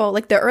example,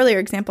 like the earlier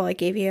example I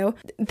gave you,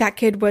 that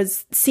kid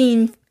was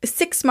seen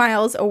 6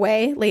 miles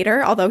away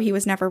later, although he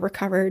was never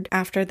recovered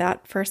after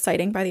that first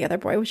sighting by the other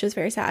boy, which is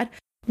very sad.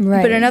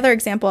 Right. But another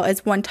example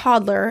is one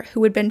toddler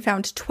who had been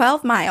found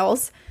 12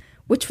 miles,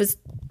 which was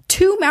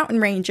 2 mountain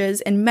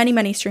ranges and many,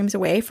 many streams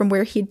away from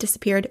where he'd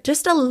disappeared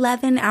just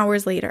 11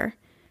 hours later.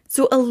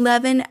 So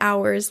 11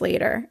 hours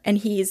later, and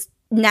he's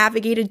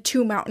navigated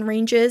 2 mountain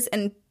ranges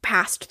and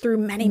passed through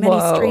many,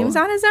 many streams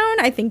on his own?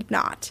 I think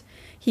not.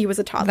 He was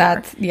a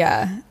toddler.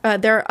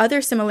 There are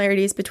other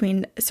similarities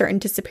between certain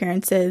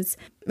disappearances,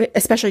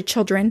 especially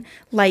children,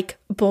 like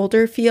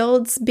boulder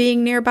fields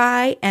being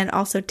nearby and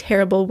also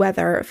terrible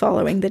weather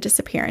following the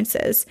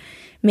disappearances,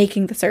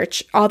 making the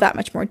search all that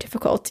much more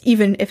difficult,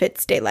 even if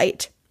it's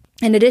daylight.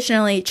 And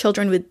additionally,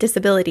 children with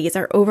disabilities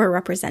are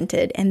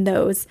overrepresented in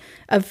those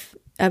of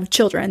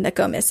children that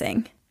go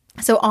missing.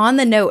 So on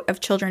the note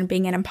of children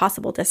being an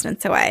impossible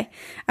distance away,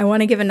 I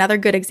want to give another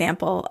good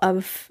example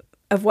of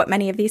what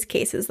many of these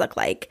cases look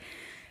like.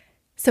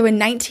 So in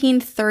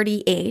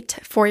 1938,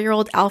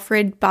 4-year-old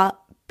Alfred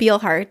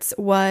Beilhartz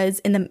was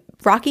in the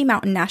Rocky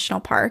Mountain National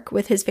Park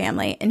with his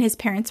family, and his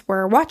parents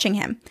were watching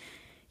him.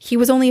 He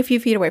was only a few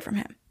feet away from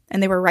him,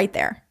 and they were right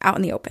there, out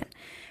in the open.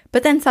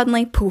 But then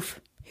suddenly, poof,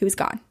 he was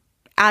gone.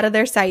 Out of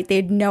their sight, they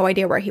had no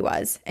idea where he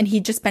was, and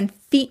he'd just been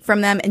feet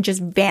from them and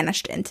just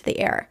vanished into the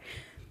air.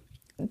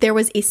 There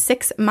was a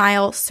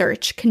 6-mile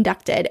search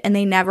conducted, and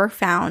they never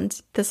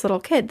found this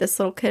little kid,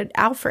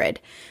 Alfred.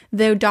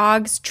 The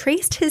dogs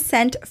traced his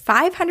scent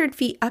 500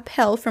 feet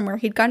uphill from where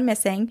he'd gone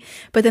missing,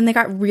 but then they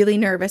got really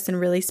nervous and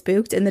really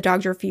spooked, and the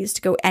dogs refused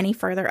to go any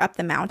further up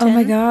the mountain. Oh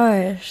my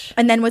gosh.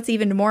 And then what's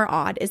even more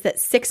odd is that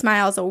 6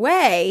 miles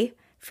away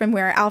from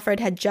where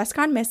Alfred had just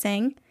gone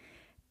missing,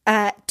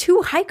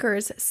 2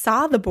 hikers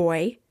saw the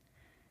boy.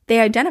 They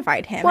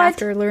identified him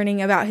after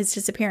learning about his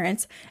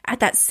disappearance.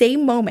 At that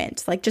same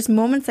moment, like just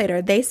moments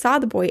later, they saw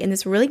the boy in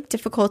this really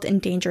difficult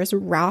and dangerous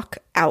rock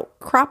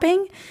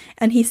outcropping.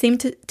 And he seemed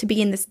to be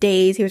in this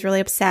daze. He was really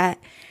upset.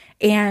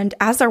 And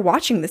as they're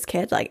watching this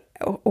kid, like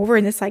over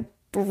in this like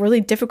really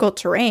difficult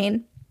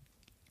terrain,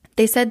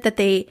 they said that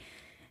it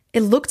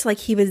looked like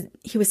he was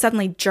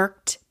suddenly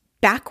jerked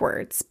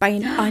backwards by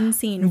an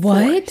unseen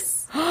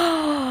force.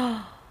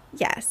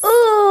 Yes.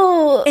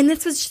 Oh. And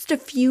this was just a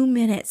few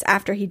minutes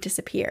after he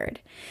disappeared.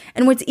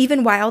 And what's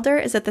even wilder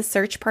is that the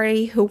search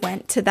party who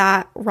went to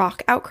that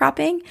rock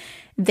outcropping,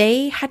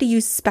 they had to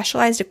use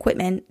specialized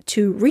equipment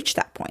to reach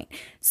that point.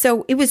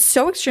 So it was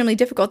so extremely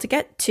difficult to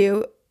get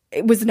to.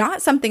 It was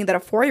not something that a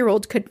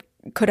 4-year-old could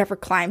ever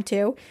climb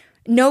to.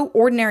 No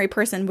ordinary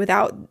person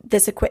without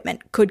this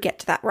equipment could get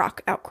to that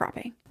rock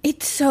outcropping.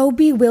 It's so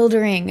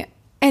bewildering.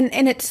 And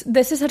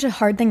this is such a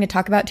hard thing to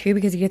talk about too,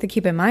 because you have to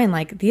keep in mind,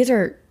 like, these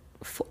are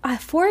a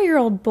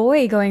 4-year-old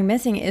boy going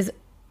missing is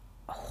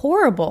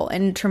horrible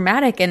and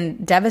traumatic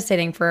and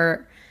devastating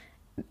for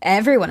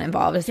everyone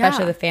involved,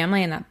 especially the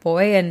family and that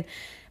boy.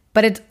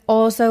 But it's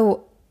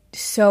also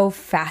so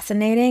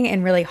fascinating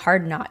and really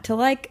hard not to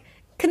like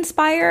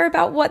conspire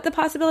about what the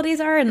possibilities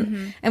are.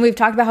 And we've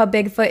talked about how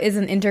Bigfoot is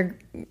an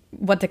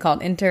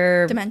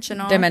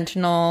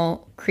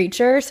interdimensional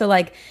creature. So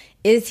like,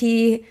 is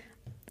he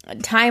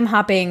time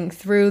hopping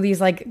through these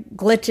like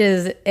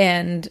glitches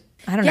and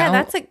I don't know.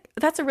 Yeah,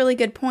 that's a really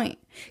good point.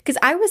 Because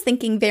I was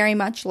thinking very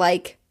much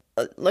like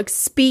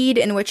speed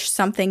in which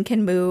something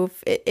can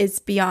move is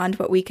beyond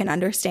what we can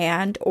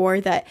understand,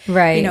 or that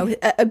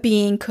a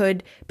being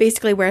could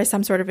basically wear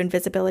some sort of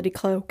invisibility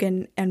cloak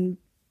and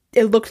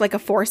it looked like a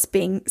force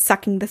being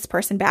sucking this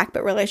person back,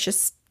 but really it's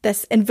just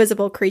this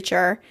invisible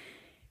creature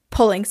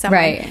pulling someone.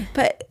 Right.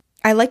 But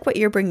I like what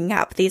you're bringing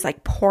up, these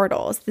like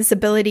portals, this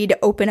ability to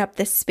open up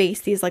this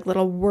space, these like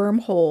little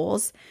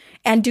wormholes.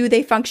 And do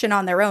they function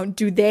on their own?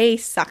 Do they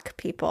suck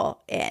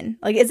people in?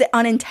 Like, is it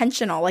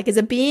unintentional? Like, is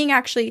a being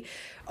actually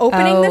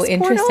opening this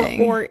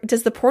portal? Or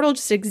does the portal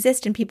just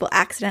exist and people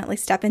accidentally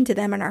step into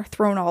them and are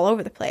thrown all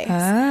over the place?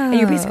 And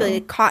you're basically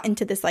caught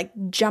into this like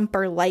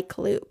jumper-like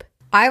loop.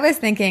 I was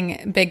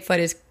thinking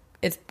Bigfoot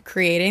is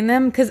creating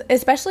them, because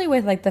especially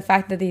with like the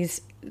fact that these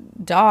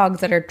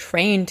dogs that are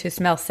trained to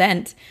smell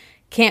scent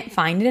can't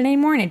find it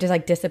anymore and it just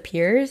like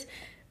disappears.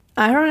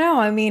 I don't know.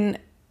 I mean,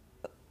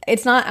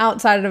 it's not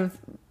outside of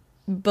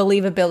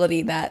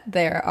believability that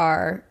there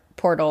are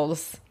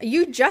portals.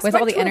 You just with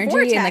all the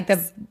energy and like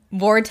the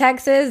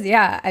vortexes.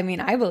 Yeah, I mean,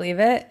 I believe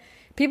it.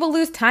 People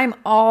lose time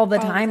all the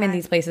time in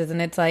these places,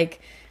 and it's like,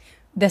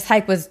 this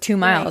hike was 2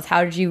 miles. Right.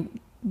 How did you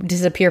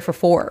disappear for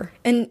 4?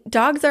 And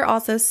dogs are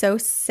also so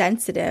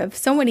sensitive.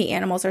 So many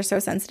animals are so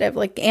sensitive.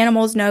 Like,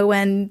 animals know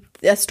when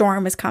a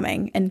storm is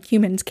coming, and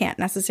humans can't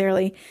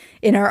necessarily,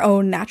 in our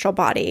own natural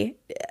body,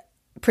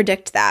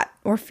 predict that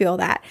or feel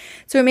that.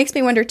 So it makes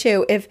me wonder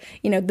too if,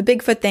 the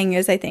Bigfoot thing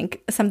is, I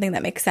think, something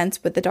that makes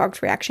sense with the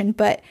dog's reaction.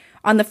 But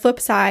on the flip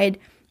side,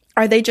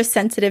 are they just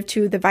sensitive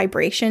to the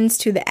vibrations,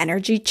 to the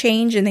energy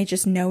change, and they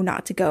just know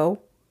not to go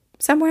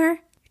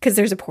somewhere because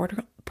there's a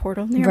portal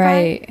nearby?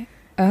 Right.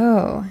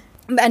 Oh.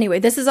 But anyway,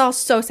 this is all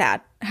so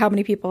sad how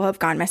many people have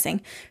gone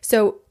missing.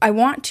 So I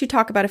want to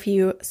talk about a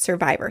few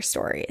survivor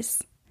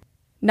stories.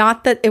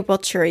 Not that it will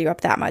cheer you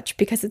up that much,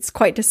 because it's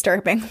quite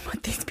disturbing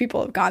what these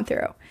people have gone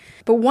through.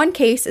 But one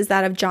case is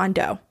that of John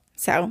Doe.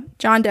 So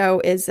John Doe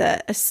is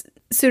a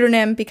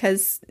pseudonym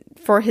because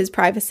for his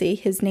privacy,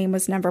 his name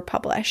was never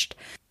published.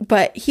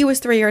 But he was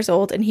 3 years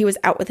old and he was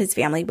out with his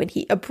family when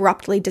he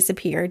abruptly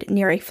disappeared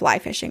near a fly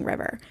fishing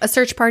river. A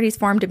search party's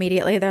formed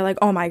immediately. They're like,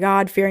 oh my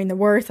God, fearing the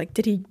worst. Like,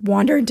 did he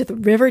wander into the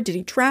river? Did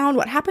he drown?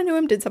 What happened to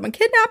him? Did someone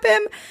kidnap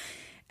him?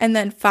 And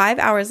then 5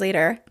 hours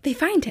later, they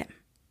find him.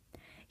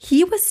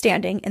 He was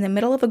standing in the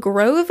middle of a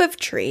grove of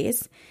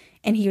trees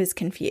and he was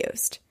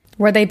confused.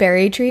 Were they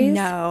berry trees?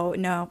 No.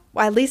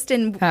 Well, at least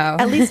in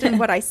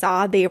what I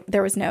saw,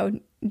 there was no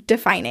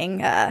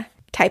defining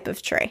type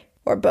of tree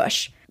or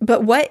bush.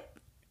 But what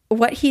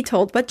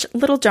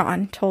Little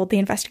John told the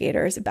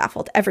investigators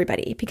baffled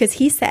everybody, because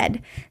he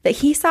said that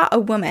he saw a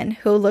woman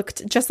who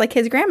looked just like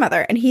his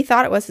grandmother, and he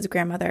thought it was his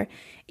grandmother.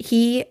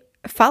 He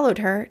followed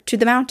her to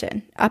the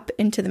mountain, up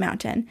into the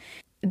mountain.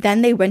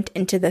 Then they went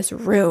into this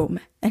room,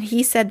 and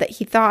he said that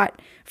he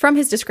thought, from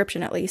his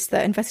description at least,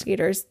 the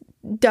investigators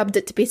dubbed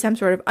it to be some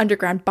sort of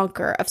underground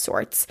bunker of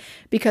sorts,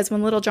 because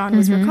when Little John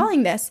was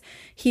recalling this,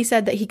 he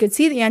said that he could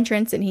see the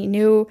entrance and he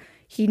knew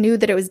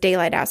that it was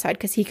daylight outside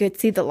because he could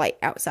see the light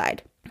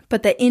outside.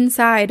 But that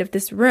inside of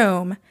this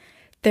room,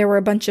 there were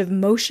a bunch of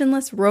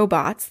motionless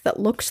robots that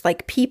looked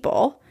like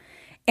people,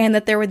 and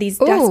that there were these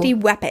dusty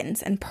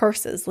weapons and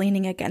purses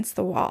leaning against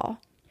the wall.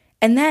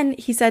 And then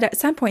he said at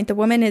some point, the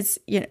woman is,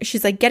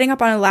 she's like getting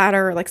up on a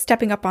ladder or like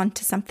stepping up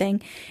onto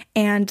something,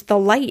 and the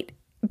light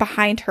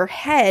behind her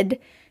head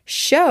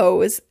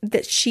shows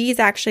that she's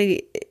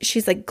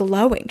like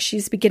glowing.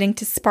 She's beginning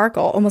to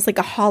sparkle, almost like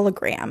a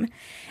hologram.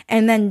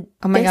 And then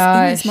in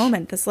this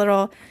moment, this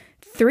little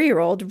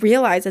 3-year-old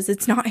realizes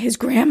it's not his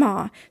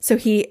grandma. So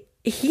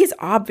he's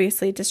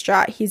obviously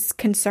distraught. He's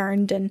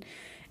concerned and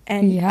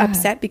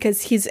upset,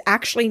 because he's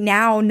actually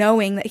now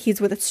knowing that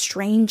he's with a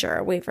stranger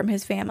away from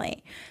his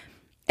family.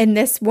 And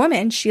this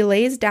woman, she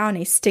lays down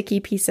a sticky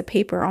piece of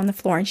paper on the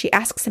floor and she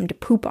asks him to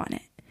poop on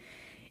it.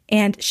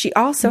 And she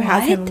also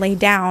has him lay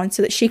down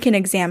so that she can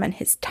examine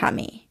his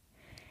tummy.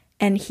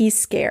 And he's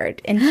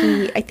scared. And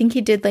I think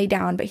he did lay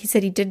down, but he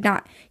said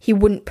he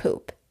wouldn't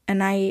poop.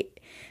 And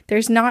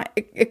there's not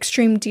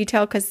extreme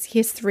detail because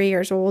he's 3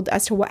 years old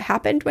as to what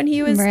happened when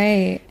he was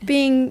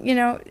being,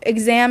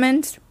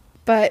 examined.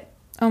 But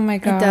oh my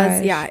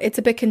God, it's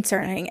a bit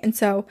concerning. And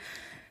so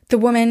the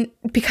woman,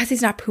 because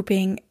he's not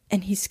pooping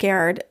and he's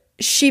scared,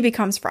 she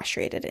becomes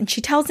frustrated, and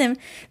she tells him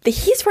that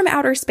he's from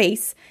outer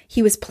space.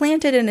 He was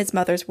planted in his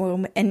mother's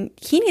womb and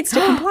he needs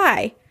to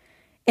comply.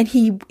 And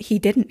he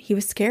didn't. He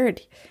was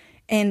scared.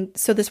 And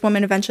so this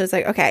woman eventually is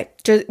like, okay,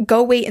 just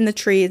go wait in the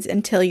trees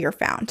until you're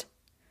found.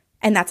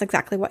 And that's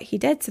exactly what he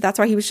did. So that's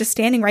why he was just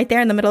standing right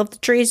there in the middle of the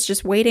trees,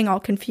 just waiting, all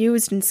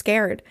confused and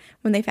scared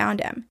when they found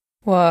him.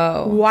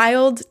 Whoa.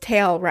 Wild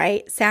tale,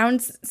 right?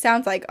 Sounds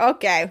like,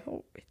 okay,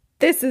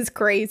 this is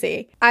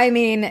crazy. I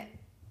mean,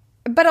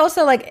 but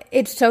also like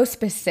it's so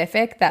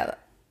specific that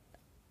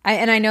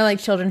I know like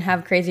children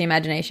have crazy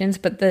imaginations,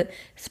 but the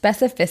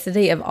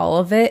specificity of all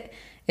of it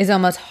is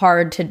almost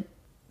hard to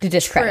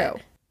discredit.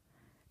 True.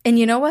 And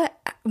you know what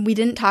we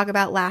didn't talk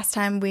about last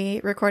time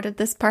we recorded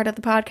this part of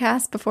the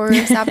podcast before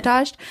we were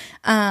sabotaged,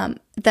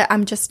 that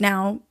I'm just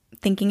now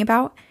thinking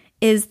about,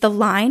 is the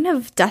line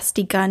of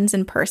dusty guns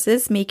and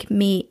purses makes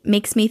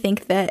me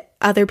think that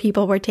other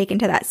people were taken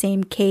to that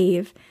same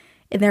cave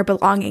and their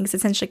belongings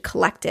essentially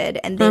collected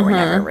and they were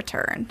never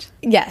returned.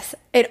 Yes.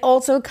 It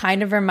also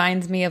kind of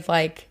reminds me of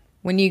like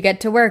when you get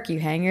to work, you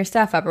hang your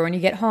stuff up, or when you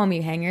get home,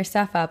 you hang your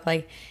stuff up.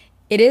 Like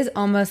it is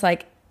almost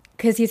like,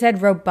 because he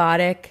said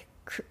robotic,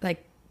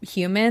 like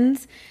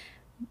humans,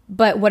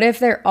 but what if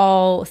they're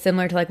all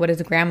similar to like what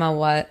his grandma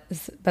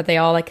was, but they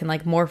all like can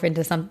like morph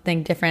into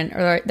something different,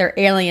 or they're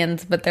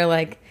aliens, but they're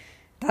like,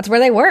 that's where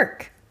they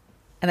work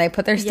and they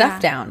put their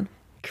stuff down.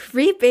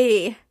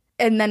 Creepy.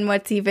 And then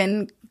what's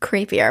even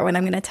creepier, what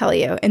I'm going to tell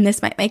you, and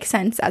this might make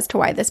sense as to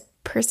why this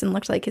person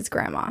looked like his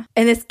grandma.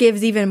 And this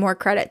gives even more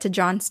credit to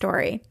John's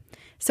story.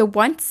 So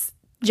once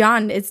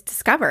John is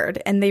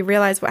discovered and they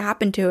realize what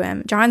happened to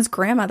him, John's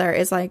grandmother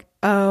is like,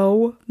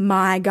 oh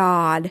my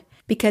God.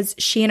 Because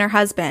she and her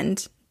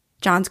husband,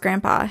 John's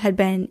grandpa, had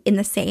been in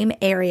the same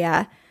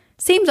area,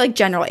 same like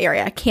general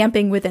area,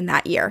 camping within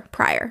that year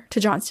prior to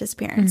John's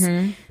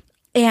disappearance.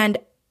 And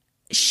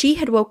she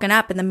had woken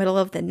up in the middle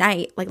of the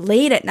night, like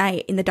late at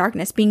night in the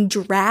darkness, being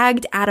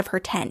dragged out of her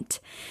tent.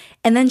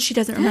 And then she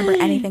doesn't remember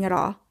anything at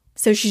all.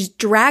 So she's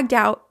dragged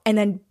out and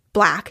then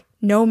black,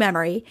 no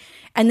memory.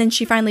 And then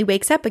she finally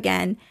wakes up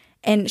again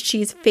and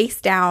she's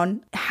face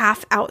down,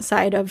 half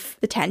outside of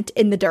the tent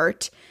in the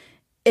dirt.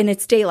 And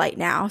it's daylight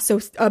now. So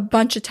a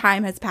bunch of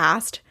time has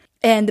passed.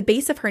 And the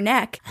base of her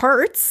neck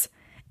hurts.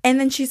 And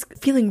then she's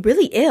feeling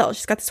really ill.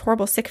 She's got this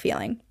horrible sick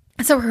feeling.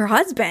 So her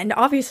husband,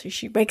 obviously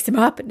she wakes him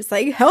up and is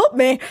like, help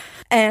me.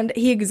 And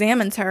he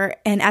examines her,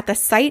 and at the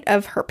site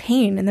of her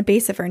pain in the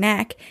base of her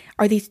neck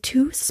are these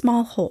 2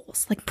 small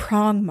holes, like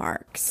prong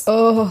marks.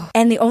 Oh.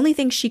 And the only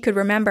thing she could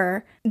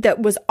remember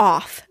that was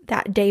off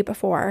that day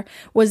before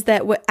was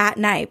that at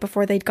night,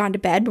 before they'd gone to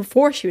bed,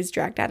 before she was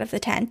dragged out of the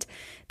tent,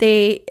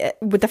 they,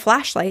 with the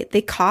flashlight,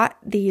 they caught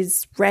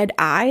these red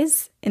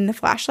eyes in the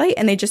flashlight,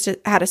 and they just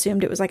had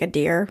assumed it was like a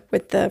deer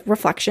with the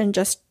reflection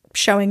just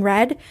showing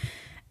red.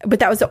 But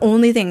that was the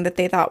only thing that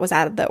they thought was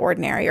out of the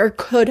ordinary, or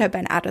could have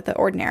been out of the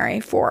ordinary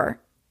for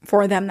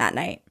them that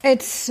night.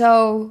 It's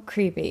so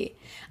creepy.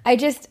 I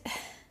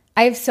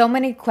have so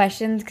many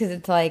questions, because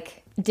it's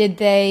like, did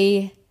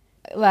they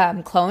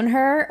clone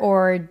her,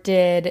 or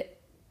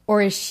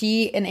is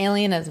she an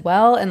alien as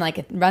well? And like,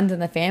 it runs in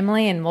the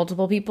family, and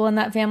multiple people in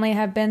that family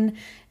have been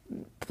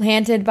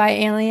planted by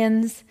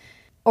aliens.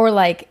 Or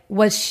like,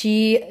 was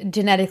she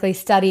genetically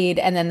studied,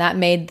 and then that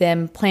made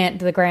them plant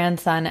the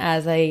grandson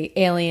as a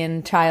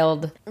alien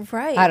child?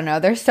 Right. I don't know.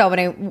 There's so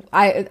many.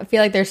 I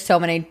feel like there's so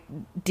many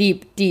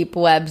deep, deep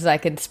webs I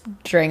could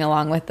string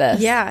along with this.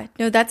 Yeah.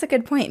 No, that's a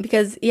good point,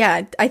 because,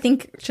 yeah, I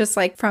think just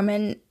like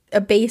from a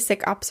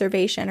basic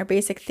observation or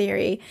basic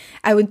theory,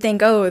 I would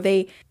think, oh,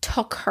 they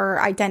took her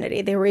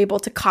identity. They were able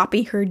to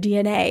copy her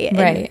DNA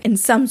in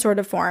some sort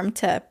of form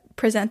to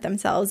present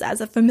themselves as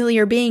a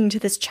familiar being to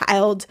this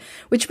child,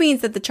 which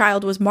means that the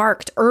child was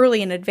marked early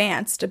in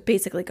advance to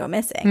basically go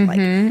missing,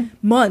 like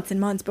months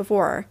and months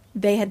before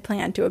they had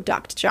planned to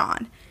abduct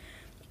John.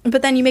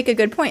 But then you make a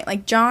good point.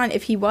 Like, John,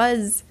 if he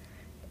was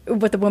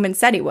what the woman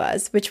said he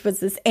was, which was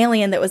this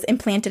alien that was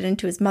implanted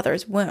into his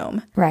mother's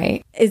womb.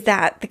 Right. Is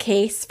that the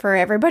case for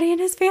everybody in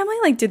his family?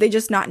 Like, do they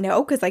just not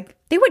know? Because, like,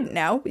 they wouldn't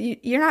know.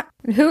 You're not...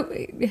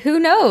 Who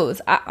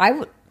knows?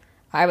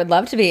 I would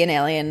love to be an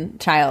alien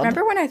child.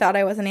 Remember when I thought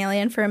I was an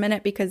alien for a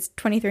minute because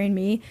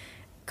 23andMe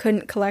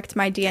couldn't collect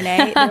my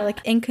DNA? They were like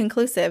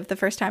inconclusive the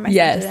first time I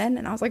sent it in.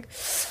 And I was like,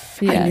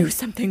 I knew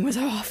something was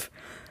off.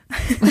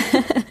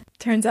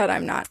 Turns out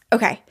I'm not.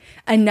 Okay.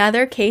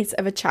 Another case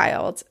of a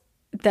child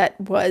that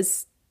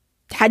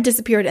had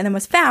disappeared and then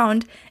was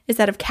found is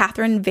that of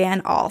Catherine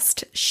Van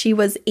Alst. She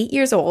was 8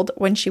 years old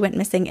when she went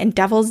missing in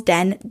Devil's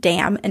Den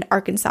Dam in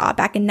Arkansas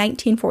back in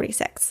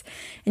 1946.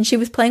 And she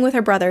was playing with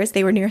her brothers.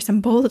 They were near some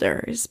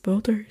boulders,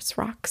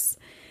 rocks.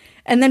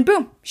 And then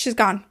boom, she's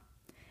gone.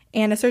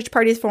 And a search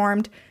party is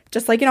formed.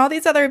 Just like in all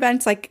these other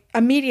events, like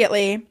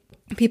immediately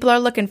people are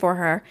looking for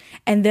her.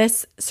 And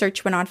this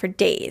search went on for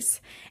days.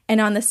 And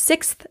on the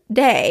 6th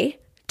day,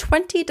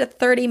 20 to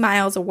 30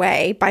 miles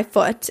away by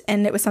foot,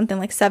 and it was something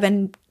like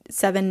seven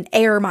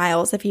air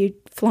miles if you'd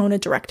flown a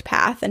direct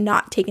path and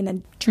not taken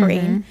a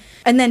train,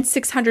 and then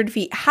 600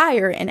 feet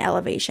higher in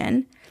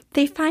elevation,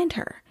 they find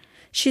her.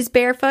 She's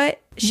barefoot.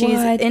 She's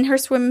in her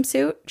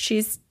swimsuit.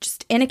 She's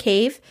just in a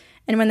cave.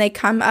 And when they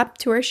come up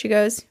to her, she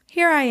goes,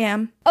 "Here I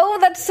am." Oh,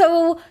 that's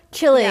so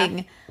chilling.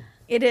 Yeah,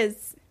 it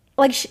is.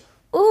 Like, it's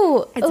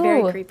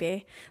very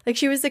creepy. Like,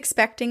 she was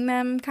expecting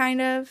them,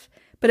 kind of,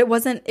 but it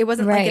wasn't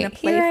like in a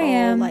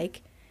playful,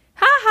 like,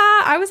 ha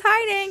ha, I was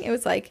hiding. It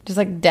was like, just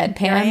like deadpan.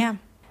 Here I am.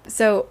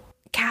 So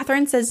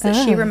Catherine says that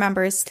she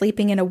remembers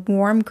sleeping in a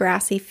warm,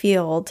 grassy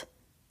field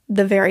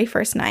the very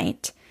first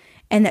night,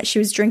 and that she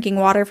was drinking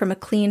water from a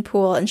clean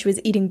pool, and she was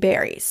eating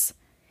berries.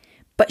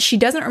 But she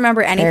doesn't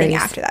remember anything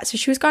after that. So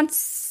she was gone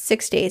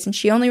 6 days, and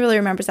she only really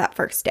remembers that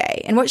first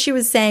day. And what she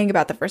was saying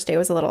about the first day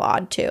was a little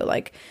odd too,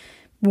 like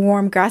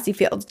warm, grassy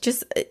fields.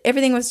 Just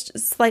everything was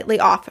just slightly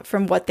off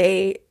from what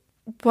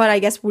I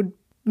guess would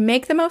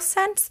make the most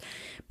sense.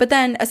 But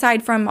then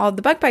aside from all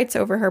the bug bites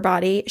over her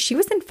body, she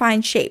was in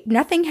fine shape.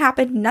 Nothing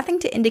happened, nothing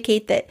to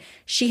indicate that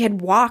she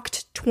had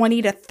walked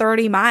 20 to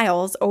 30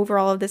 miles over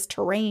all of this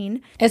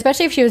terrain.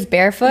 Especially if she was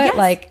barefoot,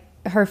 like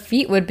her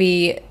feet would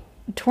be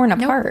torn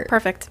apart.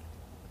 Perfect.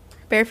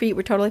 Bare feet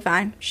were totally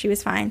fine. She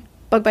was fine.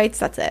 Bug bites,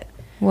 that's it.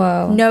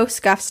 Whoa. No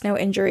scuffs, no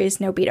injuries,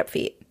 no beat up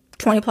feet.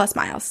 20 plus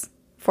miles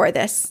for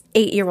this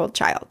 8-year-old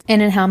child.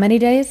 And in how many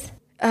days?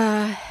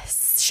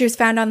 She was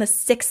found on the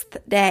 6th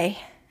day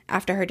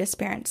after her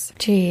disappearance.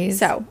 Jeez.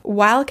 So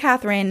while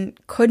Catherine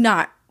could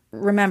not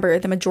remember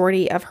the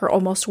majority of her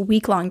almost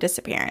week-long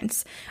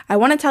disappearance, I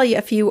want to tell you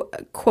a few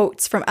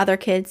quotes from other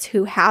kids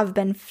who have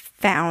been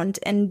found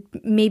and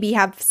maybe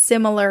have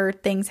similar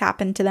things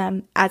happen to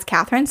them as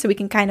Catherine, so we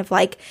can kind of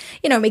like,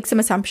 make some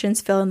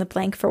assumptions, fill in the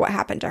blank for what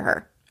happened to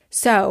her.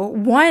 So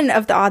one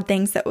of the odd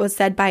things that was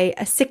said by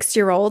a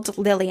 6-year-old,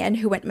 Lillian,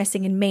 who went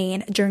missing in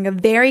Maine during a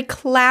very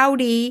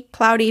cloudy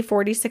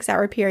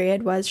 46-hour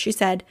period was, she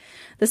said,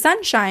 "The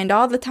sun shined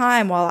all the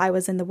time while I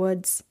was in the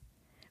woods,"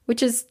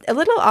 which is a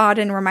little odd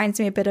and reminds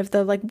me a bit of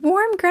the like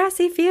warm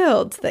grassy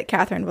fields that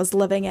Catherine was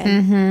living in.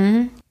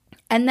 Mm-hmm.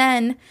 And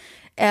then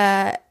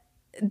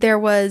there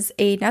was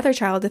another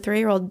child, a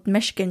 3-year-old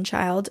Michigan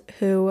child,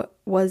 who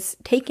was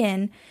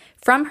taken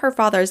from her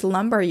father's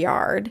lumber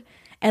yard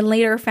and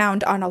later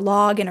found on a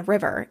log in a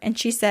river. And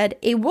she said,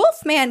 "A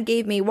wolf man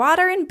gave me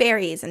water and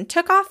berries and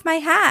took off my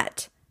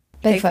hat."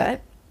 Bigfoot.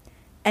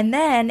 And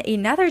then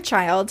another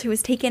child who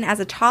was taken as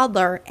a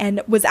toddler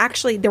and was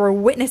actually, there were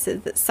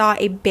witnesses that saw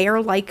a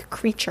bear-like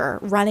creature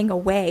running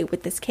away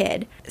with this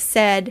kid,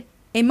 said,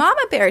 "A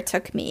mama bear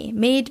took me,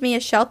 made me a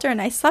shelter,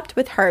 and I slept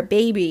with her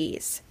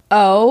babies."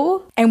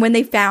 Oh. And when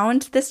they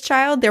found this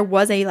child, there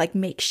was a like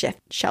makeshift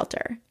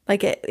shelter.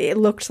 Like it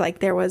looked like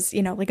there was,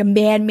 you know, like a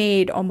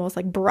man-made almost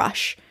like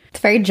brush. It's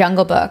very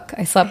Jungle Book.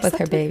 I slept with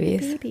her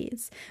babies.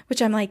 Babies.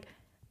 Which I'm like,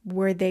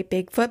 were they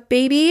Bigfoot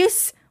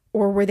babies?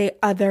 Or were they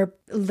other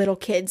little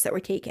kids that were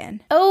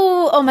taken?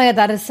 Oh my God,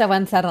 that is so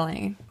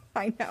unsettling.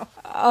 I know.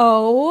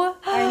 Oh.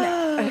 I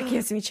know. It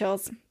gives me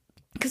chills.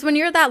 Because when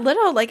you're that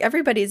little, like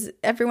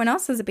everyone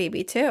else is a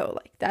baby too.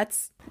 Like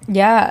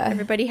yeah.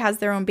 Everybody has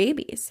their own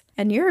babies.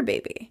 And you're a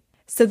baby.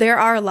 So there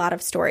are a lot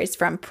of stories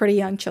from pretty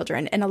young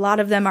children. And a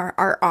lot of them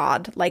are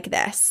odd like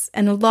this.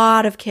 And a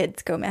lot of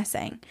kids go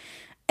missing.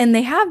 And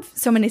they have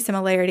so many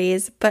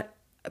similarities, but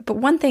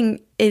one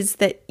thing is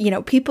that, you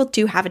know, people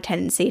do have a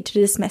tendency to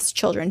dismiss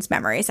children's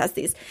memories as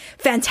these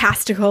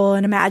fantastical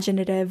and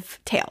imaginative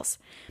tales.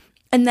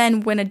 And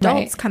then when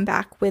adults come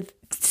back with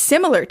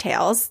similar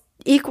tales,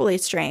 equally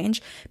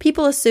strange,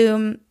 people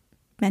assume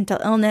mental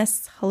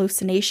illness,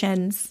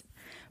 hallucinations.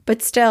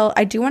 But still,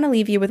 I do want to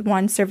leave you with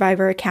one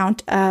survivor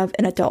account of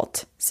an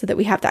adult so that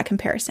we have that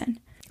comparison.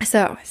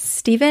 So,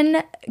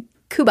 Stephen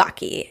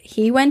Kubacki,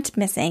 he went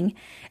missing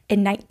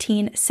in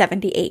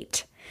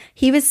 1978.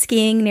 He was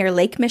skiing near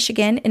Lake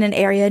Michigan in an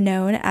area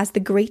known as the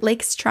Great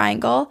Lakes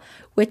Triangle,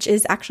 which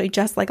is actually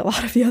just like a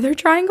lot of the other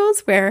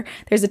triangles where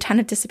there's a ton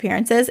of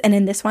disappearances. And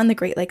in this one, the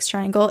Great Lakes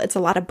Triangle, it's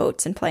a lot of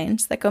boats and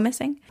planes that go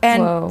missing.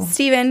 And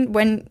Stephen,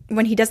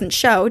 when he doesn't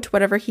show to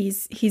whatever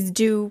he's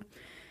due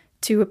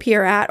to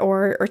appear at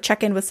or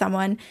check in with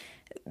someone,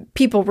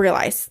 people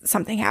realize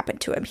something happened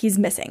to him. He's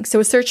missing. So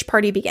a search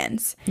party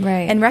begins.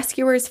 Right. And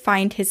rescuers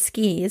find his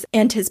skis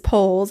and his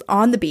poles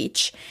on the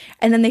beach.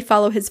 And then they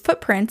follow his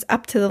footprints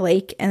up to the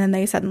lake. And then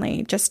they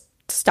suddenly just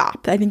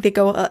stop. I think they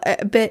go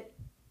a bit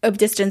of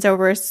distance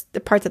over the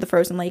parts of the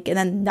frozen lake and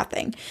then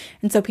nothing.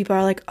 And so people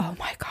are like, oh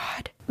my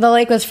God. The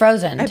lake was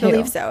frozen, I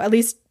believe so. At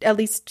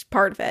least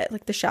part of it,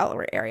 like the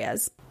shallower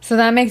areas. So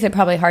that makes it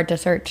probably hard to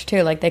search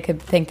too. Like they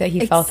could think that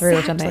he fell through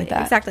or something like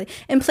that. Exactly.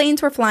 And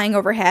planes were flying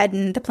overhead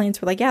and the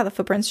planes were like, yeah, the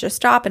footprints just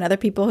stop. And other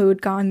people who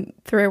had gone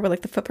through were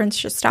like, the footprints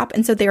just stop.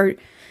 And so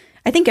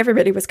I think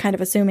everybody was kind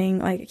of assuming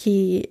like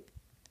he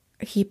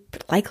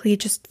likely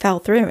just fell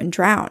through and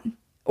drowned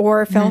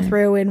or fell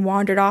through and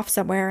wandered off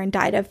somewhere and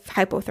died of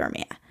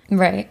hypothermia.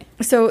 Right.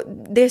 So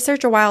they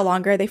search a while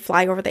longer. They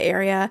fly over the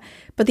area.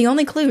 But the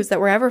only clues that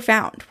were ever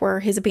found were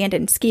his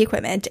abandoned ski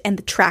equipment and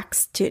the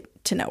tracks to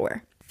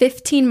nowhere.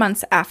 15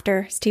 months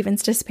after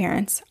Stephen's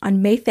disappearance,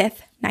 on May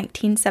 5th,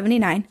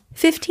 1979,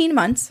 15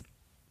 months,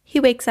 he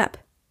wakes up.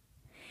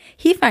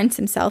 He finds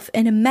himself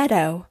in a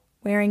meadow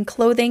wearing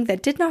clothing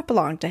that did not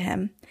belong to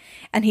him.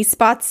 And he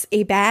spots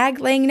a bag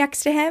laying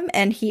next to him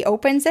and he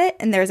opens it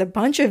and there's a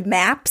bunch of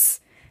maps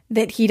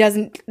that he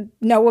doesn't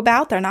know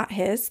about. They're not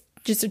his.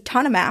 Just a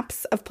ton of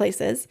maps of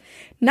places.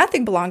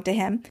 Nothing belonged to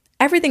him.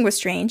 Everything was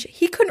strange.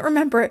 He couldn't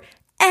remember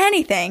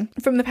anything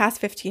from the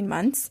past 15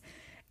 months.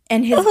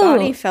 And his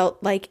body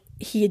felt like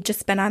he had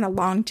just been on a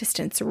long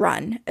distance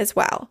run as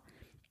well.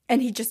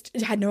 And he just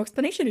had no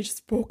explanation. He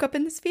just woke up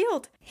in this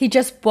field. He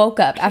just woke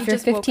up after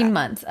 15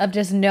 months of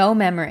just no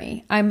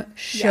memory. I'm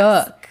shook.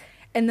 Yes.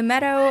 And the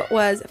meadow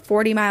was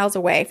 40 miles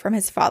away from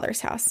his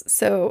father's house.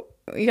 So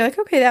you're like,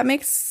 okay, that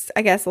makes,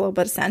 I guess, a little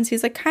bit of sense.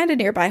 He's like kind of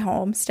nearby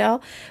home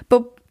still.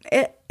 But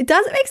it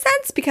doesn't make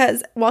sense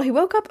because while he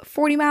woke up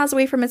 40 miles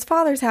away from his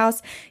father's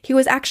house, he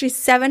was actually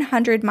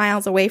 700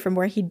 miles away from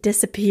where he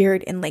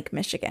disappeared in Lake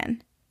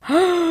Michigan.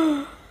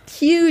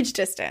 Huge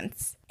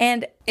distance.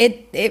 And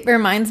it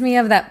reminds me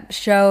of that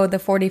show, The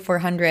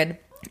 4400.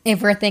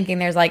 If we're thinking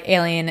there's like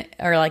alien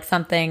or like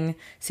something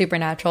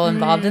supernatural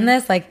involved in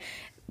this, like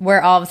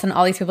where all of a sudden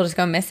all these people just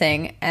go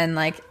missing and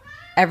like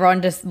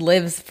everyone just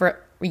lives for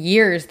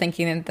years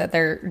thinking that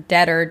they're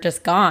dead or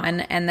just gone,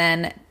 and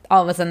then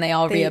all of a sudden they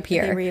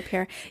reappear. They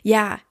reappear.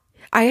 Yeah.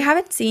 I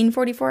haven't seen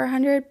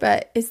 4400,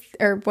 but is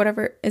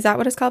that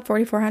what it's called?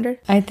 4400?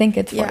 I think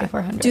it's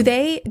 4400.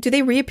 Yeah. Do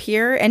they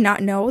reappear and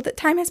not know that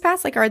time has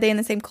passed? Like, are they in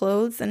the same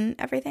clothes and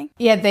everything?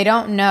 Yeah, they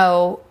don't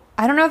know.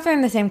 I don't know if they're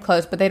in the same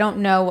clothes, but they don't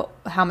know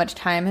how much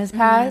time has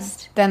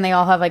passed. Then they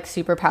all have like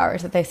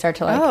superpowers that they start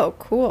to like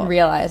cool.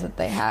 realize that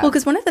they have. Well,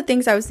 because one of the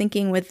things I was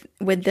thinking with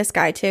this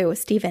guy too, with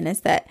Stephen,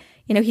 is that,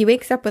 you know, he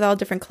wakes up with all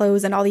different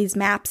clothes and all these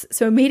maps.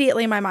 So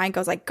immediately my mind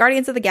goes like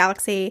Guardians of the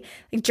Galaxy,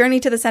 like Journey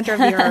to the Center of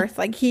the Earth.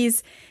 Like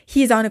he's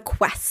on a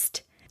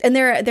quest. And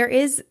there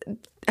is,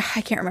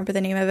 I can't remember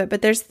the name of it,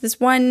 but there's this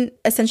one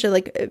essentially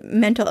like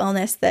mental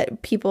illness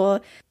that people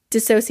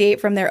dissociate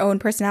from their own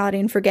personality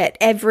and forget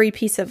every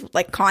piece of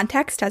like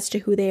context as to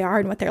who they are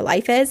and what their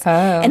life is.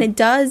 And it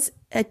does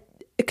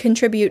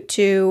contribute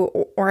to,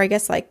 or I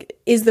guess like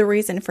is the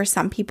reason for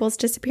some people's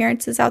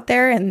disappearances out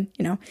there, and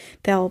you know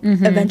they'll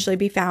eventually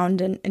be found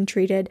and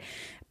treated.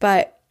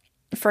 But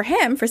for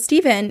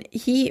Stephen,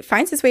 he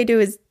finds his way to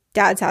his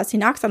dad's house. He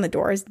knocks on the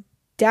door. His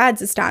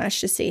dad's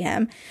astonished to see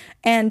him.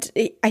 And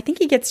I think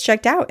he gets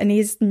checked out and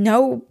he's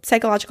no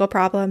psychological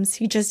problems.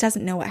 He just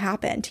doesn't know what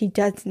happened. He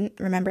doesn't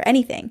remember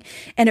anything.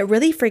 And it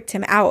really freaked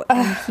him out.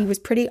 And he was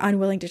pretty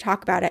unwilling to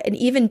talk about it. And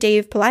even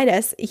Dave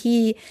Paulides,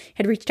 he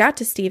had reached out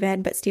to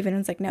Stephen, but Stephen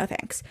was like, no,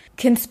 thanks.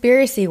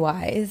 Conspiracy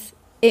wise,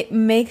 it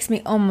makes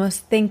me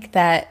almost think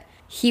that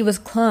he was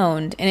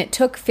cloned and it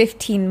took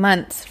 15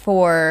 months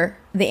for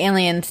the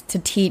aliens to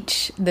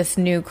teach this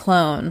new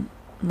clone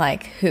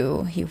like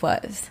who he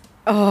was.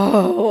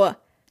 Oh,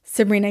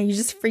 Sabrina, you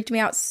just freaked me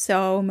out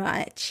so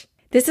much.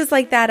 This is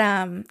like that,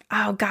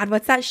 oh God,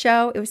 what's that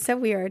show? It was so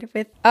weird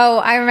with... Oh,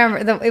 I remember.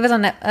 It was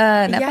on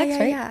Netflix,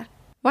 right? Yeah.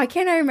 Why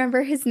can't I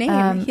remember his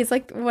name? He's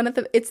like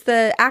it's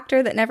the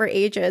actor that never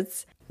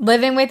ages.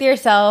 Living with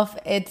Yourself.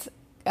 It's,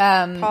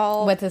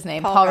 what's his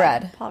name? Paul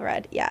Rudd. Paul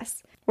Rudd,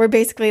 yes. Where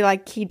basically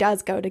like he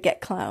does go to get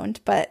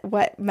cloned, but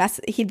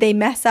they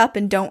mess up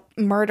and don't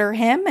murder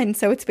him, and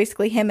so it's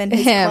basically him and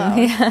his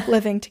clone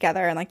living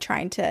together and like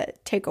trying to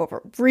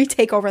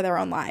retake over their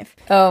own life.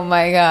 Oh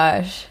my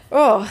gosh.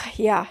 Oh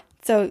yeah.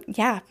 So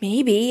yeah,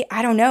 maybe,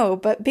 I don't know,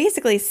 but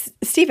basically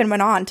Stephen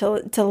went on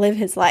to live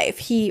his life.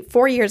 He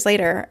 4 years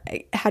later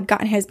had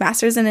gotten his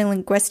master's in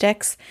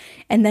linguistics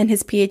and then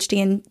his PhD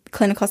in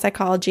clinical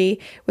psychology,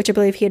 which I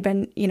believe he had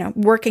been,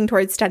 working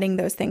towards studying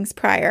those things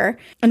prior.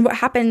 And what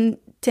happened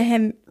to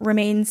him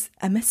remains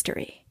a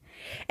mystery.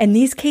 And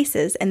these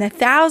cases and the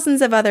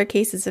thousands of other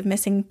cases of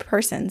missing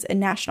persons in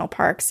national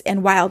parks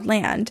and wild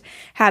land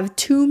have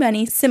too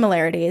many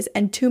similarities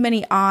and too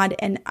many odd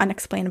and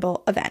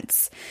unexplainable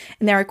events.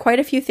 And there are quite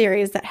a few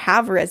theories that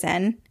have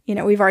risen.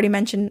 We've already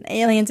mentioned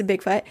aliens and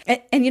Bigfoot.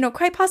 And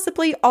quite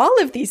possibly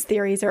all of these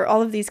theories or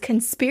all of these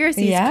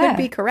conspiracies could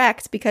be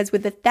correct, because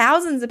with the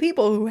thousands of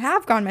people who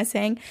have gone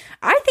missing,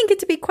 I think it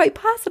to be quite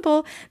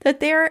possible that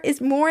there is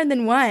more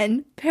than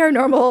one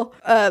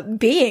paranormal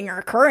being or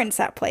occurrence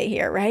at play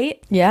here, right?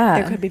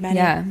 Yeah. There could be many.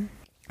 Yeah.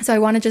 So I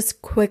want to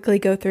just quickly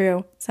go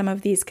through some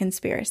of these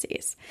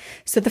conspiracies.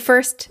 So the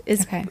first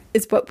is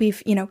what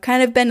we've,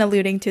 kind of been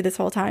alluding to this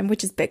whole time,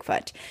 which is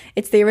Bigfoot.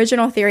 It's the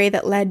original theory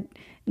that led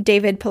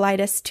David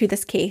Paulides to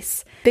this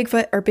case.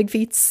 Bigfoot or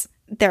Bigfeets,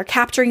 they're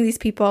capturing these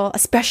people,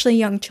 especially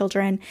young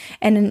children,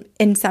 and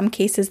in some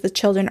cases the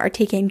children are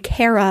taken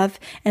care of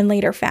and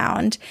later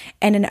found,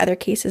 and in other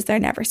cases they're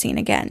never seen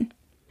again.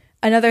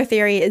 Another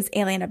theory is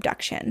alien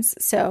abductions.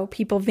 So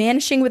people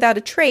vanishing without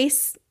a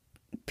trace.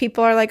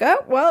 People are like,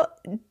 oh, well,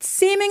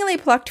 seemingly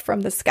plucked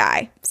from the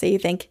sky. So you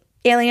think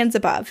aliens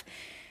above.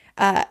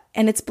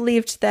 And it's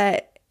believed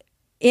that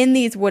in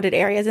these wooded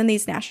areas, in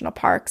these national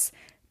parks,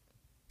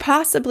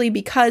 possibly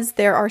because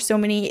there are so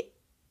many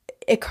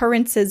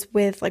occurrences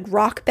with like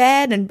rock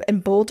bed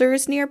and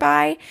boulders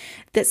nearby,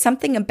 that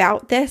something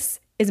about this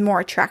is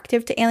more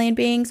attractive to alien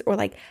beings or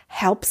like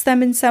helps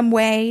them in some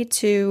way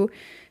to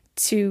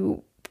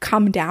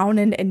come down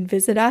and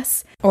visit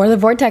us. Or the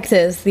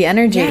vortexes, the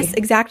energy. Yes,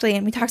 exactly.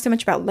 And we talked so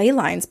much about ley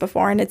lines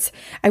before, and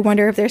I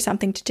wonder if there's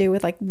something to do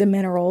with like the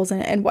minerals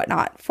and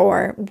whatnot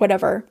for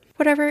whatever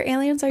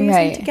aliens are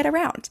using to get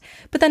around.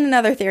 But then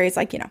another theory is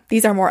like,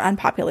 these are more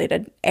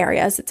unpopulated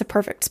areas. It's a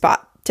perfect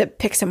spot to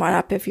pick someone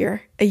up if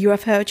you're a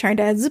UFO trying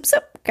to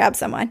zip, grab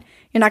someone.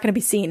 You're not going to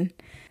be seen.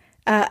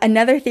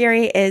 Another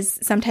theory is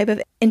some type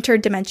of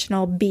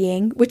interdimensional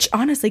being, which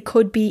honestly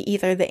could be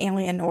either the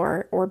alien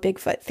or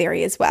Bigfoot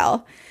theory as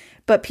well.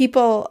 But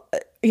people,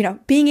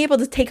 being able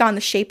to take on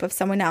the shape of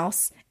someone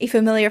else, a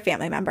familiar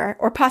family member,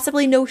 or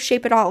possibly no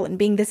shape at all, and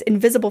being this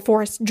invisible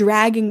force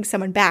dragging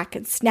someone back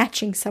and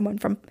snatching someone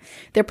from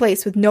their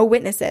place with no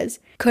witnesses.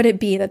 Could it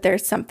be that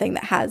there's something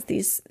that has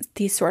these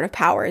sort of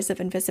powers of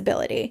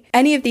invisibility?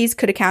 Any of these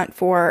could account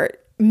for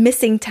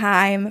missing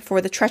time, for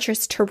the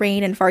treacherous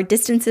terrain and far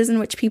distances in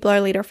which people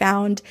are later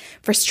found,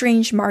 for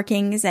strange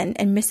markings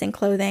and missing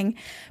clothing.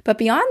 But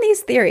beyond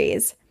these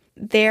theories,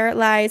 there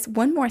lies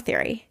one more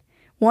theory.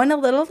 One a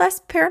little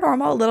less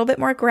paranormal, a little bit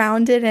more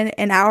grounded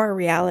in our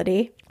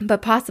reality,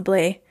 but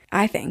possibly,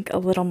 I think, a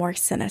little more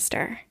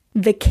sinister.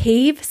 The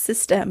cave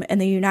system in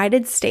the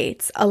United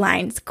States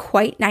aligns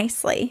quite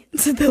nicely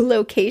to the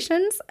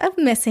locations of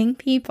missing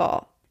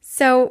people.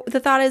 So the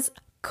thought is,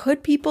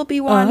 could people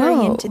be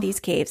wandering into these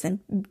caves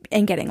and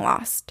getting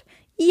lost?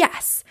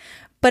 Yes.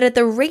 But at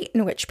the rate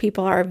in which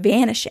people are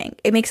vanishing,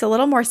 it makes a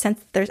little more sense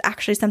that there's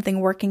actually something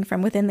working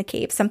from within the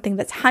cave, something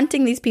that's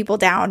hunting these people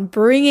down,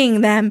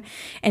 bringing them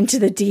into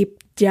the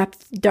deep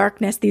depth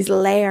darkness, these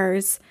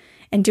layers,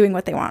 and doing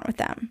what they want with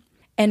them.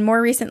 And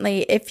more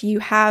recently, if you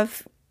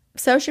have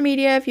social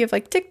media, if you have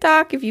like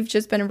TikTok, if you've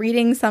just been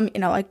reading some,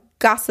 like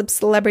gossip,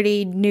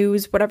 celebrity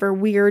news, whatever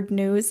weird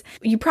news,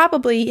 you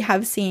probably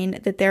have seen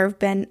that there have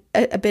been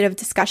a bit of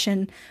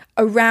discussion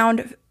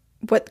around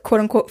what quote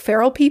unquote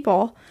feral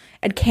people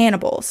and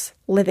cannibals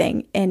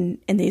living in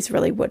these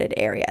really wooded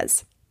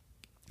areas.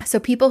 So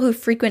people who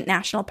frequent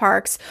national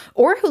parks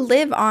or who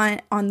live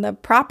on the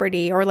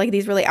property or like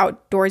these really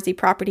outdoorsy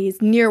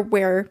properties near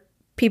where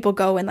people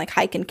go and like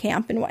hike and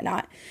camp and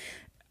whatnot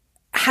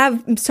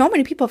so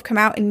many people have come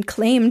out and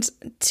claimed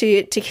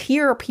to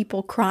hear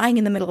people crying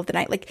in the middle of the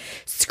night, like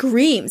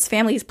screams,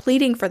 families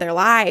pleading for their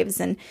lives,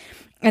 and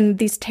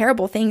these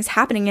terrible things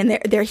happening, and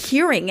they're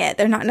hearing it.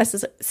 They're not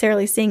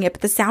necessarily seeing it,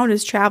 but the sound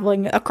is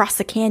traveling across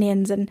the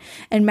canyons and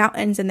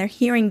mountains, and they're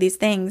hearing these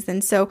things.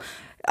 And so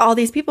all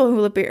these people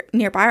who live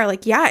nearby are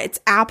like, yeah, it's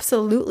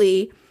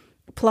absolutely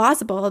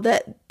plausible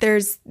that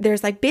there's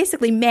like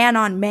basically man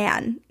on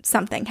man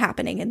something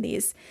happening in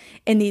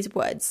these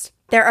woods.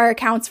 There are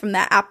accounts from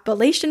the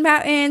Appalachian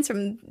Mountains,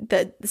 from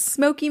the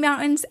Smoky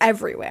Mountains,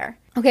 everywhere.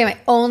 Okay, my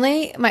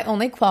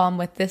only qualm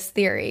with this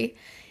theory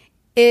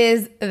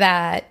is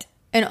that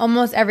in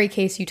almost every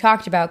case you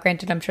talked about,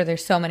 granted I'm sure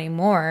there's so many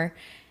more,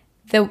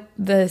 there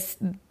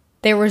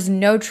was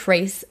no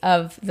trace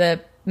of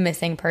the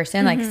missing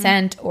person, like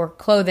scent or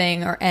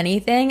clothing or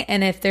anything.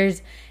 And if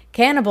there's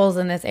cannibals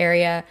in this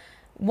area,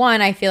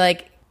 one, I feel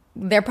like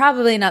they're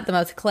probably not the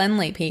most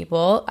cleanly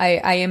people.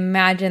 I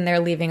imagine they're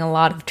leaving a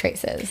lot of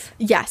traces.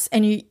 Yes,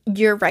 and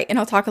you're right. And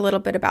I'll talk a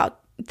little bit about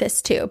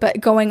this too. But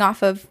going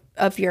off of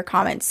your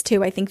comments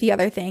too, I think the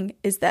other thing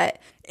is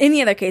that in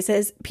the other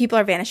cases, people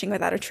are vanishing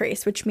without a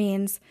trace, which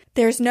means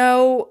there's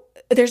no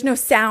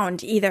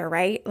sound either,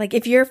 right? Like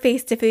if you're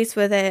face to face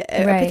with a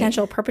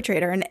potential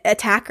perpetrator, an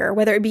attacker,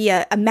 whether it be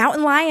a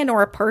mountain lion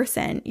or a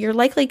person, you're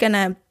likely going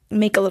to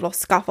make a little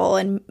scuffle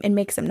and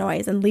make some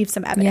noise and leave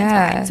some evidence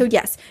behind. So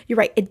yes, you're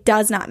right. It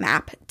does not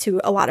map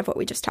to a lot of what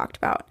we just talked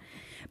about.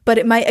 But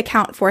it might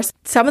account for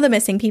some of the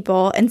missing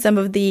people and some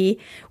of the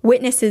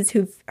witnesses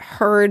who've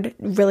heard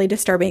really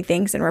disturbing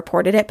things and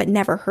reported it, but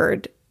never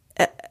heard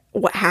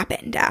what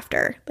happened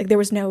after. Like there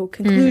was no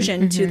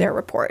conclusion to their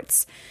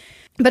reports.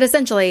 But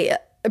essentially,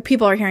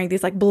 people are hearing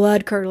these like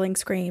blood-curdling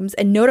screams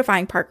and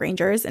notifying park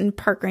rangers, and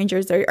park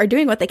rangers are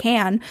doing what they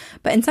can.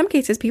 But in some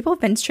cases, people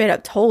have been straight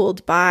up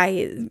told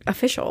by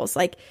officials,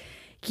 like,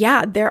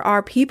 yeah, there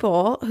are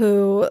people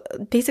who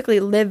basically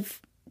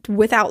live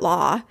without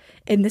law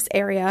in this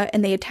area,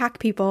 and they attack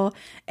people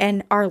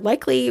and are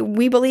likely,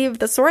 we believe,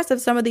 the source of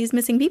some of these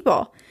missing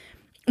people.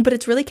 But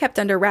it's really kept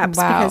under wraps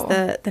because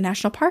the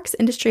national parks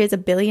industry is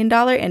 $1 billion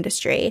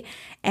industry,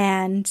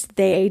 and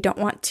they don't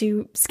want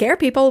to scare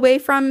people away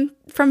from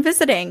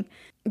visiting.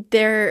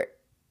 There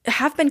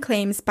have been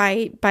claims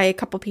by a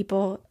couple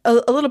people, a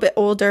little bit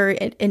older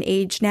in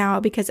age now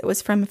because it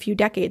was from a few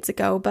decades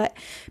ago, but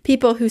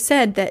people who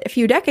said that a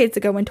few decades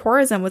ago when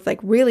tourism was like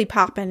really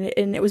popping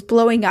and it was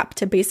blowing up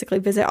to basically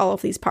visit all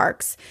of these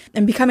parks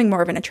and becoming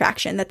more of an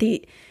attraction, that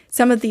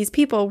some of these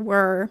people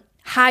were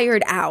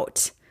hired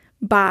out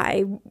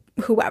by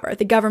whoever,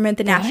 the government,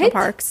 the national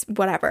parks,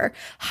 whatever,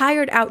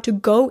 hired out to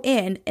go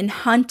in and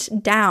hunt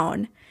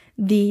down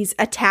these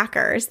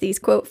attackers, these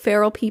quote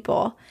feral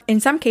people. In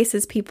some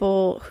cases,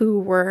 people who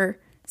were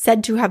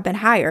said to have been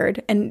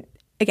hired, and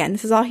again,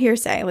 this is all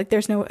hearsay, like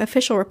there's no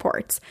official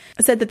reports,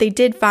 said that they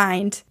did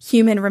find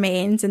human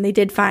remains and they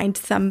did find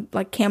some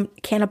like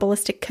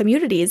cannibalistic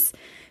communities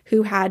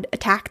who had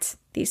attacked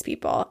these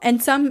people.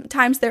 And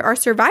sometimes there are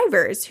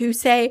survivors who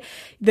say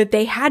that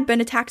they had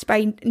been attacked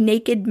by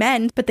naked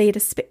men, but they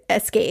had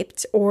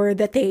escaped, or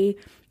that they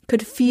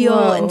could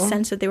feel and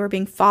sense that they were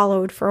being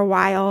followed for a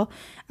while,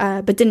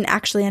 but didn't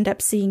actually end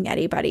up seeing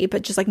anybody,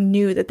 but just like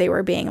knew that they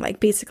were being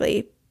like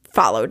basically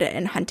followed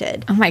and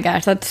hunted. Oh my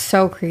gosh, that's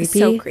so creepy.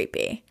 So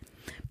creepy.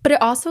 But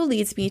it also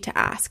leads me to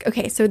ask,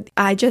 okay, so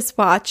I just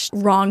watched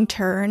Wrong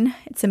Turn.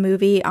 It's a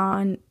movie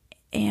on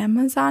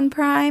Amazon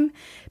Prime,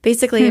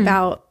 basically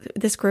about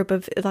this group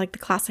of like the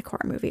classic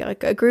horror movie,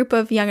 like a group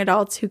of young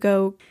adults who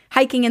go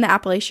hiking in the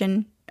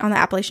Appalachian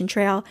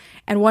Trail,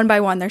 and one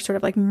by one they're sort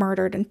of like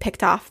murdered and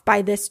picked off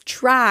by this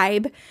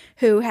tribe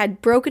who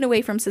had broken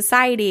away from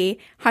society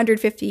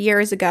 150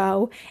 years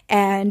ago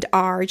and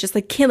are just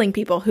like killing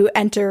people who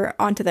enter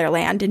onto their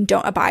land and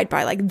don't abide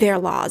by like their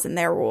laws and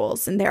their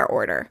rules and their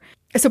order.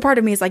 So part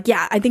of me is like,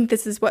 yeah, I think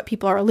this is what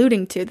people are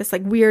alluding to, this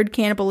like weird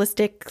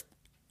cannibalistic,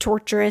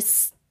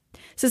 torturous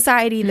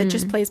society that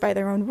just plays by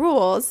their own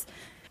rules.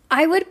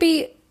 I would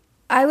be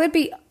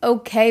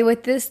okay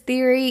with this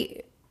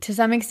theory to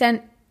some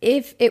extent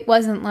if it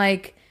wasn't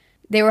like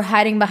they were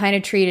hiding behind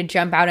a tree to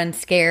jump out and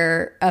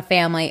scare a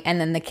family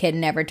and then the kid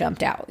never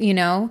jumped out, you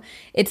know?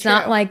 It's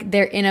not like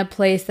they're in a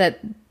place that,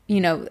 you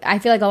know, I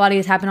feel like a lot of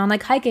these happen on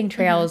like hiking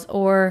trails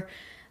or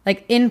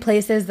like in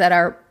places that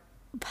are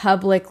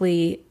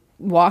publicly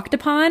walked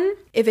upon.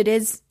 If it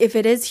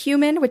is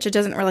human, which it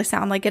doesn't really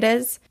sound like it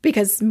is,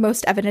 because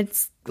most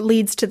evidence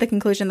leads to the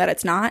conclusion that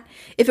it's not.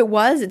 If it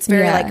was, it's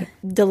very like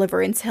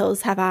Deliverance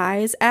Hills Have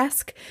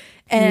Eyes-esque.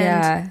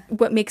 And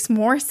what makes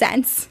more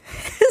sense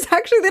is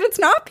actually that it's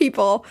not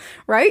people,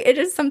 right? It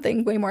is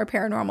something way more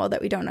paranormal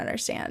that we don't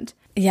understand.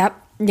 Yep.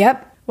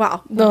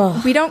 Well,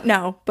 we don't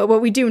know, but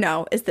what we do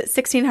know is that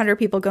 1,600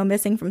 people go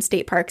missing from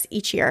state parks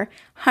each year,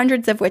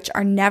 hundreds of which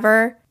are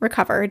never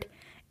recovered.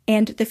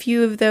 And the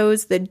few of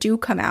those that do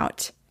come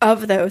out,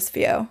 of those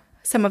few,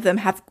 some of them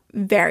have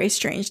very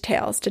strange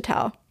tales to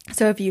tell.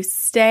 So if you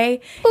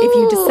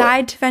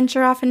decide to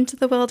venture off into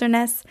the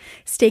wilderness,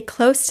 stay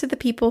close to the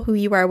people who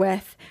you are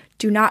with.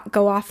 Do not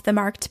go off the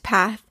marked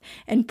path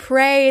and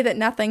pray that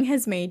nothing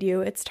has made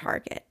you its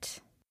target.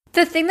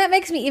 The thing that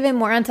makes me even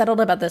more unsettled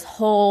about this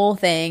whole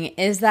thing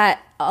is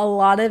that a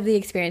lot of the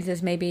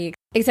experiences, maybe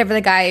except for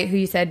the guy who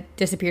you said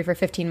disappeared for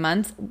 15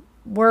 months,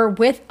 were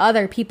with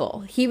other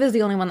people. He was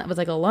the only one that was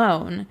like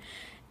alone.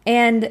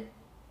 And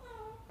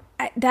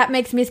that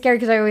makes me scared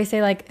because I always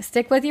say, like,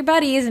 stick with your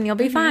buddies and you'll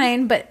be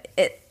fine. But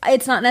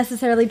it's not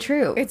necessarily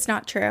true. It's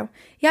not true.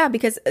 Yeah,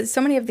 because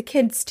so many of the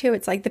kids, too,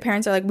 it's like the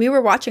parents are like, we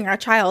were watching our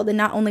child. And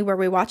not only were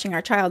we watching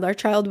our child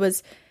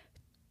was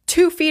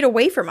 2 feet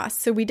away from us.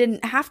 So we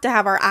didn't have to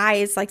have our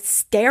eyes, like,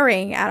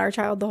 staring at our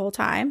child the whole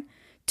time.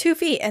 2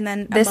 feet, and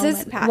then a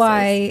moment passes.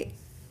 Why,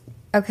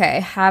 okay,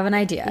 have an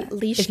idea.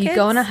 Leash if kids? You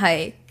go on a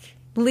hike,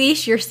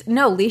 leash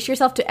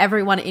yourself to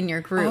everyone in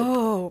your group.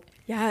 Oh,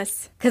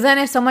 yes. Because then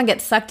if someone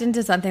gets sucked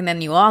into something,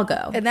 then you all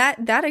go. And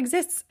that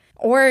exists.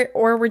 Or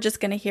we're just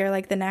going to hear,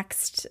 like, the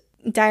next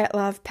Diet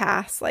Love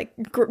pass,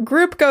 like,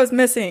 group goes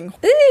missing.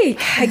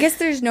 Eek. I guess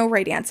there's no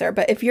right answer,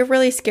 but if you're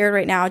really scared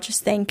right now,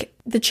 just think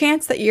the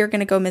chance that you're going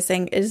to go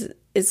missing is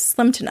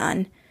slim to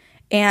none.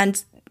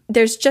 And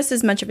there's just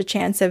as much of a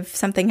chance of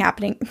something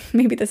happening.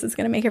 Maybe this is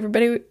going to make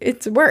everybody,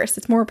 it's worse.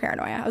 It's more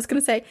paranoia. I was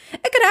going to say,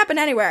 it could happen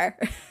anywhere.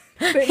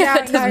 But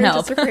now you're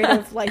just afraid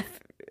of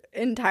life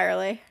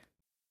entirely.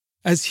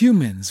 As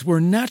humans, we're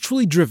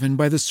naturally driven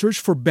by the search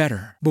for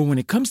better. But when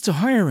it comes to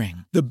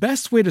hiring, the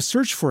best way to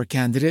search for a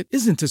candidate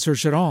isn't to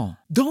search at all.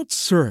 Don't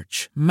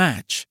search,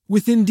 match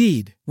with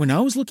Indeed. When I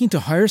was looking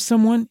to hire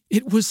someone,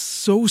 it was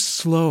so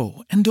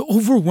slow and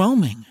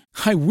overwhelming.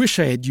 I wish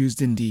I had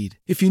used Indeed.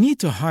 If you need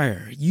to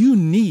hire, you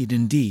need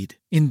Indeed.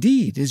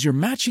 Indeed is your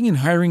matching and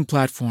hiring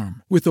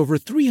platform with over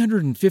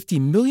 350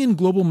 million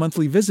global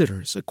monthly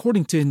visitors,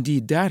 according to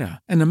Indeed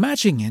data, and a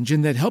matching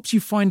engine that helps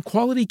you find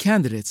quality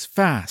candidates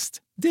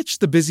fast. Ditch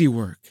the busy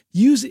work.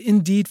 Use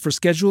Indeed for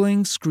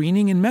scheduling,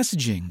 screening, and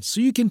messaging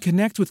so you can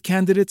connect with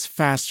candidates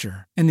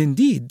faster. And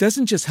Indeed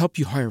doesn't just help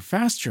you hire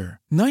faster.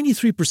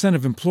 93%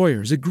 of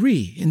employers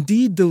agree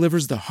Indeed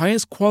delivers the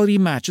highest quality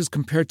matches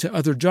compared to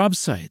other job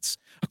sites,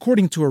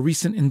 according to a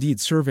recent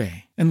Indeed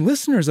survey. And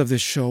listeners of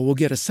this show will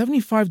get a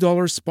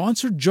 $75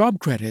 sponsored job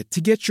credit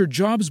to get your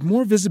jobs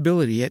more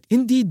visibility at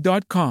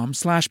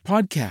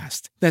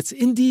Indeed.com/podcast. That's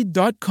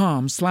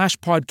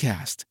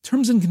Indeed.com/podcast.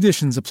 Terms and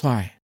conditions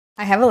apply.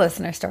 I have a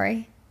listener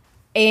story.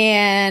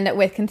 And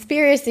with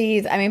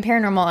conspiracies, I mean,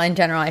 paranormal in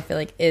general, I feel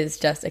like is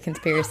just a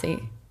conspiracy.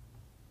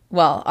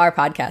 Well, our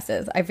podcast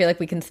is. I feel like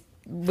we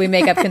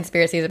make up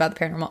conspiracies about the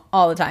paranormal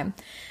all the time.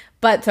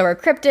 But so are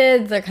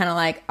cryptids. They're kind of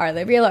like, are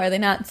they real or are they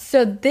not?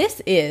 So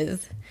this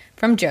is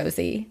from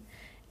Josie,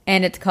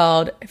 and it's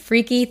called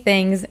Freaky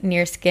Things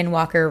Near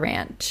Skinwalker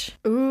Ranch.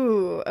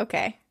 Ooh,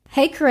 okay.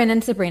 Hey, Corinne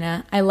and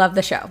Sabrina. I love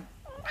the show.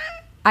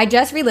 I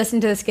just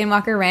re-listened to the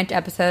Skinwalker Ranch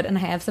episode, and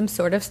I have some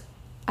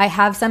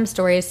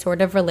stories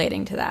sort of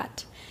relating to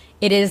that.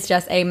 It is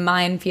just a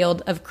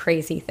minefield of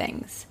crazy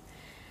things.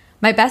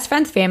 My best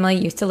friend's family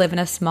used to live in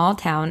a small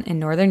town in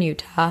northern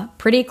Utah,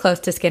 pretty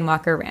close to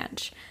Skinwalker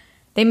Ranch.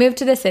 They moved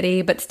to the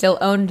city, but still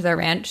owned their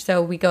ranch,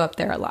 so we go up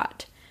there a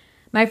lot.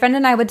 My friend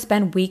and I would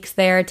spend weeks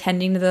there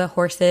tending to the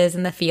horses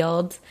in the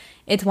fields.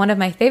 It's one of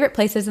my favorite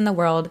places in the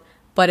world,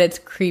 but it's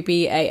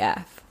creepy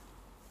AF.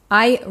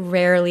 I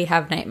rarely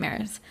have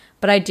nightmares,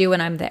 but I do when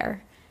I'm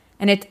there.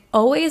 And it's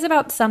always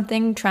about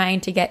something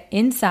trying to get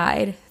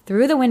inside,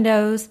 through the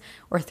windows,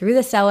 or through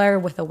the cellar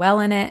with a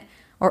well in it,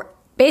 or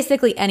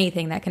basically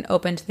anything that can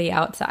open to the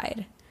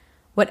outside.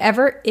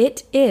 Whatever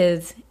it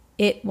is,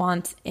 it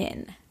wants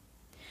in.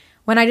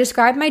 When I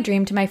described my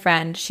dream to my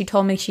friend, she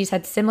told me she's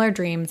had similar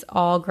dreams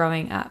all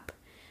growing up.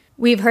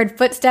 We've heard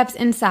footsteps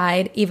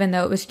inside, even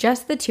though it was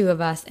just the two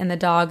of us and the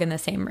dog in the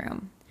same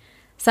room.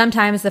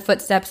 Sometimes the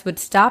footsteps would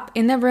stop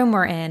in the room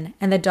we're in,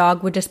 and the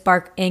dog would just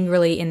bark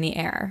angrily in the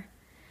air.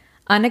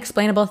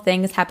 Unexplainable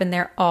things happen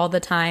there all the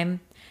time.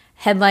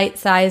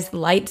 Headlight-sized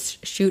lights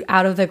shoot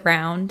out of the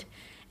ground,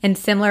 and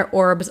similar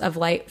orbs of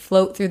light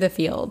float through the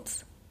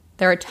fields.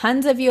 There are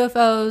tons of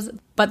UFOs,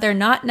 but they're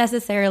not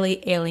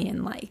necessarily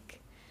alien-like.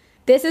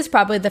 This is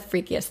probably the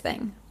freakiest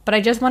thing, but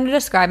I just want to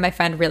describe my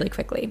friend really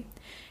quickly.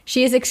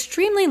 She is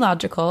extremely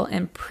logical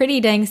and pretty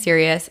dang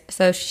serious,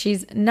 so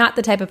she's not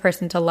the type of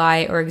person to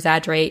lie or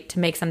exaggerate to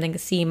make something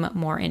seem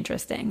more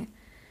interesting.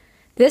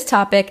 This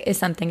topic is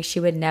something she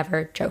would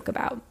never joke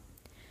about.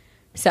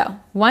 So,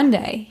 one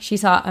day, she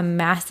saw a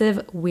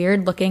massive,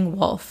 weird-looking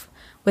wolf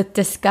with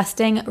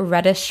disgusting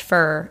reddish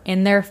fur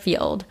in their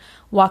field,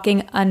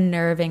 walking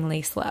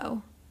unnervingly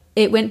slow.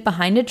 It went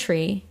behind a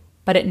tree,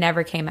 but it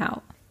never came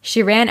out.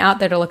 She ran out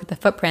there to look at the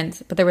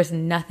footprints, but there was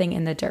nothing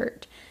in the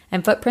dirt,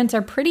 and footprints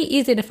are pretty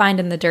easy to find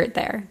in the dirt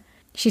there.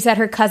 She said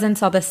her cousin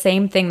saw the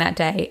same thing that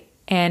day,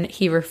 and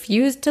he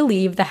refused to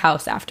leave the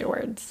house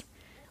afterwards.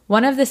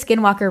 One of the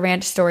Skinwalker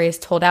Ranch stories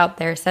told out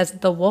there says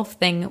that the wolf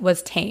thing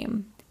was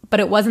tame,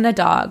 but it wasn't a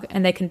dog,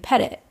 and they can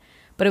pet it,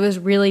 but it was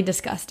really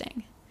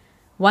disgusting.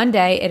 One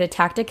day, it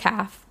attacked a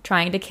calf,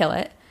 trying to kill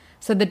it,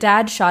 so the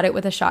dad shot it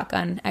with a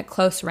shotgun at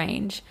close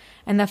range,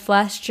 and the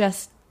flesh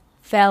just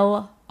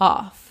fell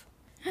off.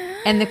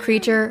 And the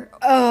creature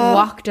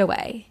walked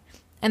away.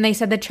 And they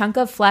said the chunk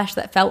of flesh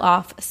that fell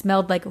off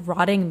smelled like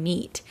rotting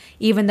meat,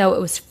 even though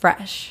it was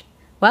fresh.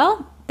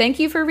 Well, thank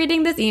you for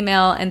reading this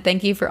email, and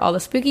thank you for all the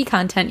spooky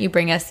content you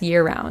bring us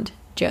year-round,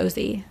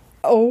 Josie.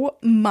 Oh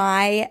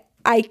my,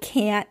 I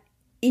can't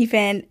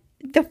even,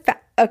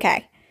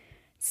 okay.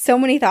 So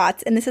many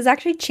thoughts, and this is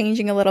actually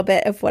changing a little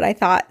bit of what I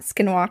thought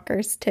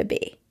skinwalkers to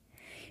be.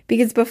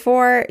 Because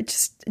before,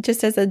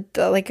 just as a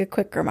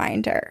quick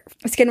reminder,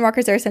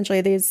 skinwalkers are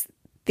essentially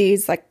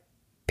these like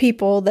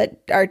people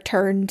that are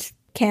turned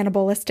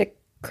cannibalistic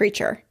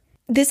creature.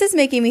 This is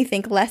making me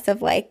think less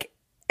of like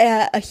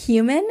a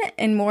human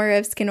and more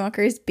of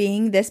skinwalkers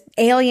being this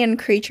alien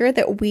creature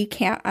that we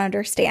can't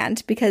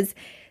understand, because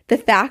the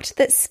fact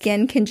that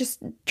skin can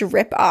just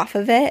drip off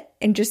of it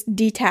and just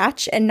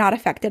detach and not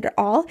affect it at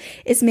all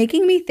is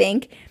making me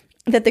think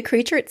that the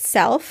creature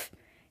itself,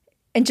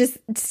 and just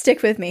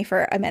stick with me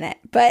for a minute,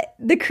 but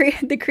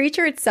the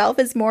creature itself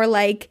is more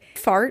like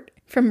Fart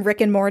from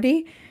Rick and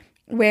Morty,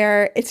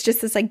 where it's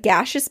just this like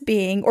gaseous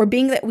being or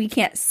being that we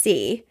can't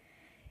see,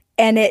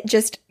 and it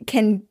just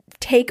can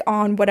take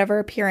on whatever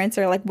appearance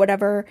or like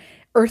whatever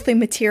earthly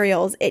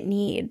materials it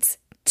needs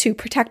to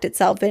protect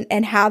itself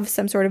and have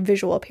some sort of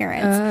visual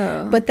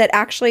appearance. But that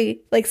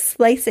actually like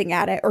slicing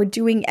at it or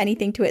doing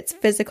anything to its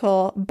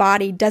physical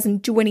body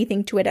doesn't do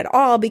anything to it at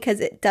all, because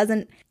it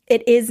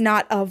is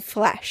not of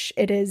flesh.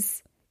 It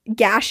is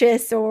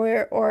gaseous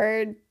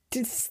or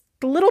just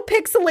little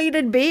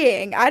pixelated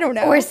being. I don't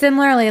know. Or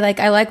similarly, like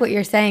I like what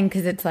you're saying,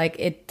 because it's like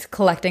it's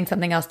collecting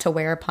something else to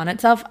wear upon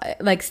itself.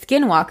 Like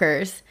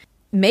skinwalkers,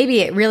 maybe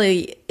it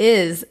really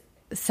is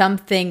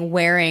something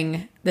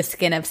wearing the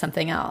skin of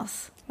something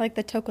else. Like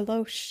the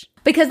Tokolosh.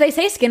 Because they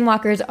say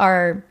skinwalkers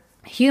are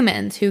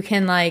humans who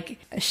can like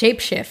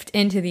shapeshift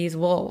into these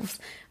wolves.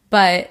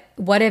 But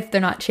what if they're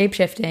not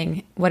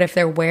shapeshifting? What if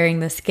they're wearing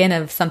the skin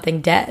of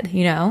something dead,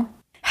 you know?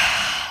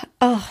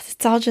 Oh,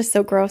 it's all just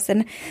so gross.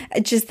 And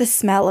just the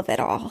smell of it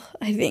all,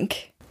 I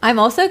think. I'm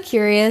also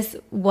curious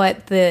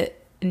what the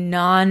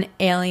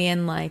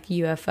non-alien like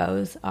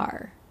UFOs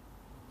are.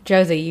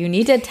 Josie, you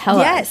need to tell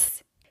us. Yes.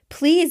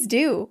 Please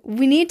do.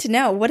 We need to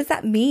know. What does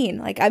that mean?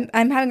 Like, I'm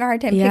having a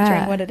hard time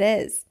picturing what it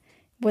is,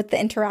 what the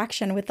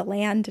interaction with the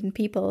land and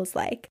people is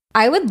like.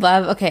 I would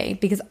love, okay,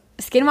 because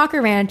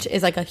Skinwalker Ranch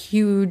is like a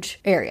huge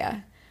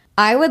area.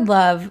 I would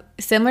love,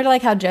 similar to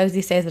like how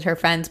Josie stays at her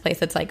friend's place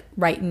that's like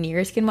right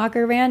near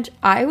Skinwalker Ranch,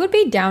 I would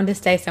be down to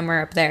stay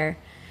somewhere up there.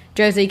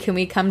 Josie, can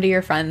we come to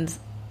your friend's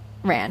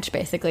ranch,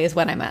 basically, is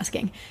what I'm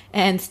asking,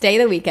 and stay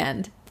the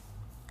weekend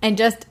and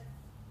just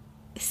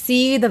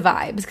see the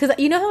vibes? Because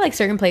you know how like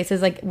certain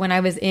places, like when I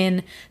was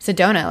in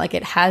Sedona, like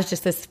it has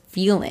just this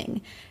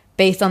feeling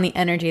based on the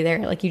energy there,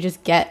 like you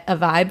just get a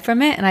vibe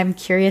from it, and I'm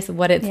curious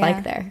what it's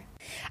like there.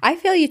 I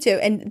feel you too.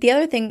 And the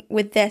other thing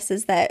with this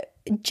is that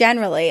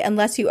generally,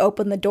 unless you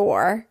open the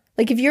door,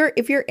 like if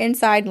you're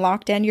inside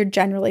locked in, you're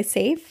generally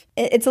safe.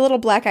 It's a little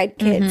Black Eyed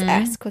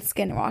Kids-esque with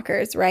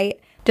skinwalkers, right?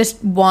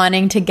 Just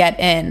wanting to get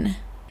in.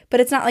 But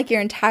it's not like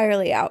you're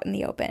entirely out in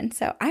the open.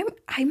 So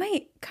I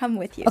might come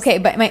with you. Okay,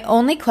 but my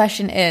only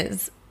question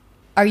is,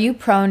 are you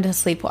prone to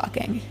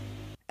sleepwalking?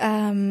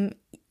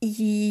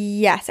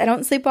 Yes. I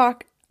don't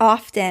sleepwalk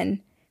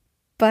often,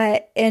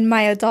 but in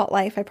my adult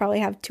life, I probably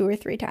have 2 or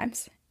 3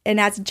 times. And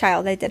as a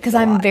child, I did. Because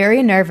I'm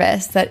very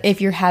nervous that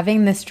if you're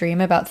having this dream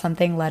about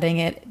something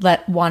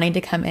wanting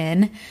to come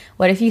in,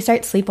 what if you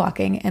start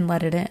sleepwalking and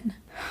let it in?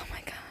 Oh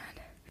my God.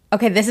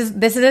 Okay, this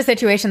is a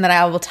situation that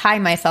I will tie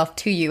myself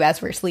to you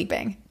as we're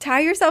sleeping.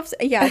 Tie yourself?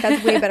 Yeah,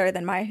 that's way better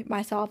than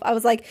myself. I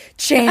was like,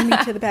 chain me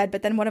to the bed,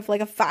 but then what if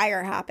like a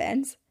fire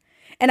happens?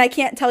 And I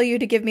can't tell you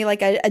to give me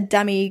like a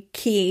dummy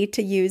key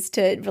to use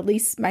to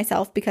release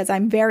myself, because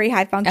I'm very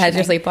high functioning. As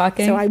you're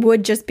sleepwalking? So I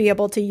would just be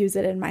able to use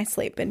it in my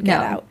sleep and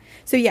get out.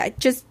 So yeah,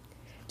 just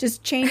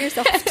chain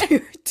yourself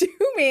to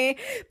me.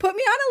 Put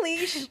me on a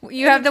leash.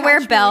 You have to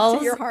wear bells.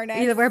 To your harness.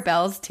 You have to wear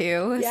bells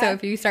too. Yeah. So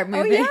if you start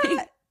moving.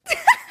 Oh, yeah.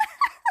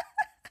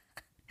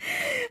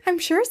 I'm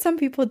sure some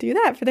people do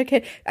that for their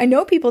kid. I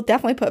know people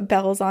definitely put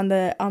bells on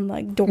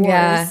like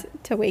doors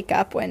to wake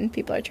up when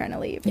people are trying to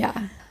leave.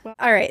 Yeah. Well,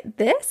 all right.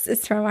 This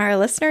is from our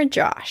listener,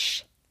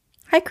 Josh.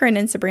 Hi, Corinne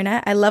and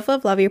Sabrina. I love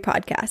your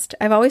podcast.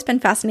 I've always been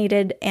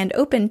fascinated and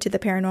open to the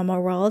paranormal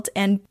world.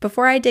 And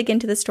before I dig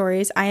into the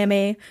stories, I am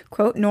a,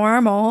 quote,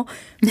 normal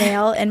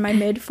male in my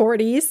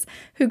mid-40s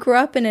who grew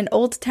up in an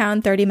old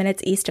town 30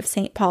 minutes east of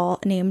St. Paul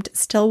named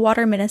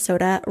Stillwater,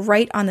 Minnesota,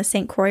 right on the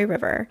St. Croix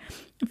River.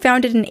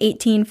 Founded in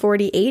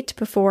 1848,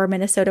 before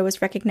Minnesota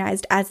was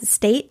recognized as a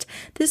state,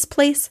 this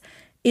place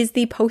is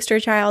the poster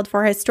child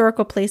for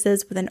historical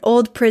places with an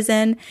old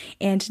prison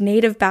and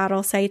native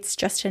battle sites,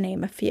 just to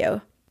name a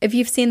few. If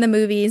you've seen the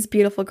movies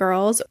Beautiful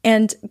Girls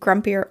and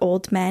Grumpier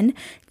Old Men,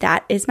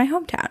 that is my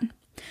hometown.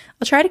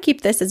 I'll try to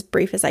keep this as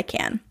brief as I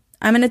can.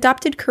 I'm an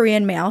adopted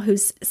Korean male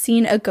who's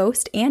seen a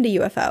ghost and a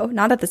UFO,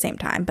 not at the same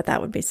time, but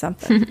that would be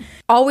something.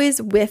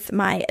 Always with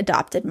my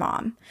adopted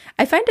mom.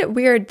 I find it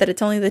weird that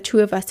it's only the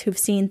 2 of us who've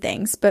seen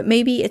things, but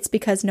maybe it's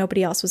because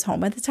nobody else was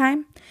home at the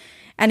time.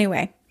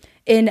 Anyway,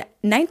 In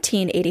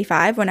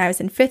 1985, when I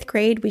was in 5th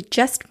grade, we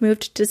just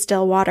moved to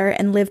Stillwater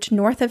and lived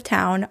north of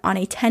town on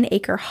a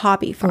 10-acre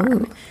hobby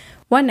farm. Ooh.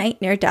 One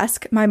night near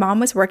dusk, my mom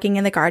was working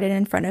in the garden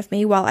in front of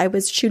me while I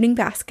was shooting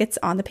baskets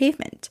on the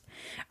pavement.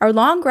 Our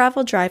long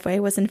gravel driveway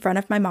was in front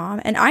of my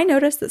mom, and I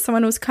noticed that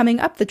someone was coming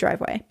up the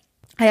driveway.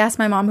 I asked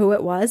my mom who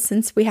it was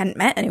since we hadn't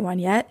met anyone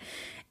yet,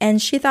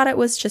 and she thought it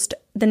was just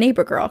the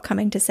neighbor girl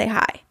coming to say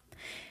hi.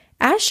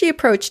 As she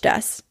approached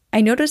us, I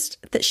noticed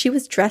that she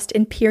was dressed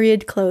in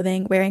period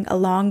clothing, wearing a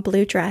long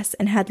blue dress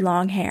and had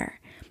long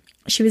hair.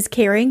 She was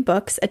carrying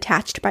books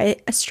attached by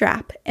a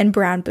strap and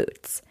brown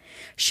boots.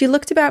 She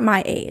looked about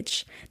my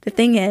age. The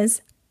thing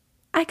is,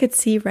 I could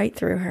see right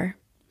through her.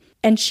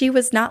 And she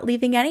was not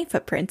leaving any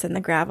footprints in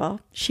the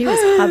gravel. She was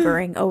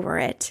hovering over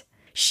it.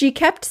 She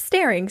kept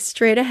staring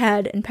straight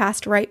ahead and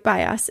passed right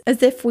by us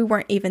as if we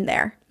weren't even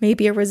there.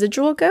 Maybe a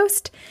residual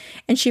ghost?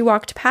 And she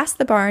walked past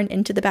the barn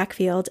into the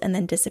backfield and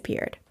then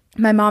disappeared.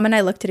 My mom and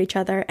I looked at each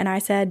other and I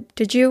said,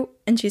 "Did you?"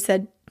 And she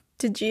said,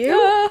 "Did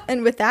you?"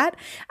 And with that,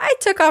 I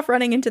took off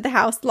running into the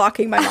house,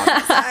 locking my mom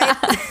inside.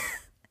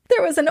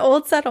 There was an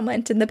old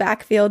settlement in the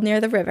backfield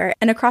near the river,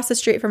 and across the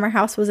street from our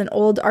house was an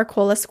old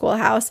Arcola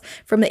schoolhouse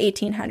from the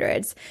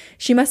 1800s.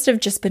 She must have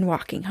just been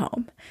walking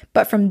home.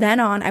 But from then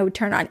on, I would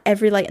turn on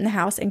every light in the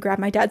house and grab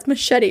my dad's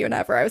machete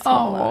whenever I was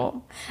home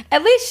alone.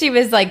 At least she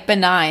was like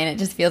benign. It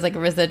just feels like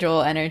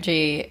residual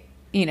energy,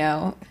 you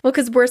know. Well,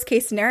 because worst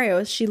case scenario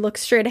is she looks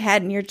straight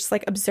ahead and you're just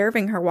like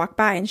observing her walk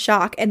by in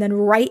shock, and then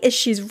right as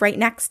she's right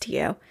next to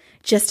you,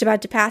 just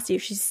about to pass you,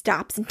 she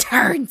stops and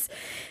turns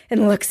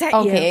and looks at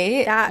you.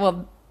 Okay,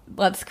 well,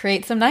 let's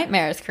create some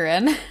nightmares,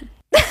 Corinne.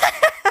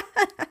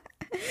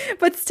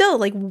 But still,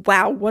 like,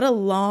 wow, what a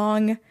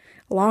long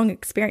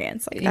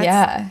experience. Like,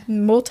 that's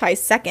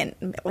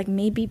multi-second, like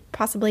maybe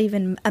possibly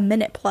even a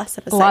minute plus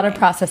of a lot of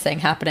processing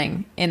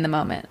happening in the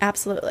moment.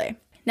 Absolutely.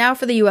 Now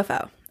for the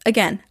UFO.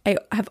 Again, I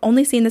have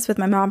only seen this with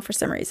my mom for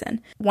some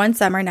reason. One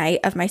summer night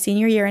of my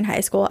senior year in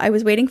high school, I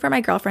was waiting for my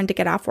girlfriend to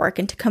get off work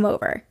and to come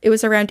over. It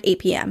was around 8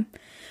 p.m.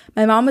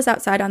 My mom was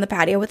outside on the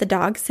patio with the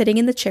dog, sitting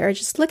in the chair,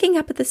 just looking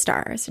up at the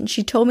stars, and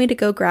she told me to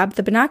go grab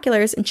the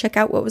binoculars and check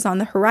out what was on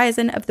the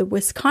horizon of the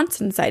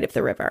Wisconsin side of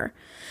the river.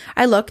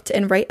 I looked,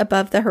 and right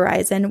above the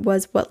horizon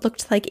was what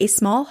looked like a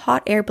small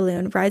hot air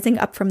balloon rising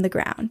up from the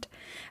ground.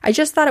 I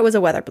just thought it was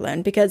a weather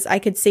balloon because I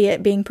could see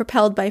it being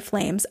propelled by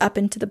flames up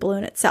into the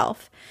balloon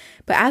itself.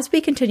 But as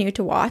we continued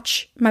to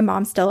watch, my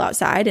mom still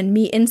outside and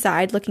me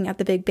inside looking at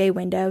the big bay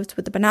windows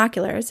with the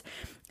binoculars,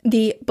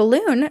 the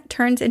balloon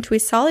turns into a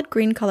solid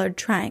green-colored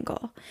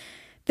triangle.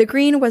 The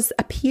green was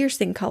a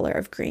piercing color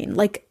of green,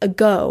 like a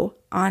go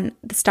on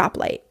the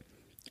stoplight.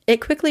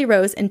 It quickly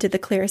rose into the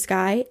clear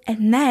sky,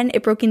 and then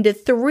it broke into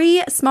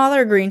 3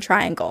 smaller green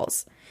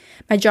triangles.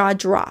 My jaw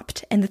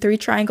dropped, and the 3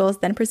 triangles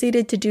then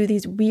proceeded to do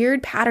these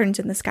weird patterns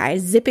in the sky,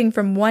 zipping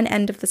from one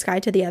end of the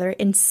sky to the other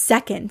in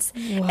seconds.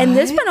 What? And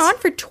this went on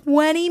for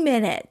 20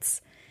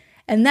 minutes.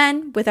 And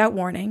then, without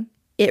warning,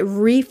 it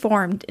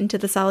reformed into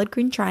the solid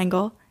green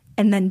triangle,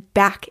 and then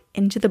back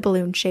into the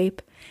balloon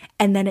shape,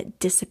 and then it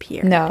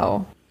disappeared.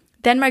 No.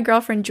 Then my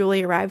girlfriend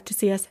Julie arrived to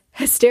see us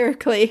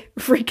hysterically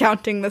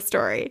recounting the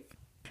story.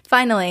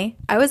 Finally,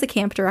 I was a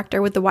camp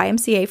director with the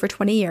YMCA for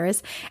 20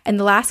 years, and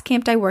the last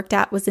camp I worked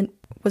at was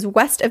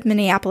west of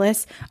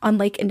Minneapolis on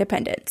Lake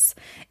Independence.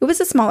 It was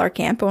a smaller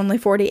camp, only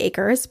 40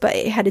 acres, but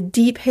it had a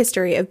deep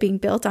history of being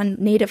built on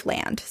native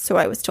land, so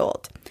I was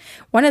told.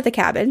 One of the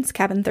cabins,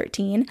 Cabin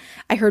 13,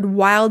 I heard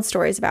wild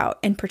stories about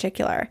in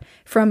particular,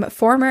 from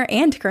former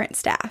and current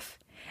staff.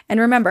 And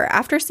remember,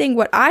 after seeing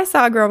what I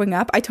saw growing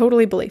up, I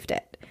totally believed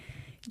it.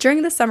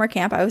 During the summer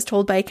camp, I was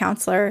told by a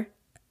counselor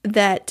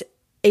that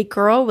a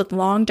girl with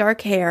long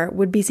dark hair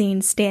would be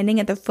seen standing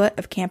at the foot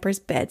of campers'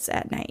 beds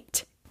at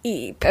night.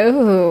 Eep.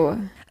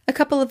 Ooh. A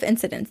couple of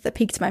incidents that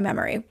piqued my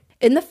memory.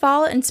 In the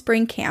fall and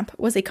spring camp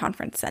was a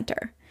conference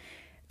center.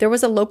 There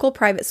was a local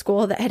private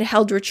school that had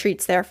held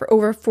retreats there for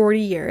over 40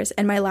 years,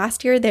 and my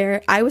last year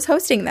there, I was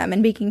hosting them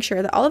and making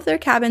sure that all of their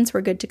cabins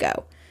were good to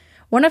go.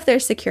 One of their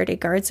security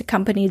guards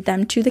accompanied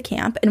them to the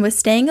camp and was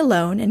staying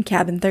alone in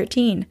Cabin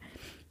 13.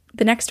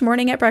 The next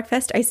morning at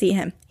breakfast, I see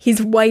him.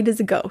 He's white as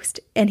a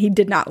ghost, and he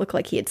did not look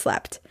like he had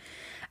slept.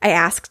 I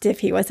asked if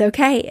he was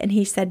okay, and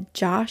he said,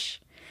 "Josh,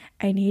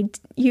 I need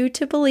you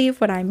to believe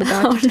what I'm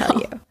about to tell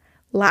you.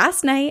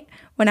 Last night,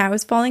 when I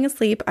was falling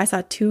asleep, I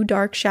saw 2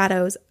 dark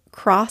shadows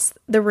cross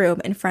the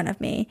room in front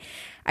of me.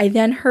 I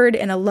then heard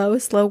in a low,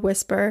 slow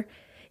whisper,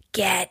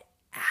 'Get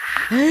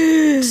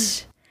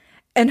out,'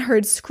 and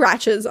heard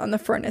scratches on the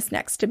furnace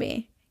next to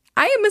me.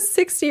 I am a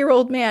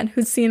 60-year-old man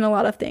who's seen a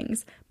lot of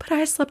things, but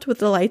I slept with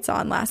the lights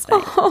on last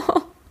night."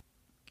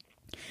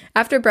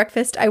 After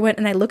breakfast, I went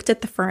and I looked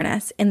at the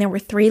furnace, and there were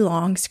 3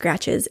 long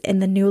scratches in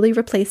the newly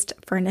replaced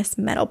furnace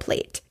metal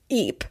plate.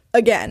 Eep.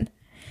 Again.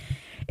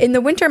 In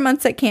the winter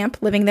months at camp,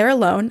 living there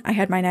alone, I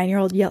had my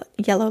 9-year-old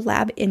yellow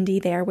lab, Indy,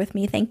 there with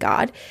me, thank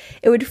God.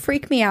 It would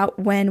freak me out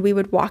when we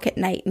would walk at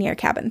night near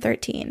Cabin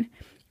 13.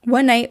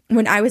 One night,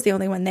 when I was the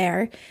only one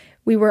there,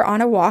 We were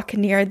on a walk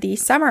near the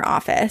summer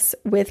office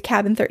with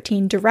cabin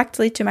 13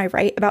 directly to my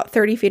right, about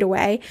 30 feet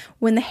away,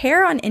 when the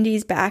hair on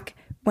Indy's back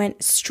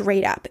went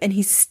straight up, and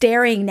he's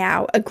staring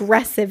now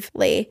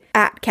aggressively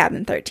at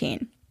cabin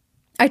 13.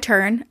 I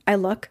turn, I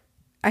look,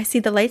 I see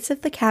the lights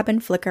of the cabin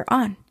flicker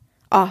on,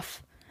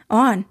 off,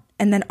 on,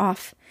 and then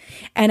off.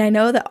 And I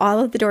know that all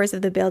of the doors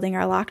of the building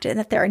are locked and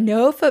that there are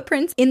no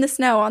footprints in the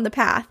snow on the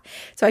path.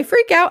 So I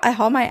freak out, I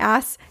haul my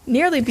ass,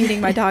 nearly beating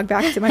my dog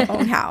back to my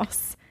own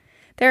house.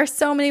 There are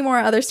so many more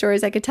other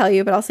stories I could tell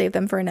you, but I'll save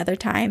them for another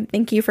time.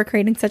 Thank you for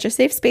creating such a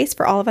safe space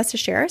for all of us to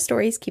share our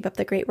stories. Keep up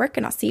the great work,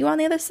 and I'll see you on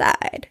the other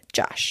side.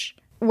 Josh.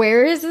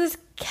 Where is this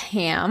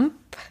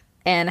camp,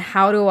 and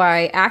how do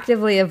I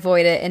actively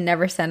avoid it and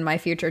never send my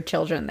future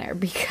children there?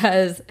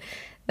 Because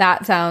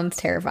that sounds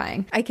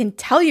terrifying. I can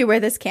tell you where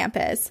this camp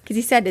is, because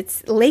he said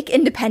it's Lake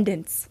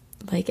Independence.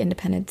 Lake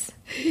Independence.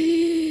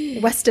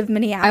 West of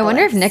Minneapolis. I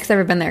wonder if Nick's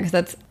ever been there, because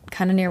that's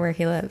kind of near where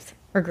he lives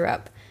or grew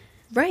up.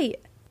 Right.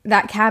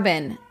 That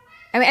cabin.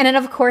 I mean, and then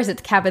of course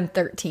it's cabin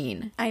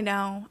 13. I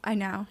know.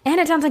 And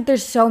it sounds like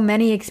there's so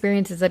many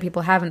experiences that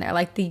people have in there.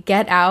 Like the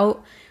get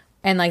out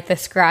and like the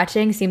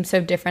scratching seems so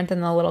different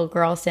than the little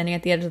girl standing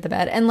at the edge of the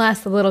bed.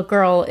 Unless the little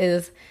girl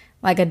is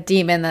like a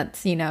demon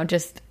that's, you know,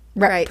 just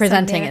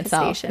representing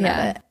itself.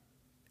 Yeah. Of it.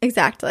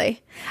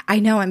 Exactly. I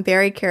know, I'm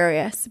very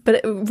curious.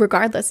 But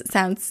regardless, it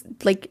sounds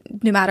like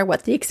no matter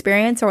what the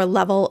experience or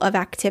level of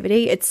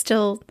activity, it's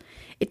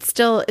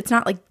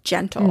not like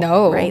gentle.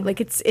 No. Right?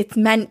 Like it's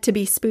meant to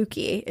be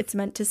spooky. It's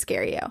meant to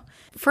scare you.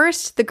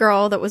 First, the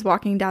girl that was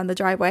walking down the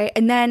driveway,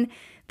 and then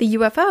the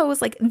UFO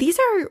was like, these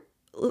are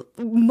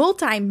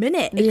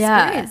multi-minute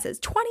experiences.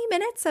 20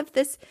 minutes of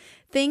this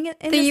thing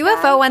in the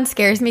UFO one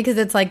scares me because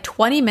it's like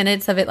 20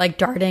 minutes of it like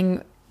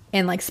darting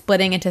and like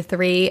splitting into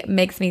 3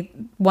 makes me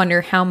wonder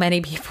how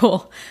many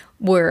people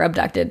were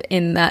abducted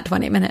in that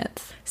 20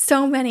 minutes.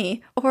 So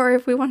many. Or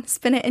if we want to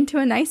spin it into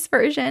a nice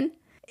version,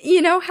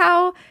 you know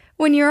how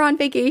when you're on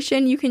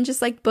vacation, you can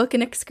just like book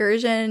an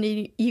excursion.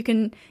 You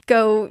can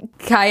go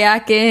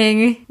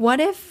kayaking.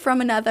 What if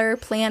from another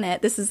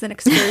planet, this is an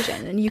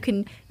excursion and you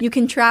can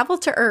travel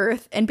to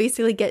Earth and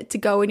basically get to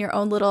go in your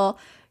own little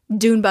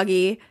dune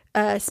buggy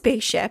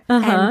spaceship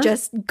and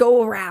just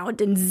go around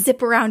and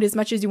zip around as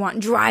much as you want,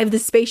 drive the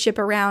spaceship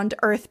around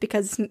Earth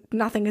because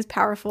nothing is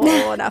powerful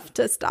enough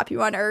to stop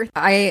you on Earth.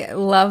 I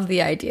love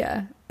the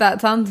idea. That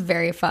sounds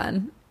very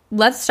fun.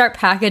 Let's start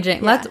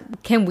packaging. Yeah.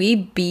 Can we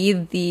be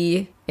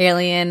the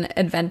alien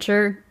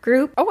adventure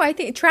group? Oh, I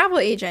think travel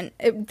agent.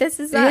 This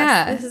is us.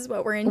 Yeah. This is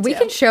what we're into. We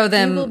can show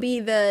them. We will be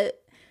the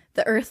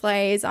Earth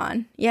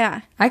liaison.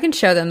 Yeah. I can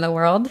show them the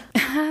world.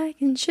 I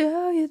can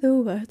show you the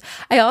world.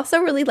 I also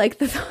really like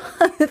the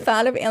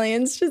thought of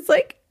aliens just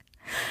like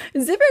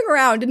zipping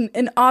around in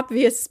an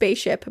obvious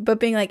spaceship, but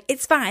being like,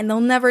 it's fine.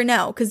 They'll never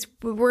know because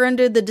we're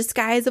under the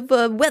disguise of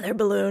a weather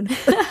balloon.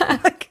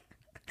 like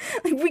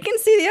we can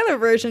see the other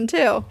version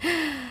too.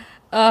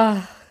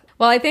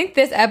 Well, I think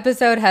this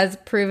episode has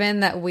proven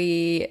that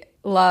we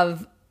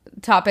love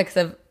topics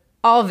of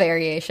all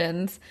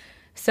variations.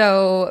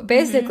 So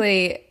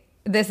basically,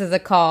 this is a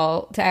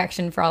call to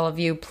action for all of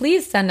you.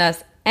 Please send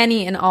us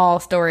any and all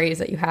stories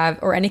that you have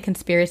or any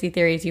conspiracy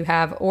theories you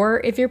have,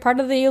 or if you're part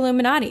of the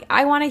Illuminati.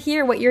 I want to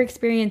hear what your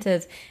experience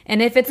is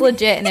and if it's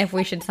legit and if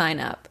we should sign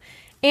up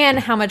and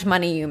how much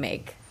money you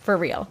make for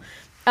real.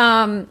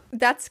 We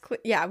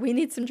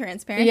need some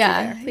transparency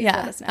there. Please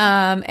let us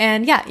know.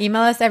 And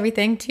email us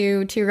everything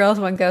to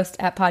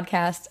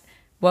 2girls1ghost@podcast.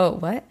 Whoa,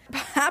 what?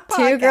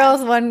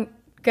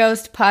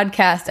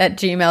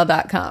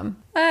 2girls1ghostpodcast@gmail.com.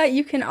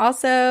 You can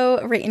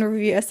also rate and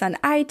review us on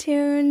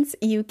iTunes.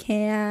 You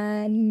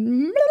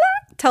can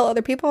tell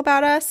other people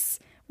about us.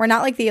 We're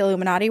not like the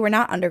Illuminati. We're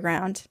not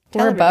underground.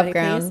 We're above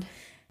ground. Please.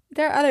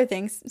 There are other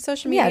things.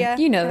 Social media. Yeah,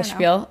 you know the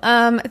spiel.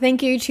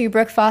 Thank you to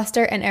Brooke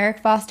Foster and Eric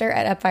Foster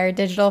at Upfire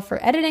Digital for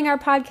editing our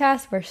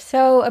podcast. We're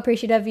so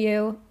appreciative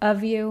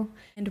of you.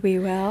 And we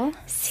will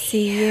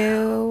see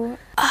you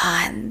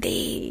on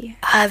the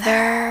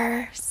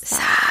other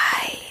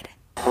side.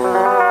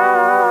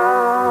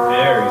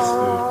 Very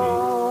spooky.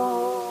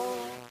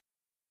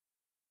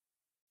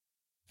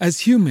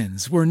 As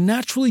humans, we're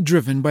naturally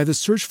driven by the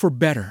search for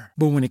better.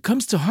 But when it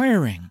comes to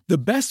hiring, the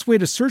best way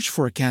to search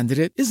for a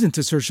candidate isn't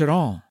to search at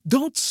all.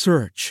 Don't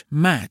search,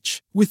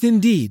 match with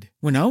Indeed.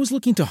 When I was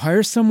looking to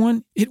hire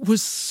someone, it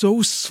was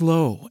so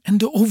slow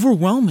and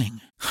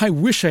overwhelming. I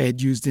wish I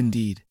had used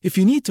Indeed. If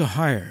you need to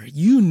hire,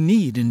 you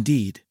need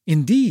Indeed.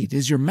 Indeed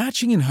is your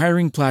matching and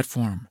hiring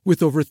platform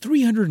with over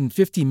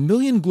 350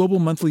 million global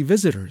monthly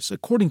visitors,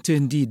 according to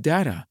Indeed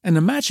data, and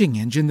a matching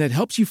engine that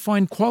helps you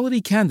find quality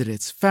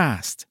candidates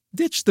fast.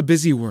 Ditch the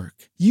busy work.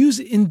 Use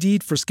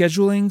Indeed for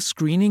scheduling,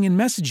 screening, and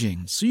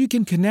messaging so you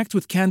can connect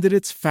with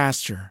candidates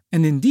faster.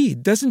 And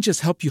Indeed doesn't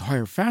just help you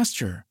hire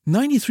faster.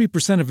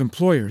 93% of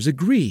employers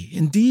agree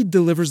Indeed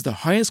delivers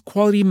the highest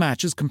quality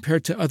matches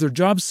compared to other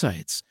job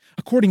sites.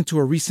 according to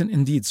a recent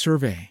Indeed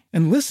survey.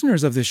 And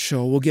listeners of this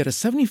show will get a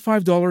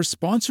 $75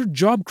 sponsored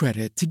job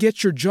credit to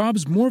get your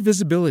jobs more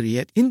visibility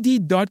at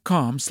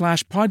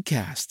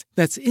Indeed.com/podcast.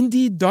 That's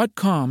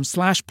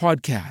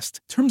Indeed.com/podcast.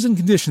 Terms and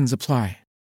conditions apply.